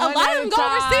is, a One lot at of them a go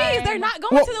overseas. time. They're not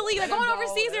going Well- to the league. They're going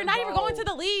overseas. They're not even going to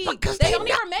the league. Because They they don't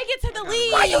not- even make it to the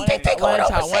league. Why you think they going One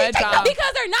time, overseas? one time.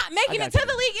 Because they're not making it to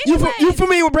the league You anyway. you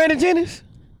familiar with Brandon Jennings?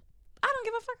 I don't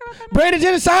give a fuck about that. Brandon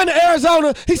Jennings signed to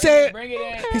Arizona. He said, Bring it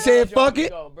in. he said, fuck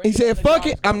it. He said, fuck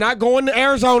it. I'm not going to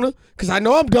Arizona because I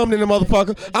know I'm dumb than the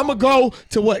motherfucker. I'm going to go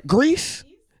to what? Greece?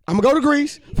 I'm going to go to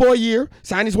Greece for a year,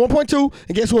 sign this 1.2,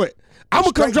 and guess what? I'm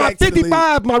going to come Straight drop back to the league.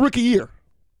 55 my rookie year.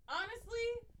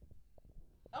 Honestly,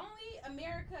 only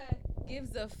America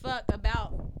gives a fuck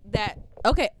about that.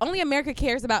 Okay, only America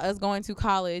cares about us going to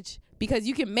college because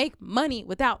you can make money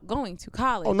without going to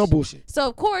college. Oh, no bullshit. So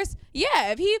of course,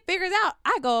 yeah, if he figures out,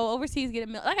 I go overseas, get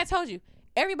 $1 million. Like I told you,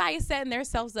 everybody is setting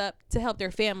themselves up to help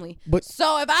their family. But-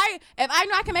 so if I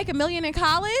know I can make $1 million in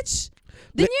college,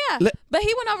 then yeah. But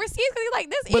he went overseas because he's like,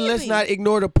 this But easy. let's not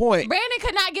ignore the point. Brandon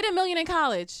could not get $1 million in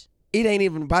college. It ain't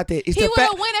even about that. It's He the would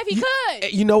fact. have won if he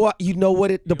could. You know what?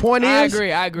 The point I is. agree.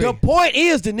 The point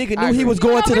is the nigga I knew he agree. was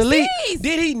going to the league. Overseas.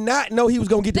 Did he not know he was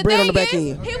going to get the The bread on the thing back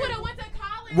is, end? he would have went to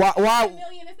college. Why- $1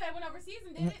 million instead of went overseas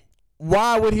and did it.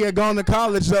 Why would he have gone to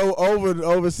college though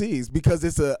overseas? Because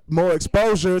it's a more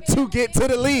exposure to get to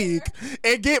the league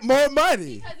and get more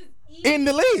money Because it's easy in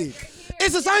the league.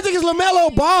 It's the same thing as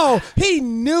LaMelo Ball. He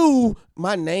knew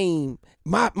my name,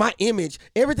 my image,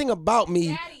 everything about me.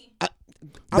 Daddy.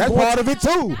 I'm That's going part to- of it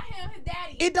too. Not him, his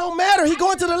daddy. It don't matter. He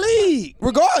going to the league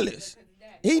regardless.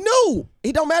 He knew.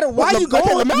 It don't matter why you going.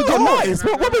 LaMelo You going. nice.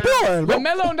 What we doing?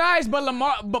 LaMelo nice, but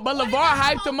LeVar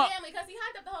hyped him up. Because he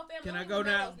hyped up the whole family. Can I Only go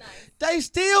now? LaMelo's nice. They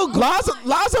still. Lonzo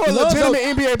a legitimate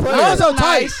NBA player. Lonzo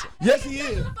tight. Yes, he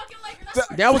is. The fucking Lakers. That's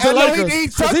That was I the know Lakers. He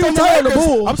 'Cause touched he on was the tight on the Lakers.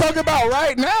 Bulls. I'm talking about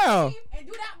right now. and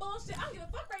do that bullshit. I don't give a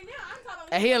fuck right now. I'm talking about.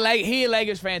 And he a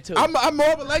Lakers fan too. I'm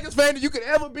more of a Lakers fan than you could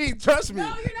ever be. Trust me. No,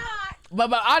 you're not. But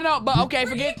I know. But okay,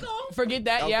 We're forget equal.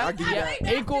 that. Yeah, I'll give you yeah, that.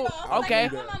 Play equal. basketball. Okay.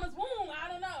 Like, my mama's womb.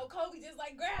 I don't know. Kobe just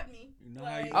like grabbed me. You know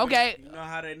how you, Okay. You know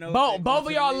how they know. Both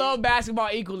of y'all love basketball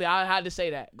equally. I had to say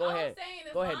that. Go All ahead. I'm saying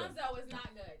is Go ahead. Lonzo is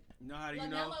not good. You know how do you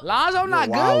know? LaMelo- Lonzo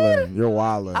not good. You're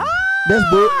wildin'. That's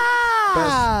book.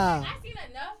 I seen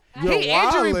enough. You're He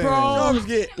injury wildin'. prone. Jarvis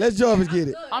get. Let's Jarvis get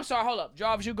it. I'm sorry. Hold up.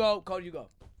 Jarvis, you go. Cody, you go.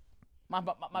 My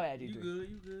bad, You G3. good?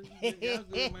 You good? You good? Y'all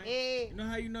good, man. You know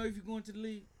how you know if you're going to the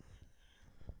league?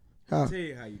 How? I'll tell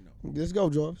you how you know. Let's go,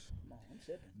 Jarvis.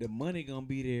 The money gonna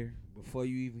be there before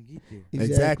you even get there.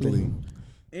 Exactly.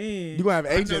 And You gonna have I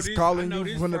know agents this- calling I know you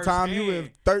this from the time you were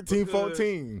firsthand 13, because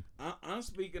 14. I'm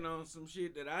speaking on some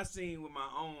shit that I seen with my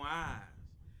own eyes,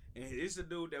 and it's a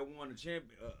dude that won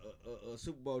a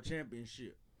Super Bowl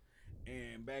championship.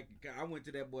 And I went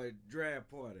to that boy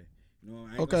draft party. You know,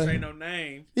 I ain't gonna say no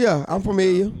name. Yeah, I'm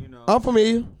familiar. You know, I'm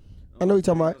familiar. I know you're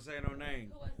talking I about. ain't gonna say no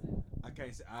name. I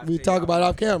can't say. We talk about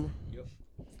off camera Yep.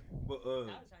 But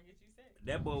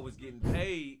that boy was getting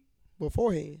paid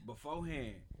beforehand.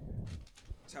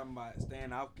 Talking about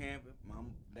staying off campus.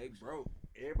 Mom, they broke.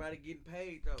 Everybody getting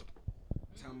paid though.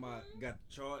 Talking about got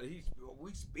the charge.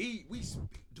 We speed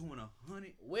doing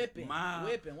 100 Whipping. miles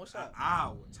What's an up?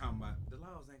 hour. Talking about the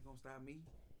laws ain't gonna stop me.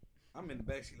 I'm in the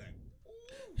backseat like.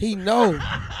 He know.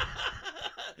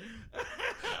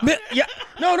 Yeah.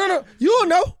 No. You don't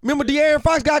know. Remember De'Aaron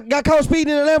Fox got caught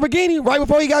speeding in a Lamborghini right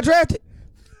before he got drafted?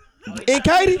 In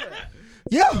Katy?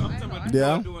 Yeah. I'm talking about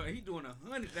Yeah. He doing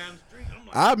 100 down the street. I'm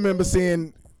like, I remember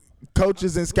seeing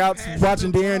coaches and scouts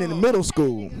watching Darren in the middle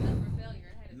school.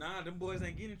 nah, them boys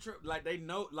ain't getting tripped. Like they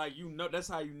know, like you know, that's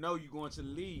how you know you going to the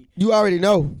league You already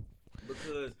know.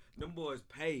 because them boys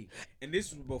pay, and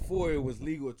this was before it was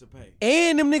legal to pay.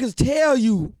 And them niggas tell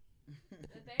you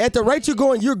at the rate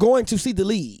you're going to see the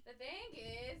league. The thing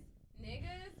is,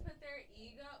 niggas put their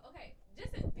ego. Okay,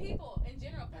 just people in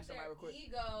general put their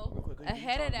ego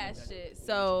ahead of that shit.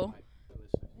 So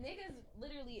niggas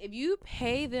literally, if you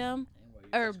pay them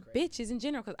or bitches in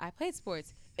general, because I play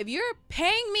sports, if you're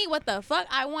paying me what the fuck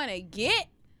I want to get,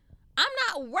 I'm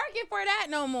not working for that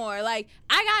no more. Like,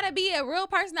 I gotta be a real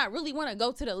person that really want to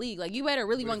go to the league. Like, you better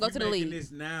really want to go to the league.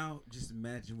 This now, just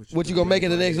imagine What you gonna make at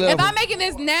the next level? If I'm making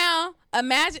this now,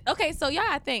 imagine. Okay, so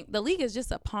y'all think the league is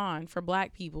just a pawn for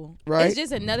black people. Right. It's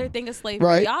just another thing of slavery.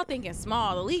 Right. Y'all thinking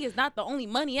small. The league is not the only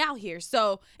money out here.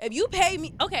 So if you pay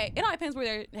me, okay, it all depends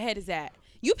where their head is at.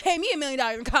 You pay me $1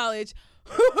 million in college.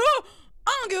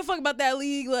 I don't give a fuck about that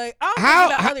league. Like, I don't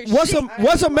think about other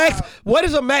shit. What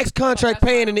is a max contract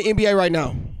paying in the NBA right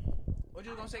now? What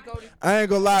you gonna say, Cody? I ain't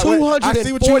gonna lie. I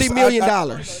see what you- $240 million.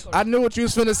 I knew what you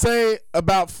was finna say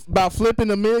about flipping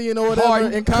 $1 million or whatever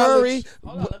Harden, in college.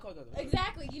 Hold on.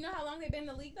 Exactly. You know how long they've been in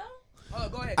the league though? Oh,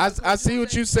 go ahead. I see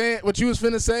what you saying. What you was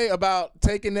finna say about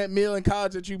taking that meal in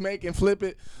college that you make and flip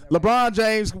it. LeBron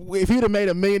James, if he'd have made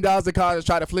 $1 million in college and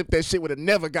tried to flip that shit, would have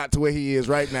never got to where he is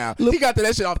right now. He got to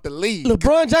that shit off the league.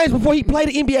 LeBron James, before he played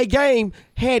the NBA game,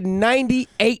 had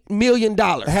 $98 million.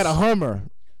 Had a Hummer.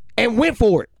 And went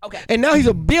for it. Okay. And now he's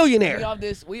a billionaire.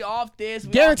 We off this.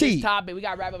 Guaranteed. Off this topic. We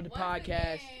got to wrap up the Once podcast.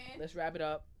 again, Let's wrap it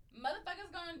up.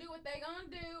 Motherfuckers gonna do what they gonna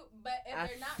do, but if I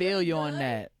they're not feel really you on good,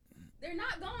 that. they're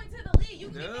not going to the league. You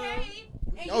can get paid.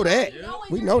 And know you that. already know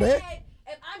in We your know that. head,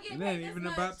 if I'm getting It paid ain't this even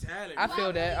much, about talent. I do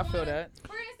feel that. I really feel wanna- that.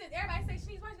 For instance, everybody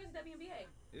say she's watching the WNBA.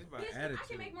 It's about Bitch, I attitude.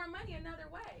 can make more money another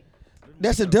way.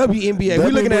 That's a WNBA. We're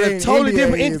looking at a WNBA totally is a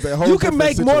different. whole You can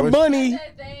make different more situation. money.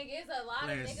 The thing is, a lot of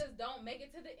Playing- niggas don't make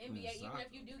it to the NBA, even if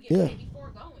you do get Yeah. paid before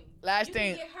going. Last You can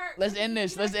thing. get hurt. Let's You end can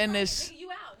this. get Let's end hurt. this. Nigga,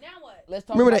 you out. Now what? Let's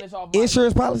talk Remember about this off that mic.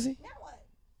 insurance policy? Now what?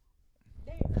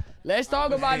 Let's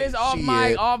talk about this off Shit.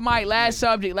 mic. Off mic. Last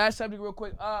subject, real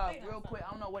quick. I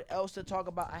don't know what else to talk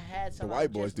about. I had some. The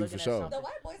white boys do for sure. The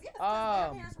white boys, yes. Um, Their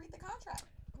parents read the contract.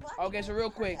 Black Okay, people so real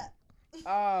read quick.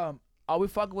 that. Are we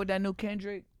fucking with that new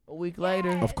Kendrick? A week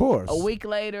later. Of course. A week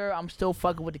later, I'm still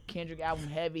fucking with the Kendrick album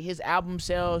heavy. His album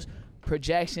sales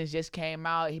projections just came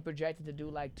out. He projected to do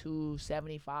like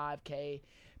 275K.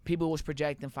 People was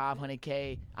projecting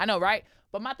 500K. I know, right?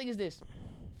 But my thing is this.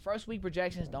 First week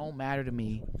projections don't matter to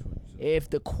me. If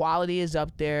the quality is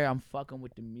up there, I'm fucking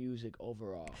with the music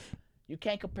overall. You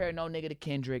can't compare no nigga to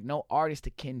Kendrick, no artist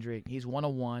to Kendrick. He's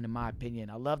 101 in my opinion.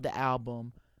 I love the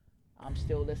album. I'm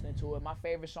still listening to it. My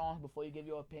favorite songs, before you give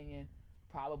your opinion,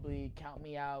 probably Count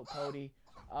Me Out, Cody.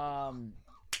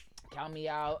 Count Me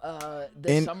Out.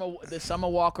 The Summer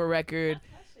Walker record,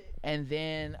 and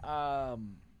then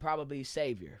probably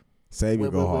Savior. Savior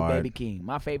with go hard. Baby King.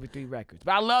 My favorite 3 records.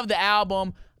 But I love the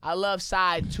album. I love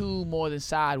side 2 more than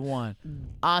side 1.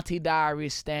 Auntie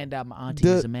Diaries, stand up. My auntie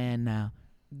is a man now.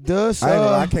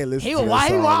 I can't listen He to was that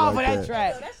song wild like for that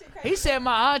track. He said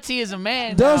my auntie is a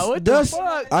man Does- now. What does- the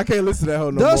fuck? I can't listen to that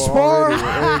whole no Thus more far- already.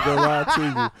 I ain't gonna lie to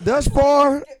you. Thus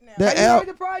far, the Have you heard album.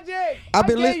 the project? I've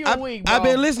been I gave you a week, I've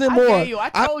bro. been listening I more. gave you. I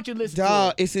told you to listen to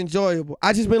Dog, it. it's enjoyable.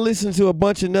 I just been listening to a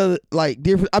bunch of other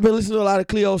different. I've been listening to a lot of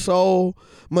Cleo Soul.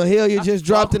 Mahalia just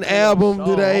dropped an Fuck with album Cleo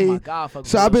Soul. today. Oh my God, fuck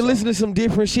with So I've been Cleo listening to some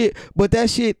different shit, but that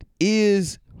shit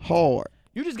is hard.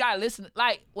 You just gotta listen.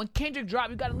 Like when Kendrick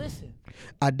dropped, you gotta listen.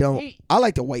 I don't. He- I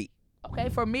like to wait. Okay,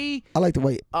 for me, I like to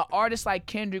wait. an artist like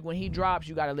Kendrick, when he drops,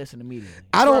 you gotta listen immediately.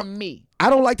 I don't- For me. I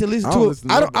don't like to listen I to don't it. listen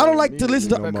to I don't nobody like to listen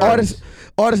to immediately no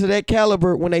more. artists of that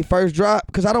caliber when they first drop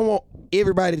because I don't want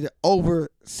everybody to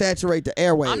oversaturate the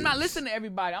airwaves. I'm not listening to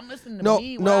everybody. I'm listening to No,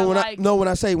 me. when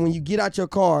I say when you get out your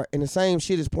car and the same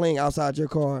shit is playing outside your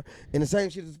car and the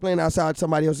same shit is playing outside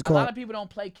somebody else's A lot car. of people don't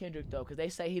play Kendrick though, because they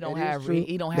say he don't That is have true.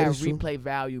 he don't That have is true. replay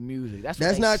value music. That's what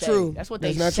That's they not say. true. That's what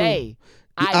That's they not true. say.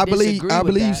 I believe disagree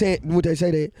with that. saying what they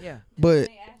say that, Yeah. but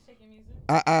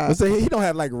I say he don't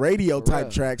have like radio type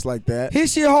real. tracks like that.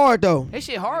 his shit hard though. This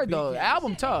shit hard though. The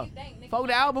album tough. Fuck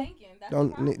the album.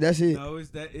 That's it. No,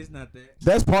 it's not that.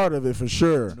 That's part of it for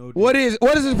sure. No, What is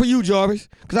it for you, Jarvis?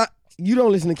 Because you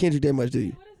don't listen to Kendrick that much, do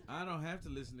you? I don't have to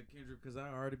listen to Kendrick because I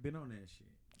already been on that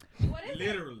shit. What is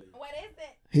Literally. it? What is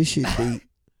it? His shit deep.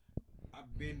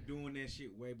 I've been doing that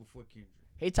shit way before Kendrick.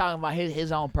 He talking about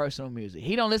his own personal music.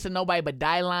 He don't listen to nobody but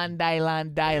Dylan.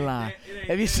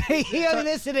 If you see, he only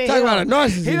listen to Talk him. about a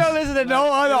narcissist. He don't listen to no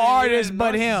other artist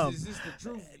but Narcissist, him. It's the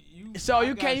truth. So I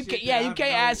you got can't- you shit can't- yeah, that you I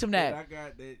can't know ask him that. I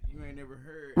got that you ain't never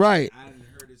heard. Right. I didn't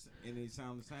heard it and it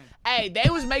sound the same. Hey, they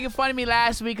was making fun of me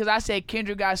last week because I said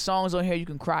Kendrick got songs on here you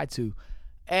can cry to,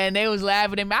 and they was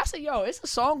laughing at me. I said, "Yo, it's a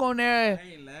song on there."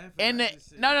 I ain't laughing. And I the, just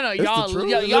said- no, the y'all, truth.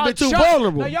 y'all, A little bit too shut-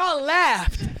 vulnerable. No, y'all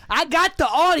laughed. I got the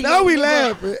audio. Now we nigga.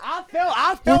 laughing.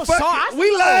 I felt We sorry. I said,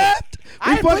 we "Yo, laughed. I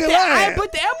We ain't put fucking the, I ain't laughed.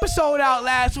 put the episode out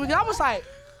last week. I was like,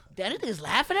 "Damn, it is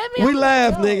laughing at me." We I'm like,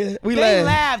 laughed, "Yo, nigga. We they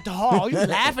laughed. laughed hard. You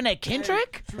laughing at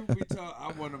Kendrick? Truth be told,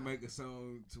 I want to make a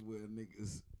song to where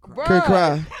niggas cry. Bruh. Could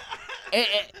cry.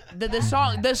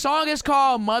 The song is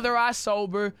called "Mother I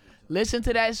Sober." Listen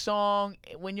to that song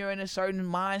when you're in a certain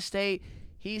mind state.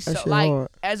 He's That so, shit like hard.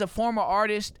 as a former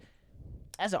artist,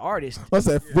 What's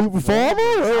that? Performer?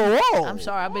 Whoa. I'm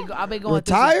sorry, I've been going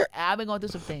Retired? I've been going through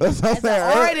some things. That's what I'm As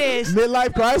an saying. artist,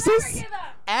 Midlife crisis?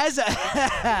 as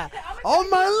a all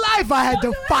my life I had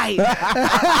to fight.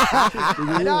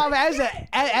 No, man,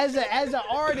 as an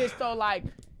artist though, like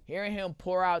hearing him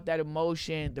pour out that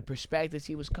emotion, the perspectives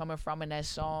he was coming from in that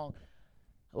song,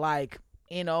 like,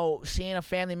 you know, seeing a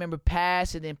family member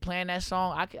pass and then playing that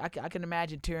song, I can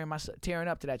imagine tearing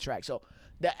up to that track. So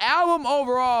the album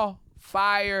overall,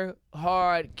 fire,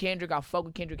 hard. Kendrick, I fuck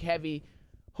with Kendrick heavy.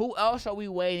 Who else are we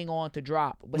waiting on to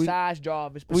drop besides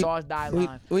Jarvis, besides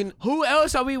Dylan? Who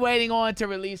else are we waiting on to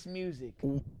release music?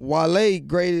 Wale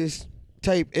greatest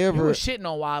tape You ever. was shitting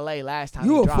on Wale last time.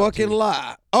 You he a dropped fucking too.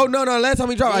 lie. Oh no, last time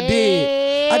he dropped,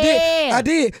 I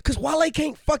did. Cause Wale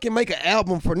can't fucking make an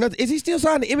album for nothing. Is he still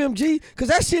signed to MMG? Cause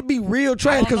that shit be real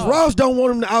trash. don't Cause know. Ross don't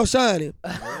want him to outshine him.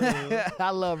 I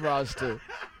love Ross too.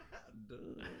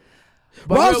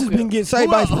 Ross real has quick, been getting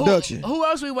saved by his production. Who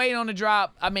else we waiting on to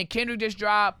drop? I mean, Kendrick just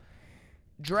dropped.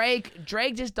 Drake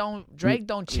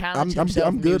don't challenge himself.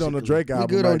 I'm good on the musically. Drake We album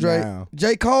good right on Drake. now.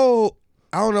 J. Cole,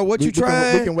 I don't know what We you can-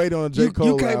 trying. we can wait on a J. You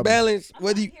Cole can't album. balance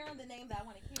whether you. Hearing the name that I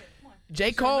want to hear. Come on.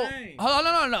 J. Cole. name? Hold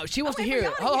on, no. She wants to hear it.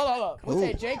 Hold on. What's Ooh.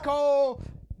 that? J. Cole,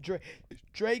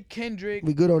 Drake, Kendrick.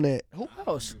 We good on that. Who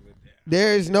else?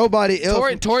 There is nobody else.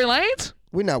 Tory Lanez?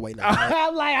 We're not waiting on that.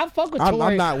 I'm like, I fuck with I'm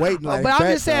Tory. not waiting like but I'm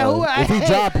that, just saying, though. who? If he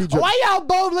drop, he drop. Why y'all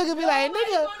both look at me like,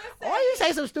 nigga? Why you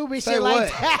say some stupid Say shit what?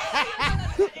 like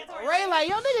that? Ray, like,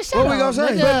 yo, nigga, shut What up. we gonna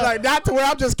say? nigga. But like not to where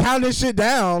I'm just counting this shit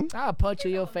down. I'll punch you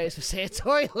in your face for saying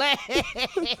Tory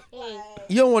Lanez.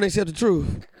 You don't want to accept the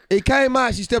truth. It came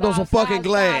out, she stepped on some fucking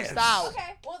glass. Stop. Okay.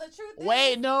 Well, the truth is.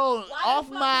 Wait, no, Why off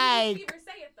the fuck would you mic. even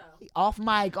say it though? Off mic.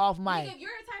 Nigga, if you're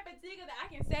the type of nigga that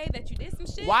I can say that you did some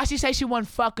shit. Why she say she wasn't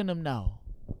fucking them, though?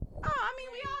 Oh, I mean,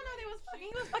 we all know they was fucking.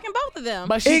 He was fucking both of them.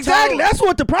 But she Exactly. told, That's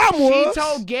what the problem she was.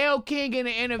 told Gayle King in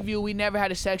the interview we never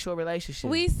had a sexual relationship.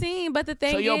 We seen, but the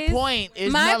thing So is, your point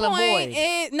is my null and point void.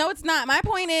 is no, it's not. My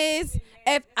point is,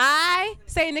 if I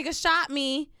say nigga shot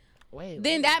me, Wait,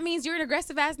 then that means you're an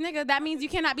aggressive ass nigga. That means you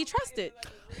cannot be trusted.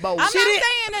 but I'm not saying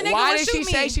a nigga why will did shoot she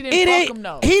me. say she It didn't fuck ain't. him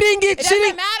though? He didn't get It shit.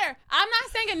 doesn't matter. I'm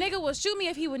not saying a nigga will shoot me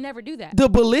if he would never do that. The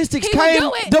ballistics He would came.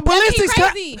 do it. The That'd be ballistics.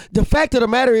 crazy. The fact of the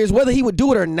matter is, whether he would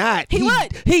do it or not, He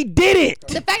would. He didn't.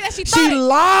 The fact that she She thought it.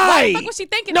 lied. Why the fuck was she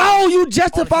thinking No, that? you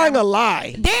justifying a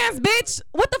lie. Dance, bitch.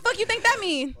 What the fuck you think that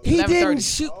mean? He 11:30. didn't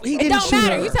shoot. He It didn't don't shoot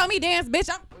matter. her. You tell me dance, bitch.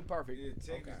 Perfect.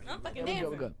 I'm fucking We're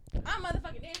dancing. good. I'm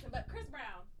motherfucking dancing. But Chris Brown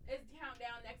is countdown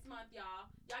next month, y'all.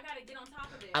 Y'all gotta get on top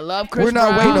of it. I love Chris We're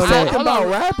not Brown. waiting on that. Talking about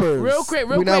rappers. Real quick.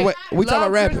 We not. We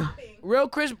talking about Love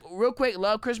Chris- rapping. Real quick.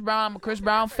 Love Chris Brown. I'm a Chris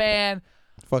Brown fan.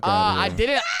 Fuck I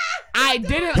didn't.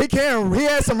 He can. He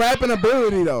has some rapping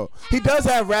ability though. He does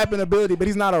have rapping ability, but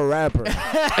he's not a rapper.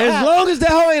 As long as that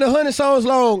hoe ain't 100 songs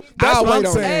long, That's I'll what wait I'm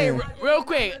on saying. it. Hey, real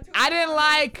quick. I didn't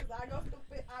like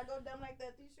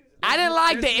I didn't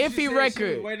like the Iffy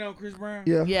record. Waiting on Chris Brown.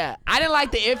 Yeah. Yeah, I didn't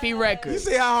like the Iffy record. You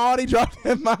see how hard he dropped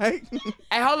that mic?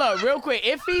 Hey, hold up, real quick.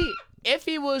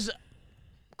 Iffy was.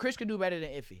 Chris could do better than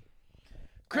Iffy.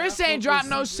 Chris ain't dropped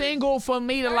no single for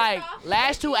me to like.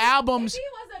 Last two albums. He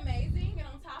was amazing, and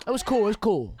on top of It was cool. It was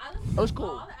cool. I listened It was to cool.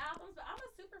 all the albums, but I'm a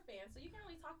super fan, so you can't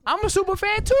really talk to me. I'm a super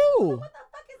fan too. What the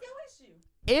fuck is your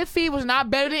issue? Iffy was not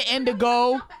better than Indigo.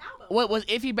 Drop an album. What was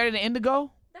Iffy better than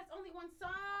Indigo? That's only one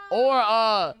song.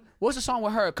 Or what's the song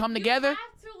with her? Come Together. You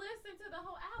have to listen to the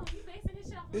whole album. You basing this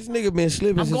shit off. This nigga been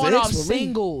slipping I'm since going X off for me.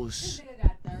 singles. This nigga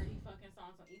got 30 fucking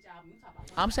songs on each album. You talk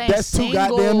about I'm saying That's too singles.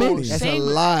 goddamn many. That's a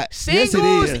Singles. lot. Singles. Yes, it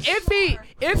is.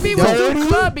 Iffy was too 30?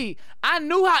 clubby. I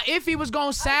knew how Iffy was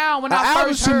gonna sound when An I album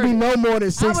first shouldn't heard be it. no more than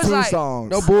was 16 like,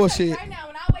 songs. No bullshit. right now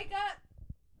when I wake up.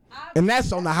 And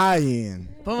that's on the high end.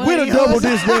 We done double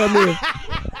this damn near.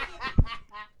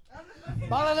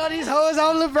 Falling on these hoes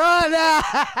on LeBron now.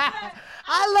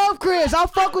 I love Chris. I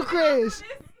fuck with Chris.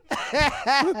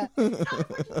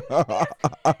 All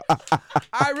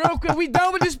right, real quick. We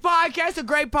done with this podcast. A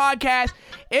great podcast.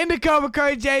 In the cover,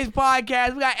 Curry James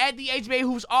podcast. We got at the HBA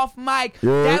who's off mic.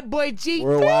 Yeah. That boy G.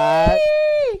 Worldwide.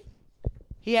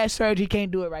 He has surgery. He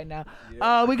can't do it right now.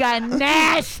 We got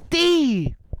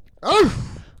Nasty.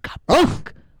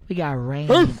 We got Rain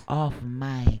off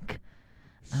mic.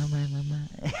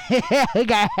 We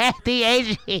got the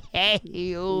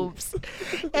HBA. Oops.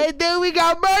 And then we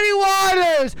got Muddy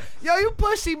Waters. Yo, you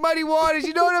pussy, Muddy Waters.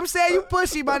 You know what I'm saying? You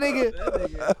pussy, my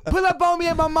nigga. Pull up on me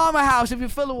at my mama house if you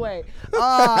feel away.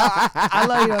 I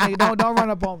love you, nigga. Don't run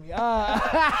up on me.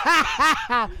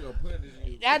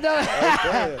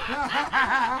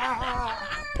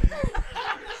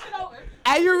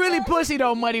 Hey, you really pussy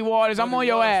though, Muddy Waters. I'm on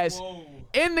your ass.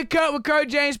 In the Cut with Kurt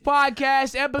James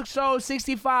podcast, episode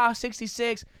 65,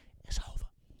 66.